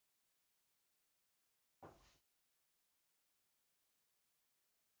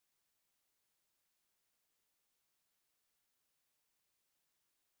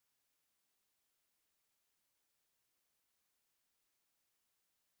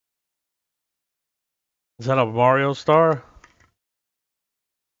 Is that a Mario star?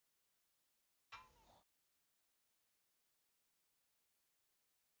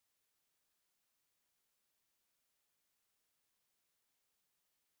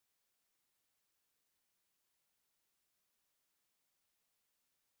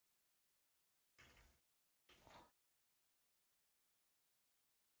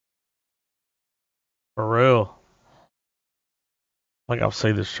 For real. I think I've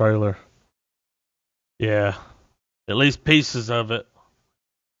seen this trailer. Yeah. At least pieces of it.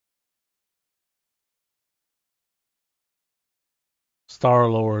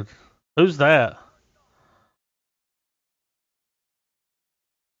 Star-Lord. Who's that?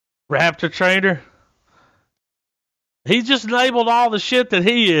 Raptor Trainer? He just labeled all the shit that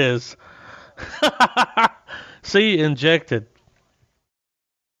he is. See, injected.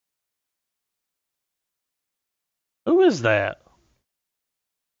 Who is that?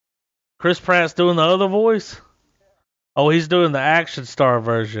 Chris Pratt's doing the other voice? Oh, he's doing the action star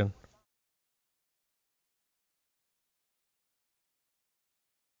version.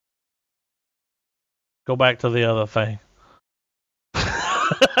 Go back to the other thing.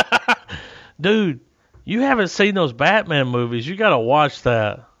 Dude, you haven't seen those Batman movies. You gotta watch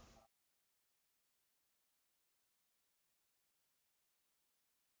that.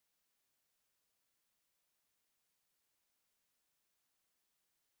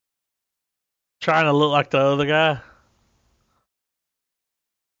 Trying to look like the other guy.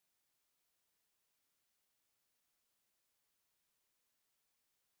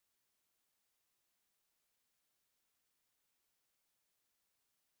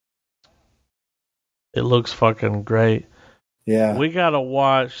 It looks fucking great. Yeah. We gotta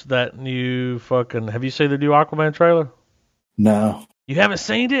watch that new fucking... Have you seen the new Aquaman trailer? No. You haven't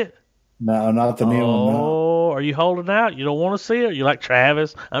seen it? No, not the new one. No. Oh, are you holding out? You don't want to see it? You like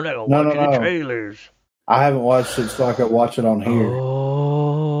Travis? I'm not gonna watch any trailers. I haven't watched it, so I could watch it on here.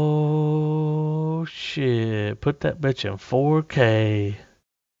 Oh shit! Put that bitch in 4K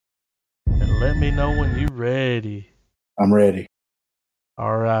and let me know when you're ready. I'm ready.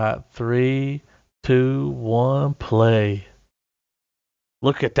 All right, 3, 2, 1, play.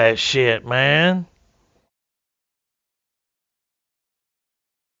 Look at that shit, man.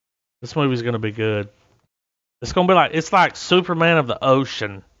 This movie's gonna be good. It's gonna be it's like Superman of the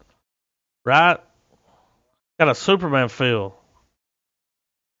ocean, right? Got a Superman feel.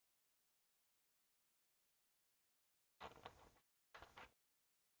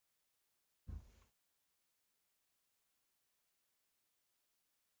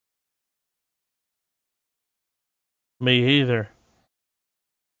 Me either.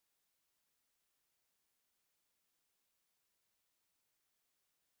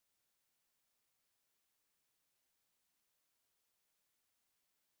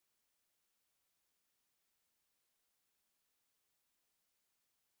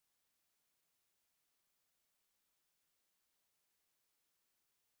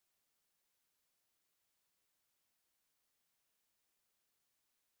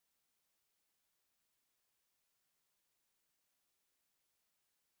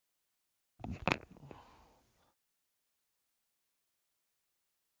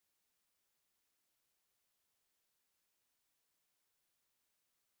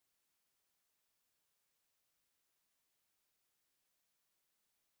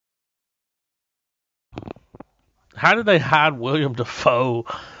 How did they hide William Dafoe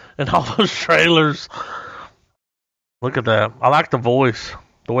in all those trailers? Look at that. I like the voice,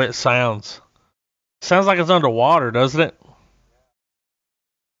 the way it sounds. Sounds like it's underwater, doesn't it?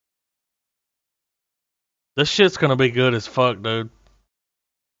 This shit's gonna be good as fuck, dude.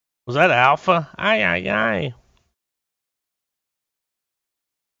 Was that Alpha? Aye, aye, aye.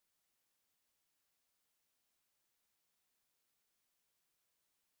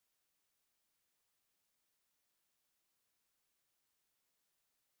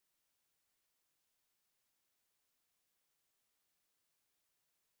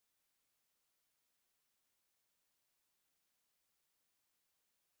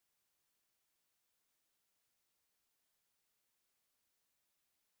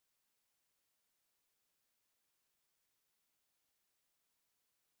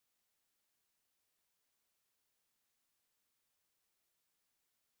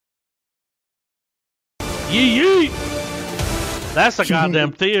 Yee. That's a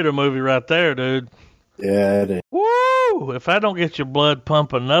goddamn theater movie right there, dude. Yeah, it is. Woo! If that don't get your blood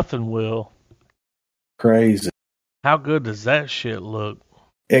pumping, nothing will. Crazy. How good does that shit look?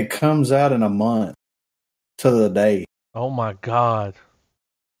 It comes out in a month to the day. Oh my God.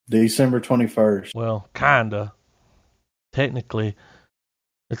 December 21st. Well, kinda. Technically,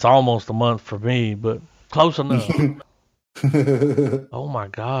 it's almost a month for me, but close enough. Oh my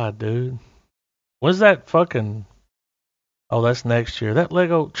God, dude. When's that fucking... Oh, that's next year. That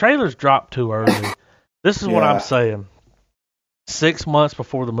Lego trailers dropped too early. This is what I'm saying. 6 months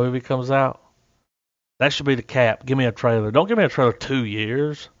before the movie comes out, that should be the cap. Give me a trailer. Don't give me a trailer 2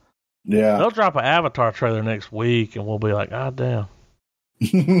 years. Yeah. They'll drop an Avatar trailer next week, and we'll be like, God damn.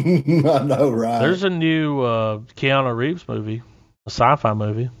 I know, right? There's a new Keanu Reeves movie, a sci-fi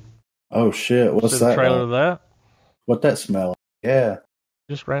movie. Oh, shit. What's that? Trailer of that? What that smell? Yeah.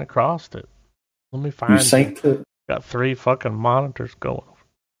 Just ran across it. Let me find it. You synced it? Got 3 fucking monitors going.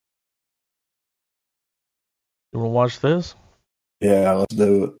 You want to watch this? Yeah, let's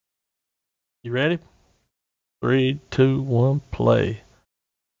do it. You ready? 3, 2, 1, play.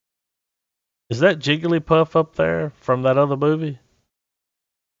 Is that Jigglypuff up there from that other movie?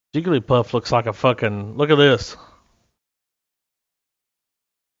 Jigglypuff looks like a fucking... Look at this.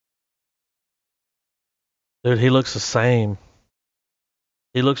 Dude, he looks the same.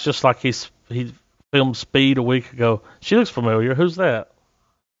 He looks just like he filmed Speed a week ago. She looks familiar. Who's that?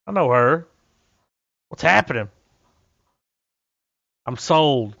 I know her. What's happening? I'm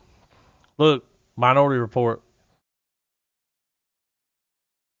sold. Look, Minority Report.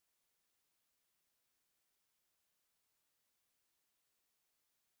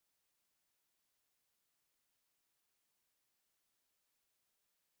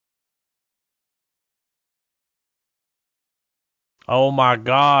 Oh my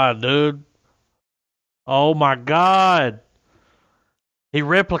God, dude. Oh my God. He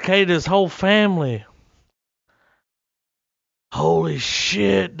replicated his whole family. Holy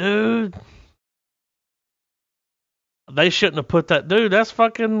shit, dude. They shouldn't have put that. Dude, that's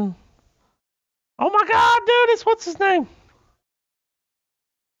fucking... Oh my God, dude. It's what's his name?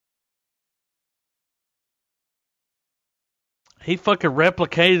 He fucking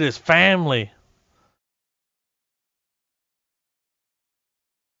replicated his family.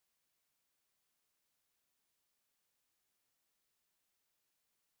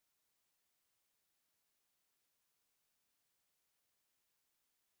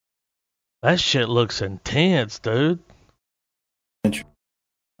 That shit looks intense, dude.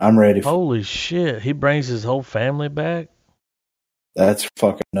 I'm ready. Holy shit. He brings his whole family back? That's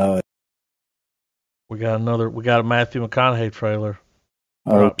fucking nuts. We got a Matthew McConaughey trailer.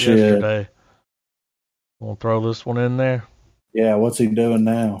 Oh, shit. Yesterday. We'll throw this one in there. Yeah, what's he doing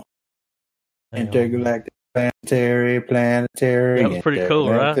now? Intergalactic planetary. That was pretty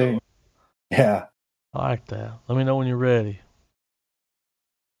cool, right? Yeah. I like that. Let me know when you're ready.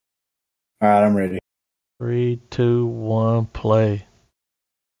 All right, I'm ready. 3, 2, 1, play.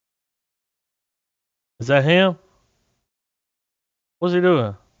 Is that him? What's he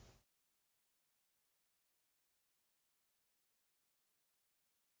doing?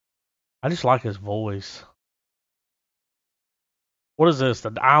 I just like his voice. What is this?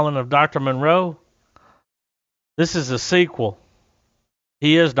 The Island of Dr. Monroe? This is a sequel.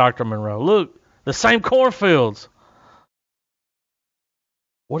 He is Dr. Monroe. Look, the same cornfields.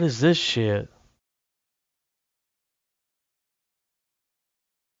 What is this shit?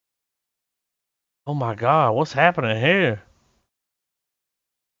 Oh my God, what's happening here?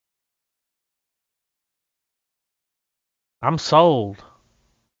 I'm sold.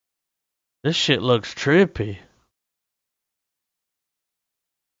 This shit looks trippy.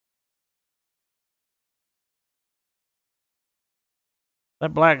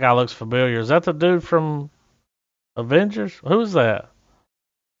 That black guy looks familiar. Is that the dude from Avengers? Who's that?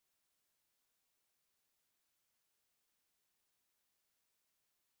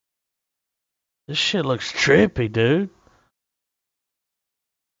 This shit looks trippy, dude.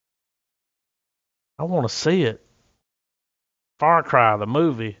 I want to see it. Far Cry, the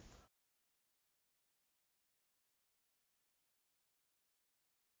movie.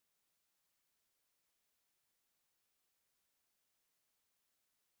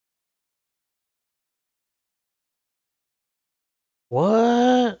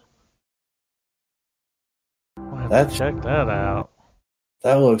 What? Check that out.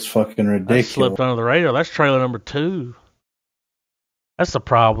 That looks fucking ridiculous. That slipped under the radar. That's trailer number 2. That's the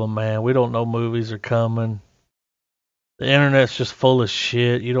problem, man. We don't know movies are coming. The internet's just full of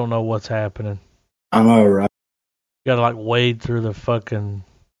shit. You don't know what's happening. I'm alright. You gotta wade through the fucking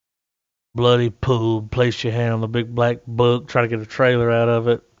bloody pool, place your hand on the big black book, try to get a trailer out of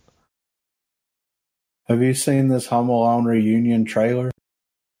it. Have you seen this Home Alone reunion trailer?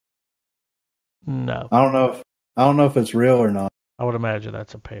 No. I don't know if it's real or not. I would imagine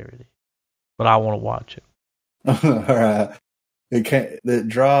that's a parody, but I want to watch it. All right. It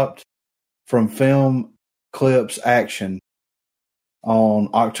dropped from Film Clips Action on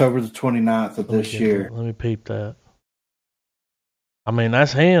October the 29th of this year. Let me peep that. I mean,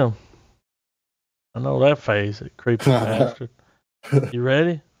 that's him. I know that face, that creepy bastard. You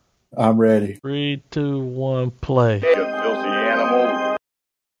ready? I'm ready. 3, 2, 1, play. You filthy animal.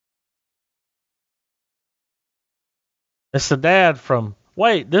 It's the dad from...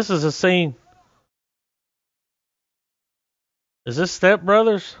 Wait, this is a scene... Is this Step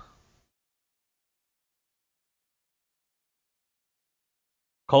Brothers?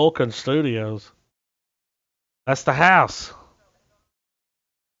 Culkin Studios. That's the house.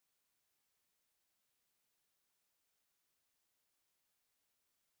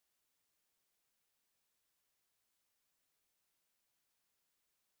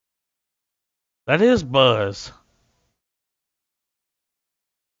 That is Buzz.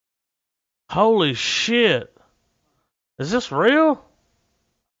 Holy shit. Is this real?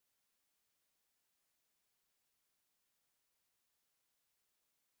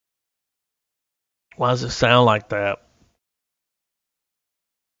 Why does it sound like that?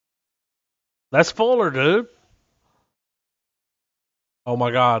 That's Fuller, dude. Oh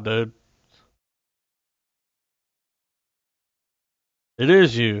my God, dude. It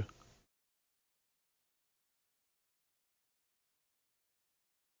is you.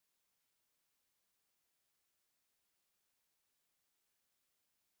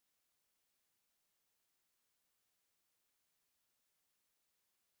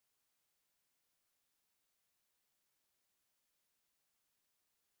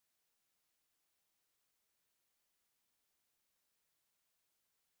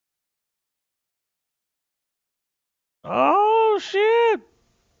 Oh shit.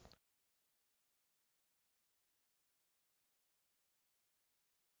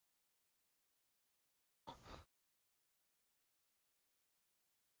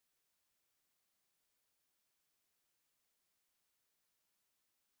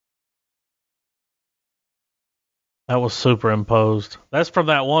 That was superimposed. That's from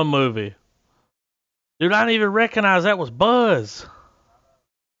that one movie. Dude, I didn't even recognize that was Buzz.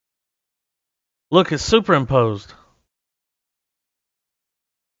 Look, it's superimposed.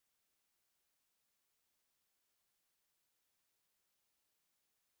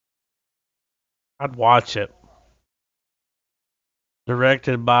 I'd watch it.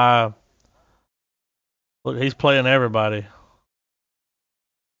 Directed by... Look, he's playing everybody.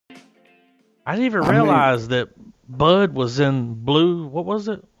 I didn't even realize that Bud was in Blue... What was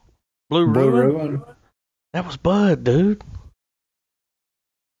it? Blue Ruin? That was Bud, dude.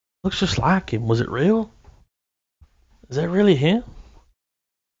 Looks just like him. Was it real? Is that really him?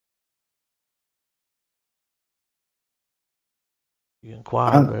 You getting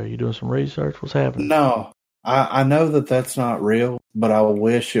quiet there? You doing some research? What's happening? No. I know that that's not real, but I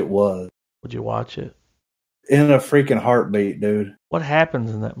wish it was. Would you watch it? In a freaking heartbeat, dude. What happens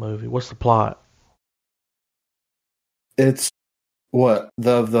in that movie? What's the plot? It's what?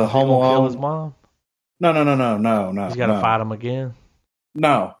 The Home Alone? Kill his mom? No. He's got to fight him again?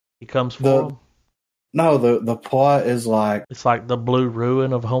 No. He comes for him? No, the plot is like... It's like the Blue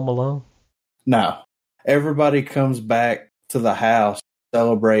Ruin of Home Alone? No. Everybody comes back to the house to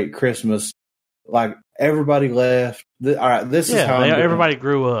celebrate Christmas. Like, everybody left. All right, this is how everybody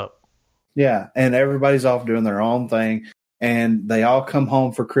grew up. Yeah, and everybody's off doing their own thing, and they all come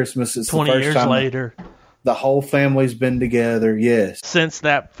home for Christmas. It's 20 the first years time later. The whole family's been together, yes. Since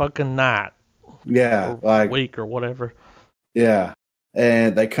that fucking night. Yeah. Like week or whatever. Yeah.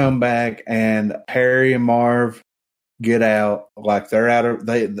 And they come back, and Harry and Marv get out. Like, they're out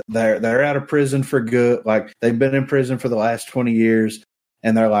of prison for good. Like, they've been in prison for the last 20 years,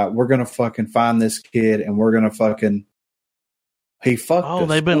 and they're like, we're going to fucking find this kid, and we're going to fucking... He fucked us. Oh,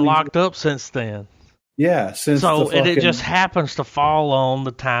 they've been locked up since then. Yeah, since so it just happens to fall on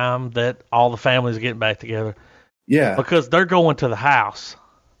the time that all the families are getting back together. Yeah, because they're going to the house.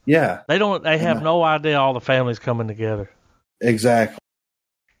 Yeah, they have no idea all the families coming together. Exactly,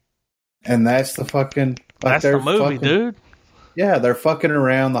 and that's the fucking that's the movie, dude. Yeah, they're fucking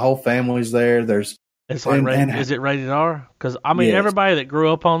around. The whole family's there. It's like is it rated R? Because I mean, everybody that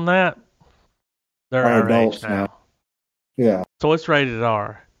grew up on that, they're our adults age now. Yeah. So it's rated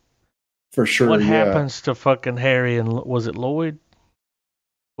R. For sure. What happens to fucking Harry and was it Lloyd?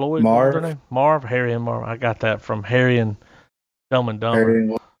 Marv. Marv, Harry and Marv. I got that from Harry and Dumb and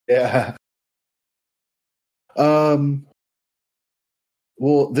Dumber. Yeah. Well,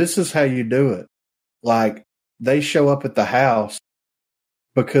 this is how you do it. Like, they show up at the house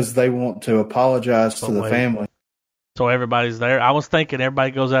because they want to apologize to the family. So everybody's there. I was thinking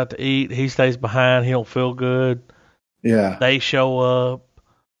everybody goes out to eat. He stays behind. He don't feel good. Yeah. They show up.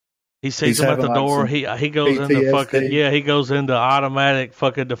 He sees them at the door. He goes PTSD. Into fucking he goes into automatic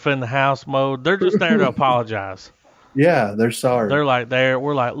fucking defend the house mode. They're just there to apologize. Yeah, they're sorry. They're like there.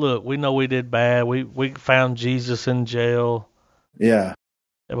 We're like, look, we know we did bad. We found Jesus in jail. Yeah.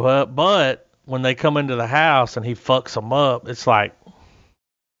 But when they come into the house and he fucks them up, it's like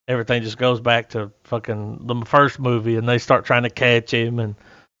everything just goes back to fucking the first movie, and they start trying to catch him, and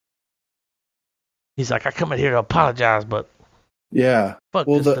he's like, I come in here to apologize, but yeah. Fuck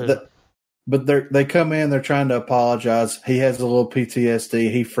well, this dude. But they come in, they're trying to apologize. He has a little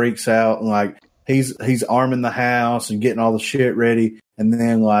PTSD. He freaks out, and like he's arming the house and getting all the shit ready. And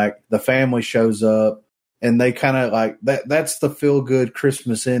then like the family shows up, and they kind of like that's the feel good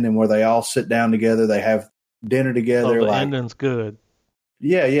Christmas ending where they all sit down together. They have dinner together. Oh, the ending's good.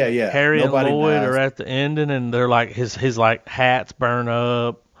 Yeah. Harry and Lloyd are at the ending, and they're like his like hats burn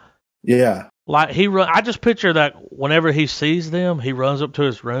up. Yeah. Like I just picture that whenever he sees them, he runs up to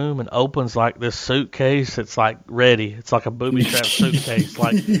his room and opens like this suitcase. It's like ready. It's like a booby trap suitcase.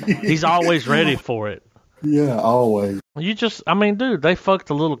 Like he's always ready for it. Yeah, always. I mean, dude, they fucked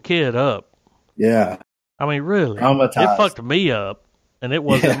a little kid up. Yeah. I mean, really, traumatized. It fucked me up, and it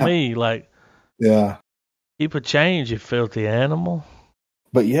wasn't me. Like, yeah, keep a change, you filthy animal.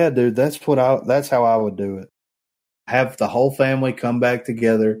 But yeah, dude, that's how I would do it. Have the whole family come back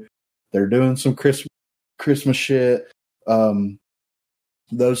together. They're doing some Christmas shit.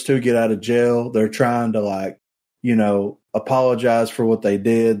 Those two get out of jail. They're trying to apologize for what they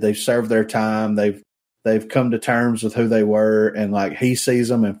did. They've served their time. They've come to terms with who they were, and like he sees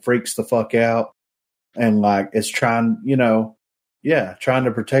them and freaks the fuck out, and like is trying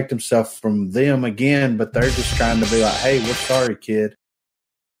to protect himself from them again. But they're just trying to be like, hey, we're sorry, kid.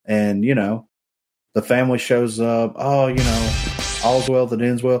 And the family shows up. Oh, all's well that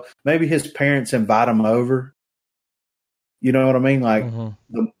ends well. Maybe his parents invite him over. You know what I mean? Like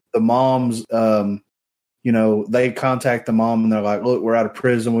the moms, they contact the mom and they're like, look, we're out of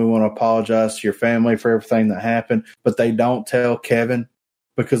prison. We want to apologize to your family for everything that happened. But they don't tell Kevin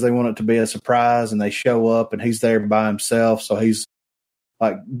because they want it to be a surprise, and they show up and he's there by himself. So he's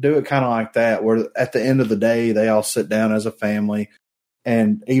like, do it kind of like that, where at the end of the day, they all sit down as a family.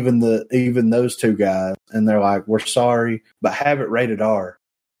 And even those two guys, and they're like, we're sorry, but have it rated R.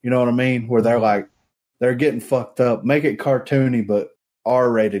 You know what I mean? Where they're like, they're getting fucked up. Make it cartoony, but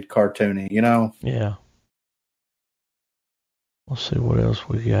R-rated cartoony, Yeah. Let's see what else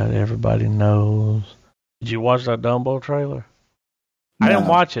we got. Everybody knows. Did you watch that Dumbo trailer? No. I didn't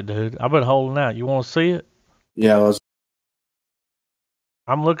watch it, dude. I've been holding out. You want to see it? Yeah,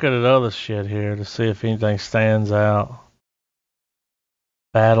 I'm looking at other shit here to see if anything stands out.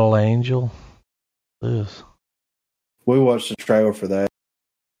 Battle Angel. This. We watched the trailer for that.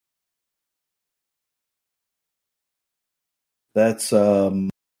 That's Robert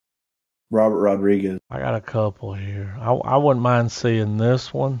Rodriguez. I got a couple here. I wouldn't mind seeing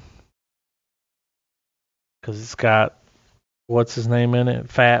this one because it's got what's his name in it,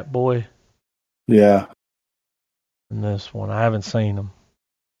 Fat Boy. Yeah. And this one, I haven't seen them.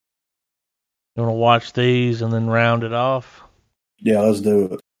 You want to watch these and then round it off? Yeah, let's do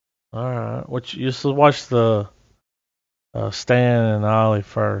it. All right. Let's watch the Stan and Ollie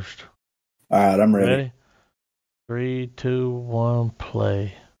first. All right, I'm ready. 3, 2, 1,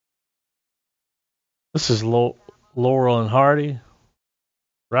 play. This is Laurel and Hardy,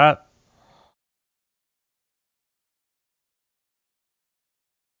 right?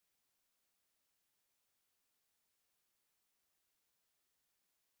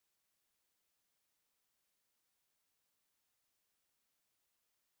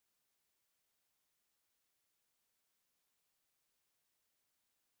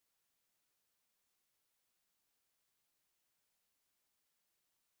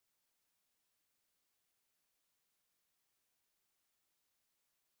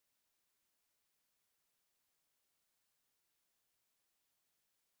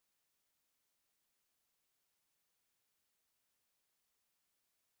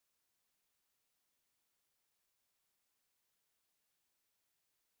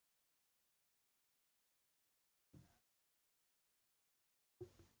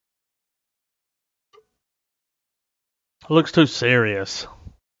 Looks too serious.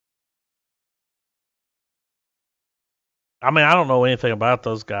 I mean, I don't know anything about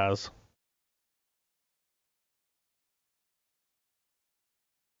those guys.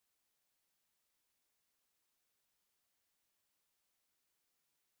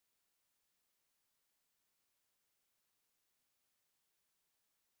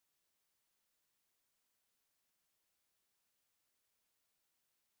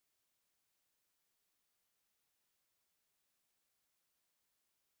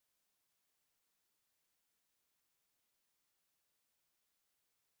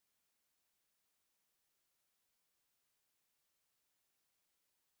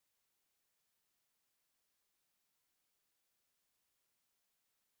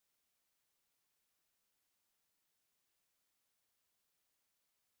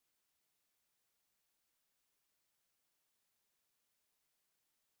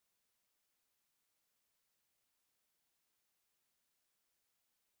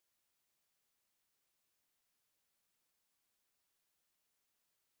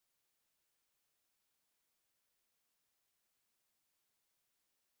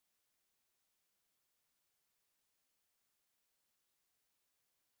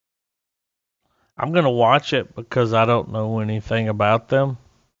 I'm going to watch it because I don't know anything about them.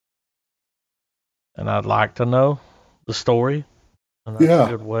 And I'd like to know the story. And that's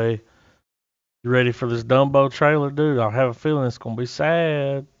a good way. You ready for this Dumbo trailer, dude? I have a feeling it's going to be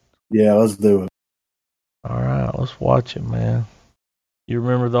sad. Yeah, let's do it. All right, let's watch it, man. You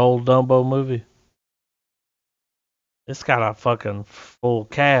remember the old Dumbo movie? It's got a fucking full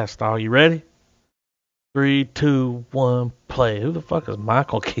cast. Are you ready? 3, 2, 1, play. Who the fuck is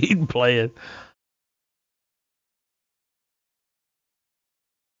Michael Keaton playing?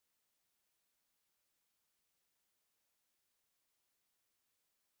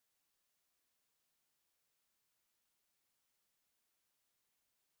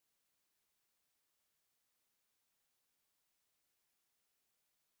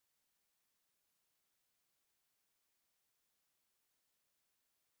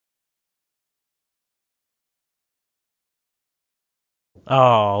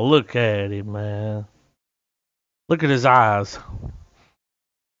 Oh, look at him, man. Look at his eyes.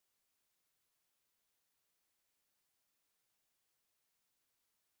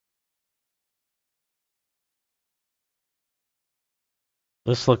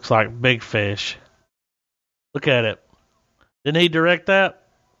 This looks like Big Fish. Look at it. Didn't he direct that?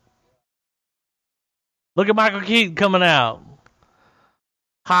 Look at Michael Keaton coming out.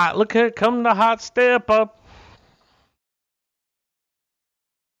 Hot. Look at it. Come to Hot Step Up.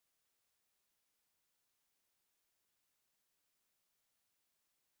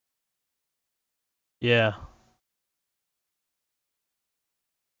 Yeah.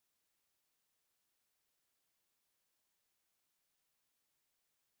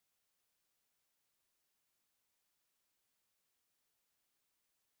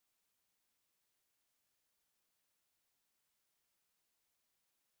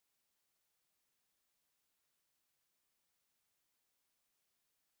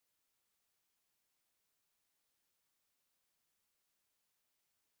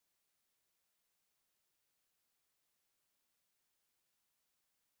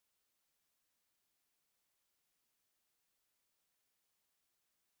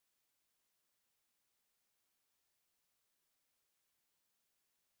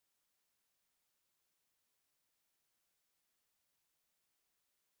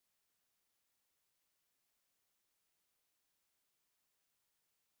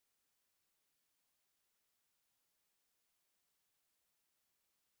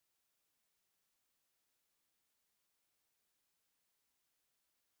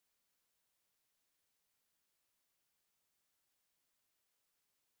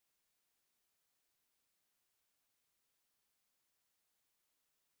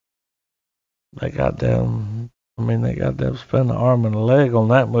 They goddamn spend an arm and a leg on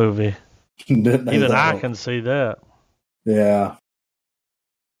that movie. Even I can see that. Yeah.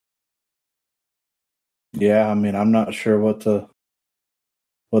 Yeah, I mean, I'm not sure what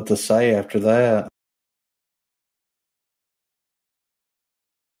to say after that.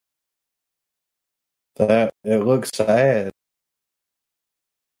 That it looks sad.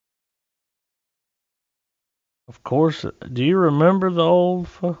 Of course. Do you remember the old?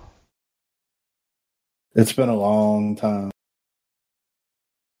 It's been a long time.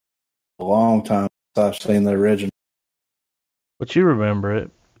 A long time since I've seen the original. But you remember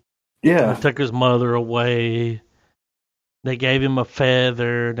it. Yeah. They took his mother away. They gave him a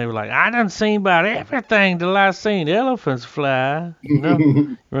feather. And they were like, I done seen about everything till I seen elephants fly. You know?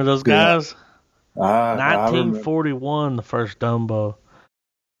 Remember those guys? Yeah. 1941, the first Dumbo.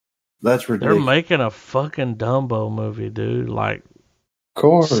 That's ridiculous. They're making a fucking Dumbo movie, dude. Like, of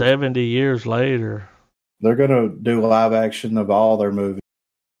course. 70 years later. They're going to do live action of all their movies.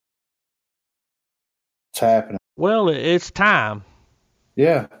 It's happening. Well, it's time.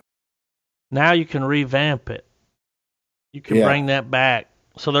 Yeah. Now you can revamp it. You can bring that back.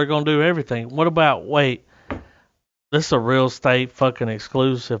 So they're going to do everything. What about, wait, this is a real estate fucking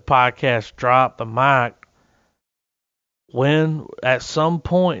exclusive podcast. Drop the mic. When, at some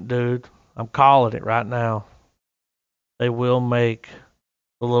point, dude, I'm calling it right now, they will make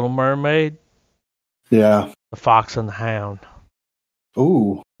The Little Mermaid. Yeah. The Fox and the Hound.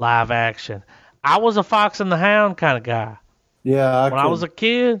 Ooh. Live action. I was a Fox and the Hound kind of guy. Yeah. When I was a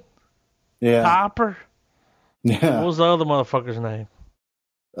kid. Yeah. Topper. Yeah. What was the other motherfucker's name?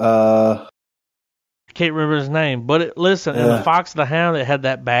 I can't remember his name. But listen, in the Fox and the Hound, it had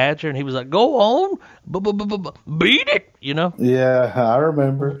that badger, and he was like, "Go on, beat it," you know? Yeah, I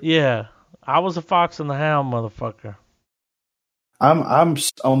remember. Yeah, I was a Fox and the Hound motherfucker. I'm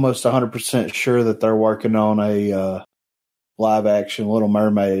almost 100% sure that they're working on a live action Little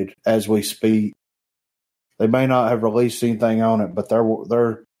Mermaid as we speak. They may not have released anything on it, but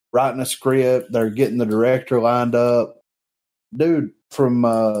they're writing a script. They're getting the director lined up. The dude from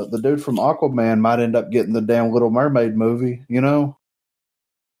Aquaman might end up getting the damn Little Mermaid movie, you know?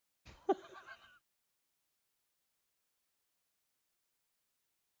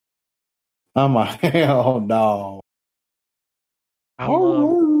 I'm like, hell no.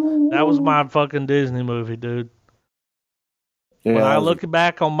 That was my fucking Disney movie, dude. Yeah, when I look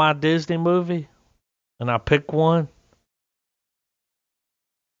back on my Disney movie and I pick one,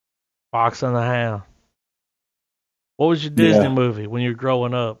 Fox and the Hound. What was your Disney movie when you were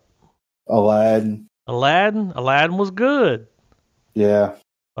growing up? Aladdin. Aladdin was good. Yeah.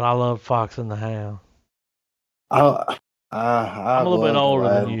 But I love Fox and the Hound. I'm a little bit older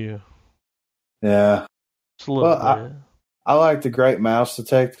than you. Yeah. Just a little bit. I like The Great Mouse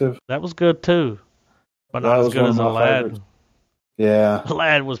Detective. That was good too. But not as good as Aladdin. Favorites. Yeah.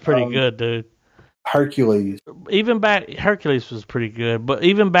 Aladdin was pretty good, dude. Hercules. Hercules was pretty good. But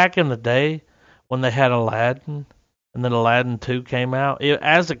even back in the day when they had Aladdin and then Aladdin 2 came out,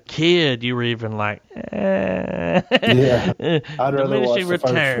 as a kid you were even like, yeah. I'd rather Diminishing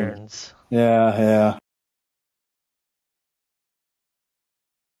Returns. Yeah.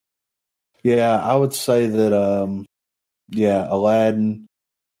 Yeah, I would say that, Aladdin,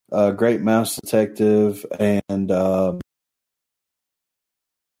 Great Mouse Detective, and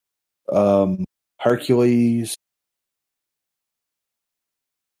Hercules.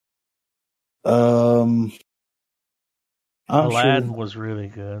 Aladdin was really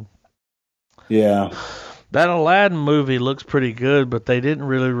good. Yeah. That Aladdin movie looks pretty good, but they didn't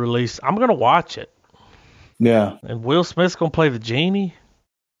really release. I'm going to watch it. Yeah. And Will Smith's going to play the genie?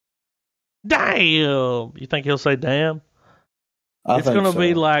 Damn! You think he'll say damn? It's going to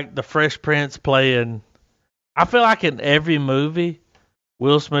be like the Fresh Prince playing. I feel like in every movie,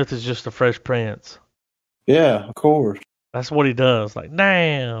 Will Smith is just the Fresh Prince. Yeah, of course. That's what he does. Like,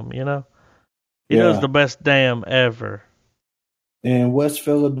 damn, you know? He does the best damn ever. In West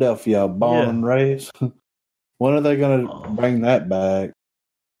Philadelphia, born and raised. When are they going to bring that back?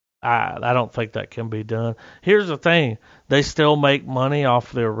 I don't think that can be done. Here's the thing. They still make money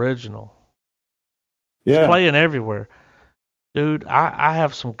off the original. Yeah. It's playing everywhere. Dude, I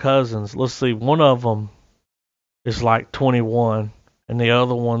have some cousins. Let's see. One of them is like 21 and the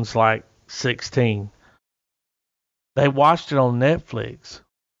other one's like 16. They watched it on Netflix.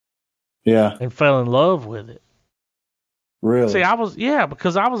 Yeah. And fell in love with it. Really? See,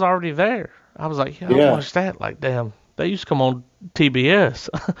 because I was already there. I was like, I watched that. Like, damn, they used to come on TBS.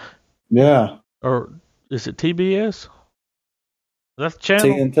 Yeah. Or is it TBS? That's the channel?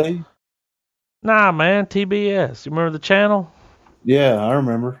 TNT? Nah, man, TBS. You remember the channel? Yeah, I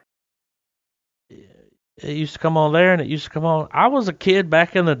remember. It used to come on there, and it used to come on. I was a kid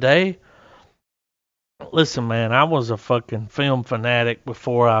back in the day. Listen, man, I was a fucking film fanatic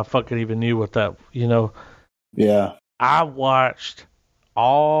before I fucking even knew what that, you know. Yeah. I watched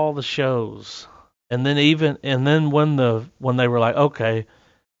all the shows. And then when they were like, okay,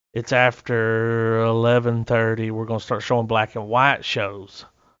 it's after 11:30, we're going to start showing black and white shows.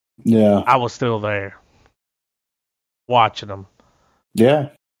 Yeah. I was still there. Watching them. Yeah.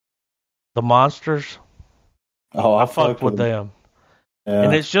 The Monsters. Oh, I fucked with them. Yeah.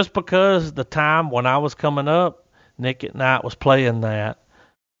 And it's just because the time when I was coming up, Nick at Night was playing that.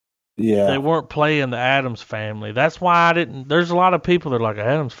 Yeah. They weren't playing the Addams Family. That's why I didn't. There's a lot of people that are like,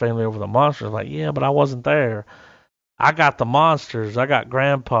 Addams Family over the Monsters. Like, yeah, but I wasn't there. I got the Monsters. I got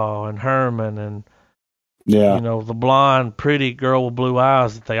Grandpa and Herman and, yeah, you know, the blonde, pretty girl with blue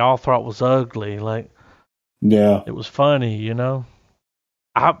eyes that they all thought was ugly. Like, yeah, it was funny, you know.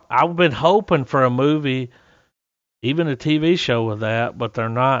 I've been hoping for a movie, even a TV show with that, but they're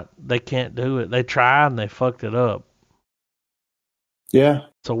not. They can't do it. They tried and they fucked it up. Yeah.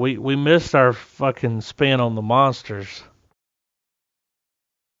 So we missed our fucking spin on the Monsters.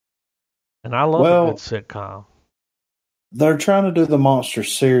 And I love a good sitcom. They're trying to do the Monster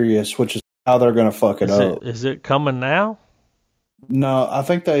serious, which is how they're going to fuck it up. Is it coming now? No, I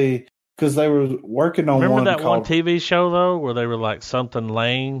think because they were working on Remember that one TV show, though, where they were like something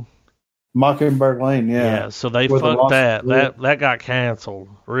Lane? Mockingbird Lane, yeah. Yeah, so they fucked that. That got canceled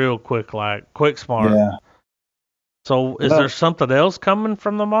real quick, like quick smart. Yeah. So is there something else coming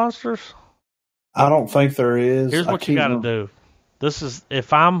from the Monsters? I don't think there is. Here's what you got to do. This is,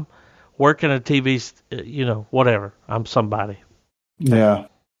 if I'm working a TV, you know, whatever, I'm somebody. Yeah.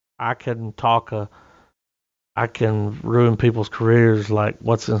 I can I can ruin people's careers like,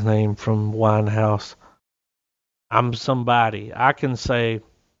 what's his name from Winehouse? I'm somebody. I can say,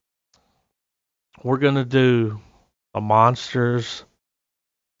 we're going to do a Monsters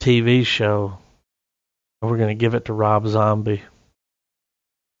TV show. And we're going to give it to Rob Zombie.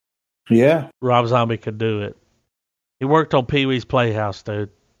 Yeah. Rob Zombie could do it. He worked on Pee-wee's Playhouse, dude.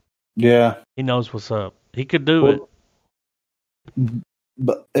 Yeah. He knows what's up. He could do it.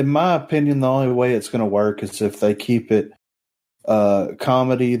 But in my opinion, the only way it's going to work is if they keep it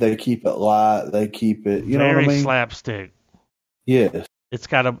comedy, they keep it light, they keep it, you know what I mean? Slapstick. Yes.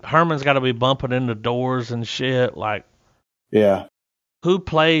 Herman's got to be bumping into doors and shit. Like, yeah. Who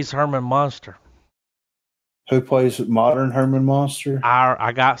plays Herman Munster? Who plays modern Herman Munster?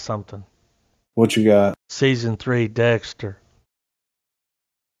 I got something. What you got? Season 3, Dexter.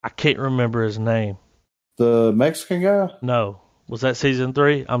 I can't remember his name. The Mexican guy? No. Was that season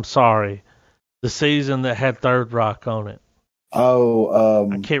 3? I'm sorry. The season that had Third Rock on it. Oh,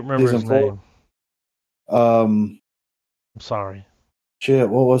 I can't remember his name. I'm sorry. Shit,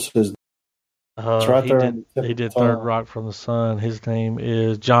 what was his? It's right there. He did Third Rock from the Sun. His name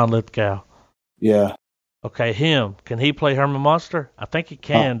is John Lithgow. Yeah. Okay, him. Can he play Herman Munster? I think he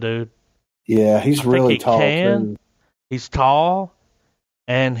can, dude. Yeah, he's really tall. Too. He's tall,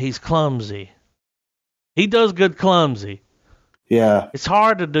 and he's clumsy. He does good clumsy. Yeah. It's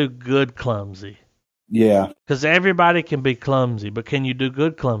hard to do good clumsy. Yeah. Because everybody can be clumsy, but can you do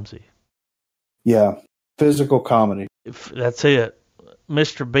good clumsy? Yeah. Physical comedy. That's it.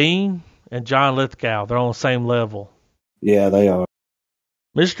 Mr. Bean and John Lithgow, they're on the same level. Yeah, they are.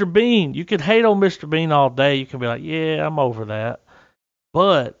 Mr. Bean, you can hate on Mr. Bean all day. You can be like, yeah, I'm over that.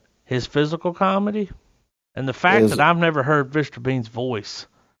 But his physical comedy and the fact that I've never heard Mr. Bean's voice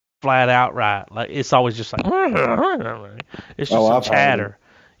flat out right. Like, it's always just like, it's just a chatter.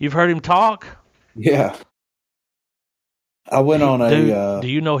 You've heard him talk? Yeah. I went on do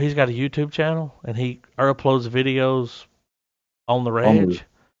you know he's got a YouTube channel and he uploads videos on the Reg?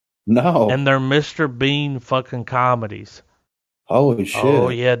 No. And they're Mr. Bean fucking comedies. Holy shit. Oh,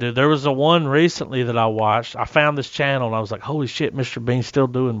 yeah, dude. There was one recently that I watched. I found this channel, and I was like, holy shit, Mr. Bean's still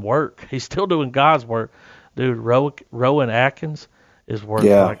doing work. He's still doing God's work. Dude, Rowan Atkins is worth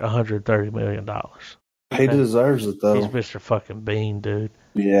like $130 million. He deserves it, though. He's Mr. fucking Bean, dude.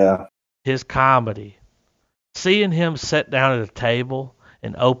 Yeah. His comedy. Seeing him sit down at a table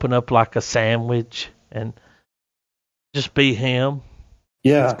and open up like a sandwich and just be him.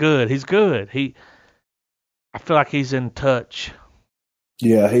 Yeah. He's good. He's good. I feel like he's in touch.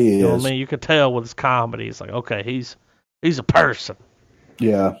 Yeah, he is. You know what I mean? You can tell with his comedy. It's like, okay, he's a person.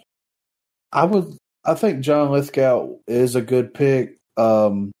 Yeah. I think John Lithgow is a good pick.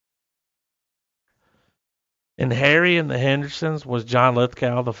 In Harry and the Hendersons, was John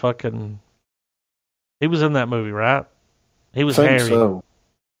Lithgow the fucking... He was in that movie, right? He was Harry. So.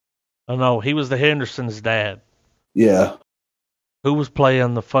 Oh, no, he was the Hendersons' dad. Yeah. Who was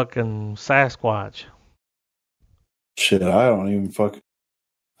playing the fucking Sasquatch? Shit, I don't even fucking...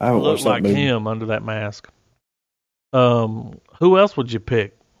 I haven't looked like him under that mask. Who else would you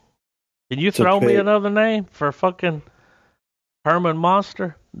pick? Can you throw me another name for fucking Herman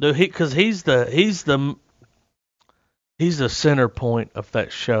Munster? Because he's the center point of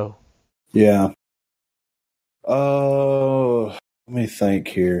that show. Yeah. Let me think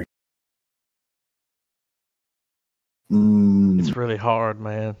here. It's really hard,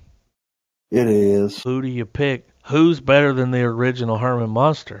 man. It is. Who do you pick? Who's better than the original Herman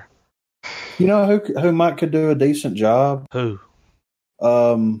Munster? You know who might could do a decent job? Who?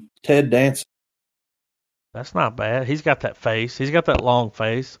 Ted Danson. That's not bad. He's got that face. He's got that long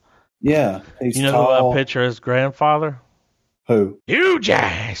face. Yeah, he's You know tall. who I picture as grandfather? Who? You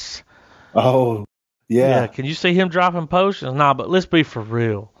Jazz. Oh, yeah. Can you see him dropping potions? Nah, but let's be for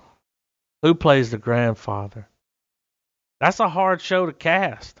real. Who plays the grandfather? That's a hard show to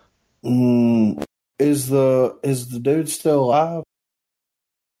cast. Is the dude still alive?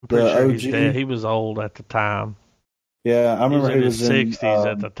 I'm pretty sure he's dead. He was old at the time. Yeah, I remember he was in his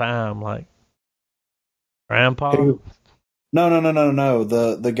 60s at the time, like Grandpa. No.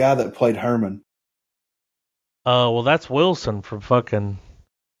 The guy that played Herman. Well, that's Wilson from fucking.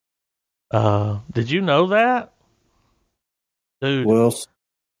 Did you know that, dude? Wilson.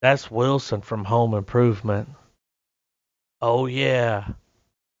 That's Wilson from Home Improvement. Oh yeah.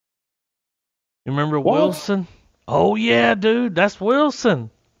 You remember what? Wilson? Oh yeah, dude, that's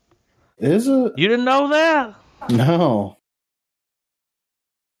Wilson. Is it? You didn't know that? No.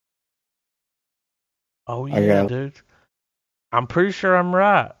 Oh yeah, dude. I'm pretty sure I'm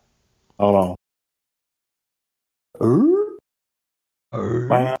right. Hold on.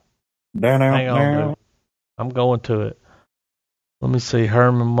 Hang on, dude. I'm going to it. Let me see.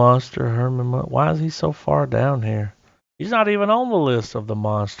 Herman Munster. Why is he so far down here? He's not even on the list of the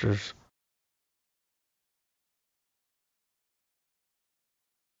monsters.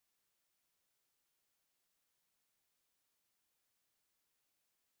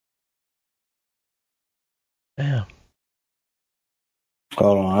 Damn.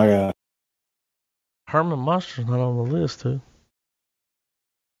 Hold on, I got Herman Munster's not on the list, too.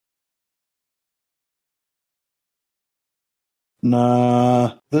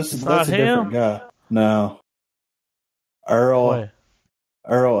 Nah, that's a different guy. No. Earl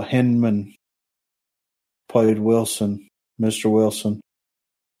Hindman played Wilson, Mr. Wilson.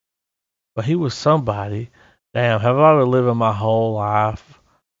 But he was somebody. Damn, have I been living my whole life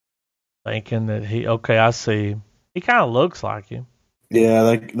thinking that I see him. He kind of looks like him.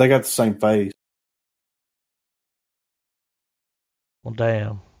 Yeah, they got the same face. Well,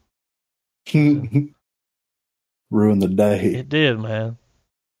 damn. Ruined the day. It did, man.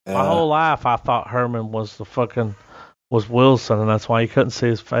 My whole life I thought Herman was was Wilson, and that's why you couldn't see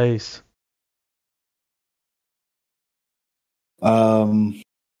his face. Man.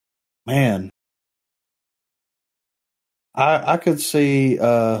 I could see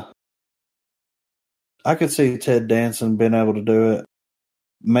Ted Danson being able to do it.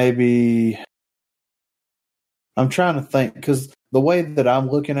 Maybe I'm trying to think, because the way that I'm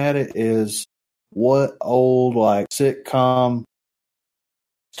looking at it is, what old like sitcom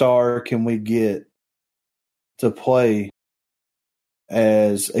star can we get to play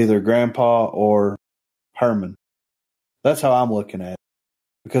as either Grandpa or Herman? That's how I'm looking at it,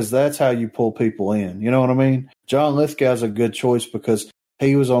 because that's how you pull people in. You know what I mean? John Lithgow's a good choice because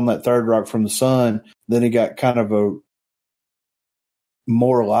he was on that Third Rock from the Sun. Then he got kind of a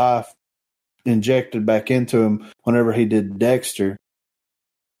more life injected back into him whenever he did Dexter.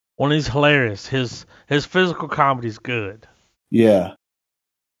 When he's hilarious, his physical comedy's good. Yeah.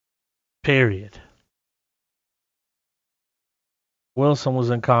 Period. Wilson was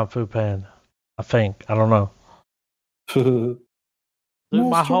in Kung Fu Panda, I think. I don't know. Dude,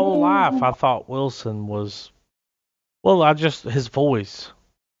 my whole life I thought Wilson was, his voice.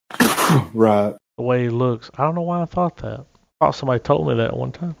 Right. The way he looks. I don't know why I thought that. I thought somebody told me that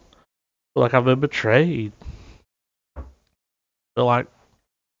one time. I feel like I've been betrayed. I feel like,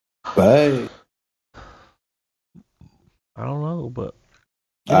 hey. I don't know, but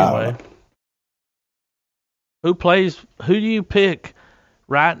anyway. Who do you pick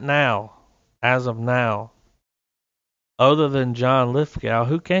right now, as of now, other than John Lithgow?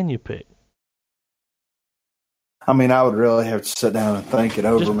 Who can you pick? I mean, I would really have to sit down and think it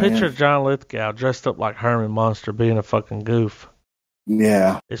over, Just picture John Lithgow dressed up like Herman Munster being a fucking goof.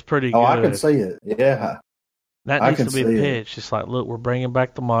 Yeah. It's pretty good. Oh, I can see it. Yeah. That needs to be the pitch. It's like, look, we're bringing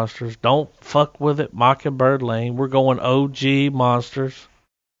back the monsters. Don't fuck with it, Mockingbird Lane. We're going OG monsters.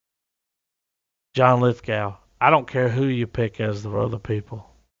 John Lithgow. I don't care who you pick as the other people.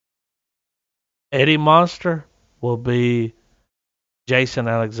 Eddie Monster will be Jason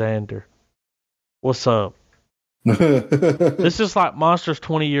Alexander. What's up? This is like Monsters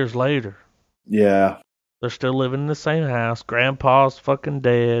 20 years later. Yeah. They're still living in the same house. Grandpa's fucking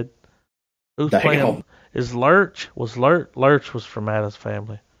dead. Who's playing? Is Lurch? Lurch was from Addams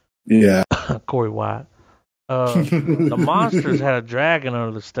Family. Yeah. Corey White. The monsters had a dragon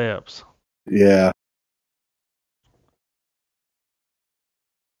under the steps. Yeah.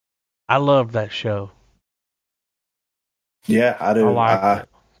 I loved that show. Yeah, I do. I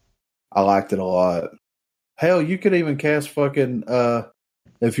liked it a lot. Hell, you could even cast fucking,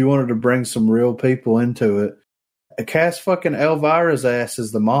 if you wanted to bring some real people into it, cast fucking Elvira's ass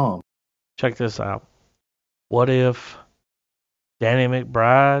as the mom. Check this out. What if Danny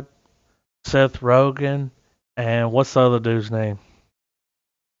McBride, Seth Rogen, and what's the other dude's name?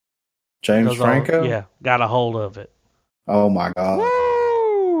 James Franco? Yeah, got a hold of it. Oh my God.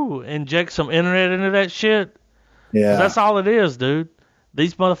 Woo! Inject some internet into that shit. Yeah. That's all it is, dude.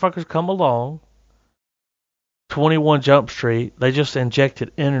 These motherfuckers come along. 21 Jump Street. They just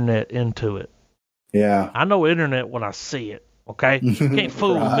injected internet into it. Yeah. I know internet when I see it. Okay? You can't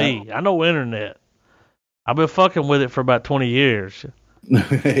fool me. I know internet. I've been fucking with it for about 20 years. Yeah.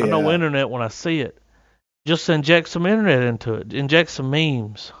 I know internet when I see it. Just inject some internet into it. Inject some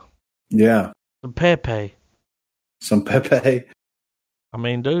memes. Yeah. Some Pepe. I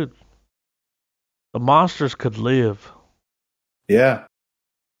mean, dude. The monsters could live. Yeah.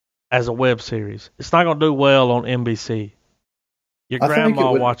 As a web series. It's not going to do well on NBC. Your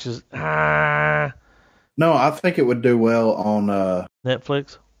grandma watches. No, I think it would do well on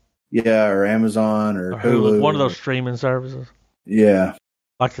Netflix? Yeah, or Amazon or Hulu. One of those streaming services. Yeah.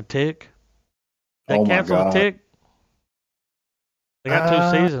 Like The Tick? They canceled The Tick? They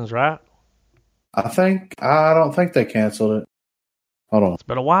got 2 seasons, right? I don't think they canceled it. Hold on. It's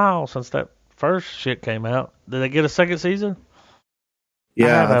been a while since that first shit came out. Did they get a second season?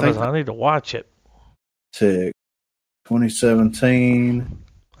 Yeah, I need to watch it. Tick. 2017.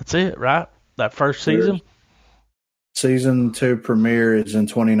 That's it, right? That first season? Season 2 premiere is in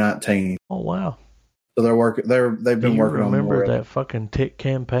 2019. Oh wow! So they're working. They've been working on. Remember that fucking Tick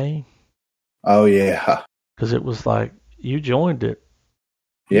campaign? Oh yeah, because it was like you joined it.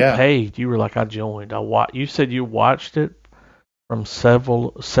 Yeah, you paid. You were like, I joined. You said you watched it from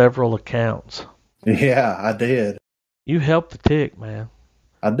several accounts. Yeah, I did. You helped the Tick, man.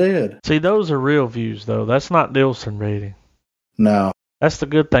 I did. See, those are real views, though. That's not Nielsen rating. No. That's the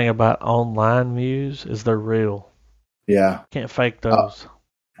good thing about online views is they're real. Yeah. Can't fake those.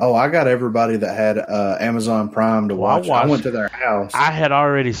 I got everybody that had Amazon Prime to watch. I went to their house. I had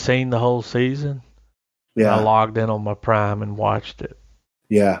already seen the whole season. Yeah. I logged in on my Prime and watched it.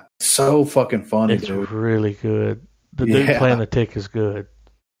 Yeah. So fucking funny, it's dude. Really good. The dude playing the Tick is good.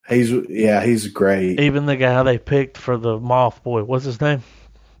 He's great. Even the guy they picked for the Moth Boy, what's his name?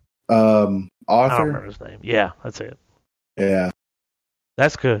 Arthur. I don't remember his name. Yeah, that's it. Yeah.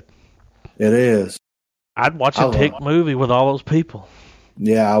 That's good. It is. I'd watch a Tick movie with all those people.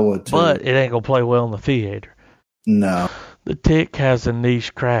 Yeah, I would too. But it ain't gonna play well in the theater. No. The Tick has a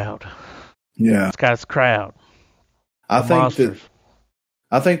niche crowd. Yeah. It's got its crowd. I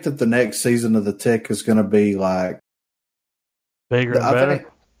think that the next season of The Tick is gonna be like bigger and better.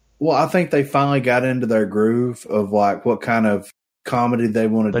 I think they finally got into their groove of like what kind of comedy they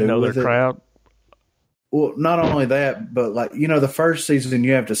want to do with it. They know their crowd. Well, not only that, but like, the first season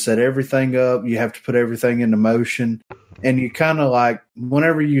you have to set everything up. You have to put everything into motion. And you kind of like,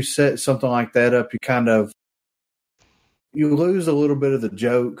 whenever you set something like that up, you lose a little bit of the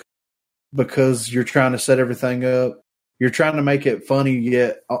joke because you're trying to set everything up. You're trying to make it funny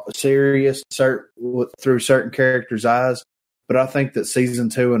yet serious through certain characters' eyes. But I think that season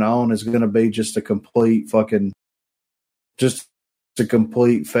 2 and on is going to be just a complete fad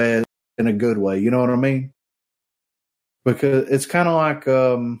in a good way. You know what I mean? Because it's kind of like,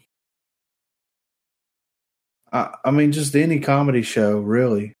 just any comedy show,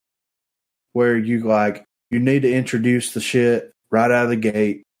 really, where you need to introduce the shit right out of the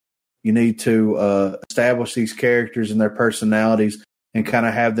gate. You need to establish these characters and their personalities and kind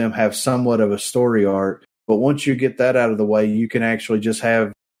of have them have somewhat of a story arc. But once you get that out of the way, you can actually just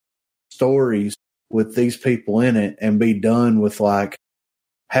have stories with these people in it and be done with like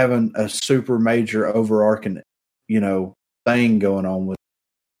having a super major overarching, thing going on with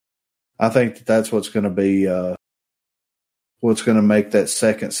it. I think that that's what's going to be, what's going to make that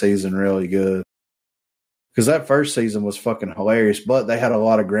second season really good. Because that first season was fucking hilarious, but they had a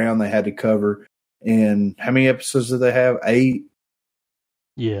lot of ground they had to cover. And how many episodes did they have? 8?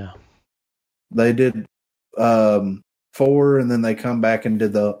 Yeah. They did 4, and then they come back and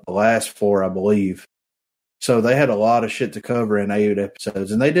did the last 4, I believe. So they had a lot of shit to cover in 8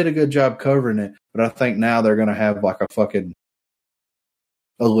 episodes, and they did a good job covering it. But I think now they're going to have like a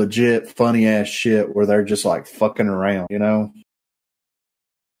legit funny ass shit where they're just like fucking around,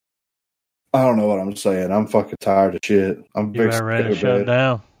 I don't know what I'm saying. I'm fucking tired of shit. I'm ready to shut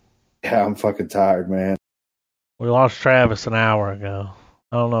down. Yeah, I'm fucking tired, man. We lost Travis an hour ago.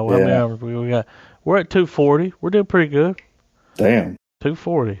 I don't know how many hours we got. We're at 240. We're doing pretty good. Damn.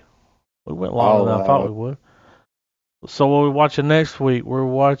 240. We went longer than I thought we would. So what are we watching next week? We're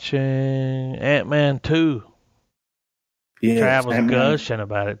watching Ant-Man 2. Yeah, Trav was gushing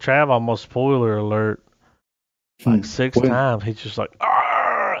about it. Trav almost spoiler alert like 6 times. He's just like,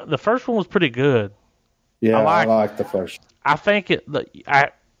 Arr! The first one was pretty good. Yeah, I like the first. I think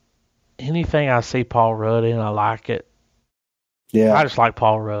anything I see Paul Rudd in, I like it. Yeah. I just like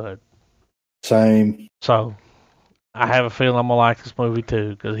Paul Rudd. Same. So I have a feeling I'm going to like this movie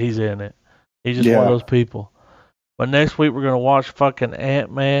too because he's in it. He's just one of those people. But next week we're going to watch fucking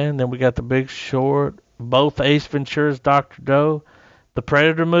Ant-Man. Then we got The Big Short. Both Ace Ventura's Dr. Doe. The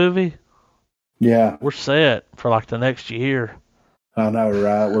Predator movie. Yeah. We're set for like the next year. I know,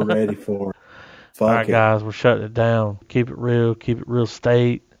 right? We're ready for it. Fuck all right, guys, we're shutting it down. Keep it real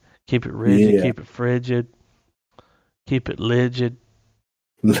state. Keep it rigid, keep it frigid. Keep it ligid.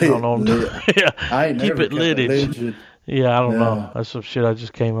 Yeah. I ain't keep never it lidded. Yeah, I don't know. That's some shit I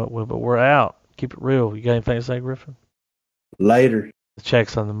just came up with, but we're out. Keep it real. You got anything to say, Griffin? Later. The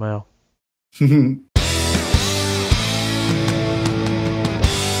check's on the mail.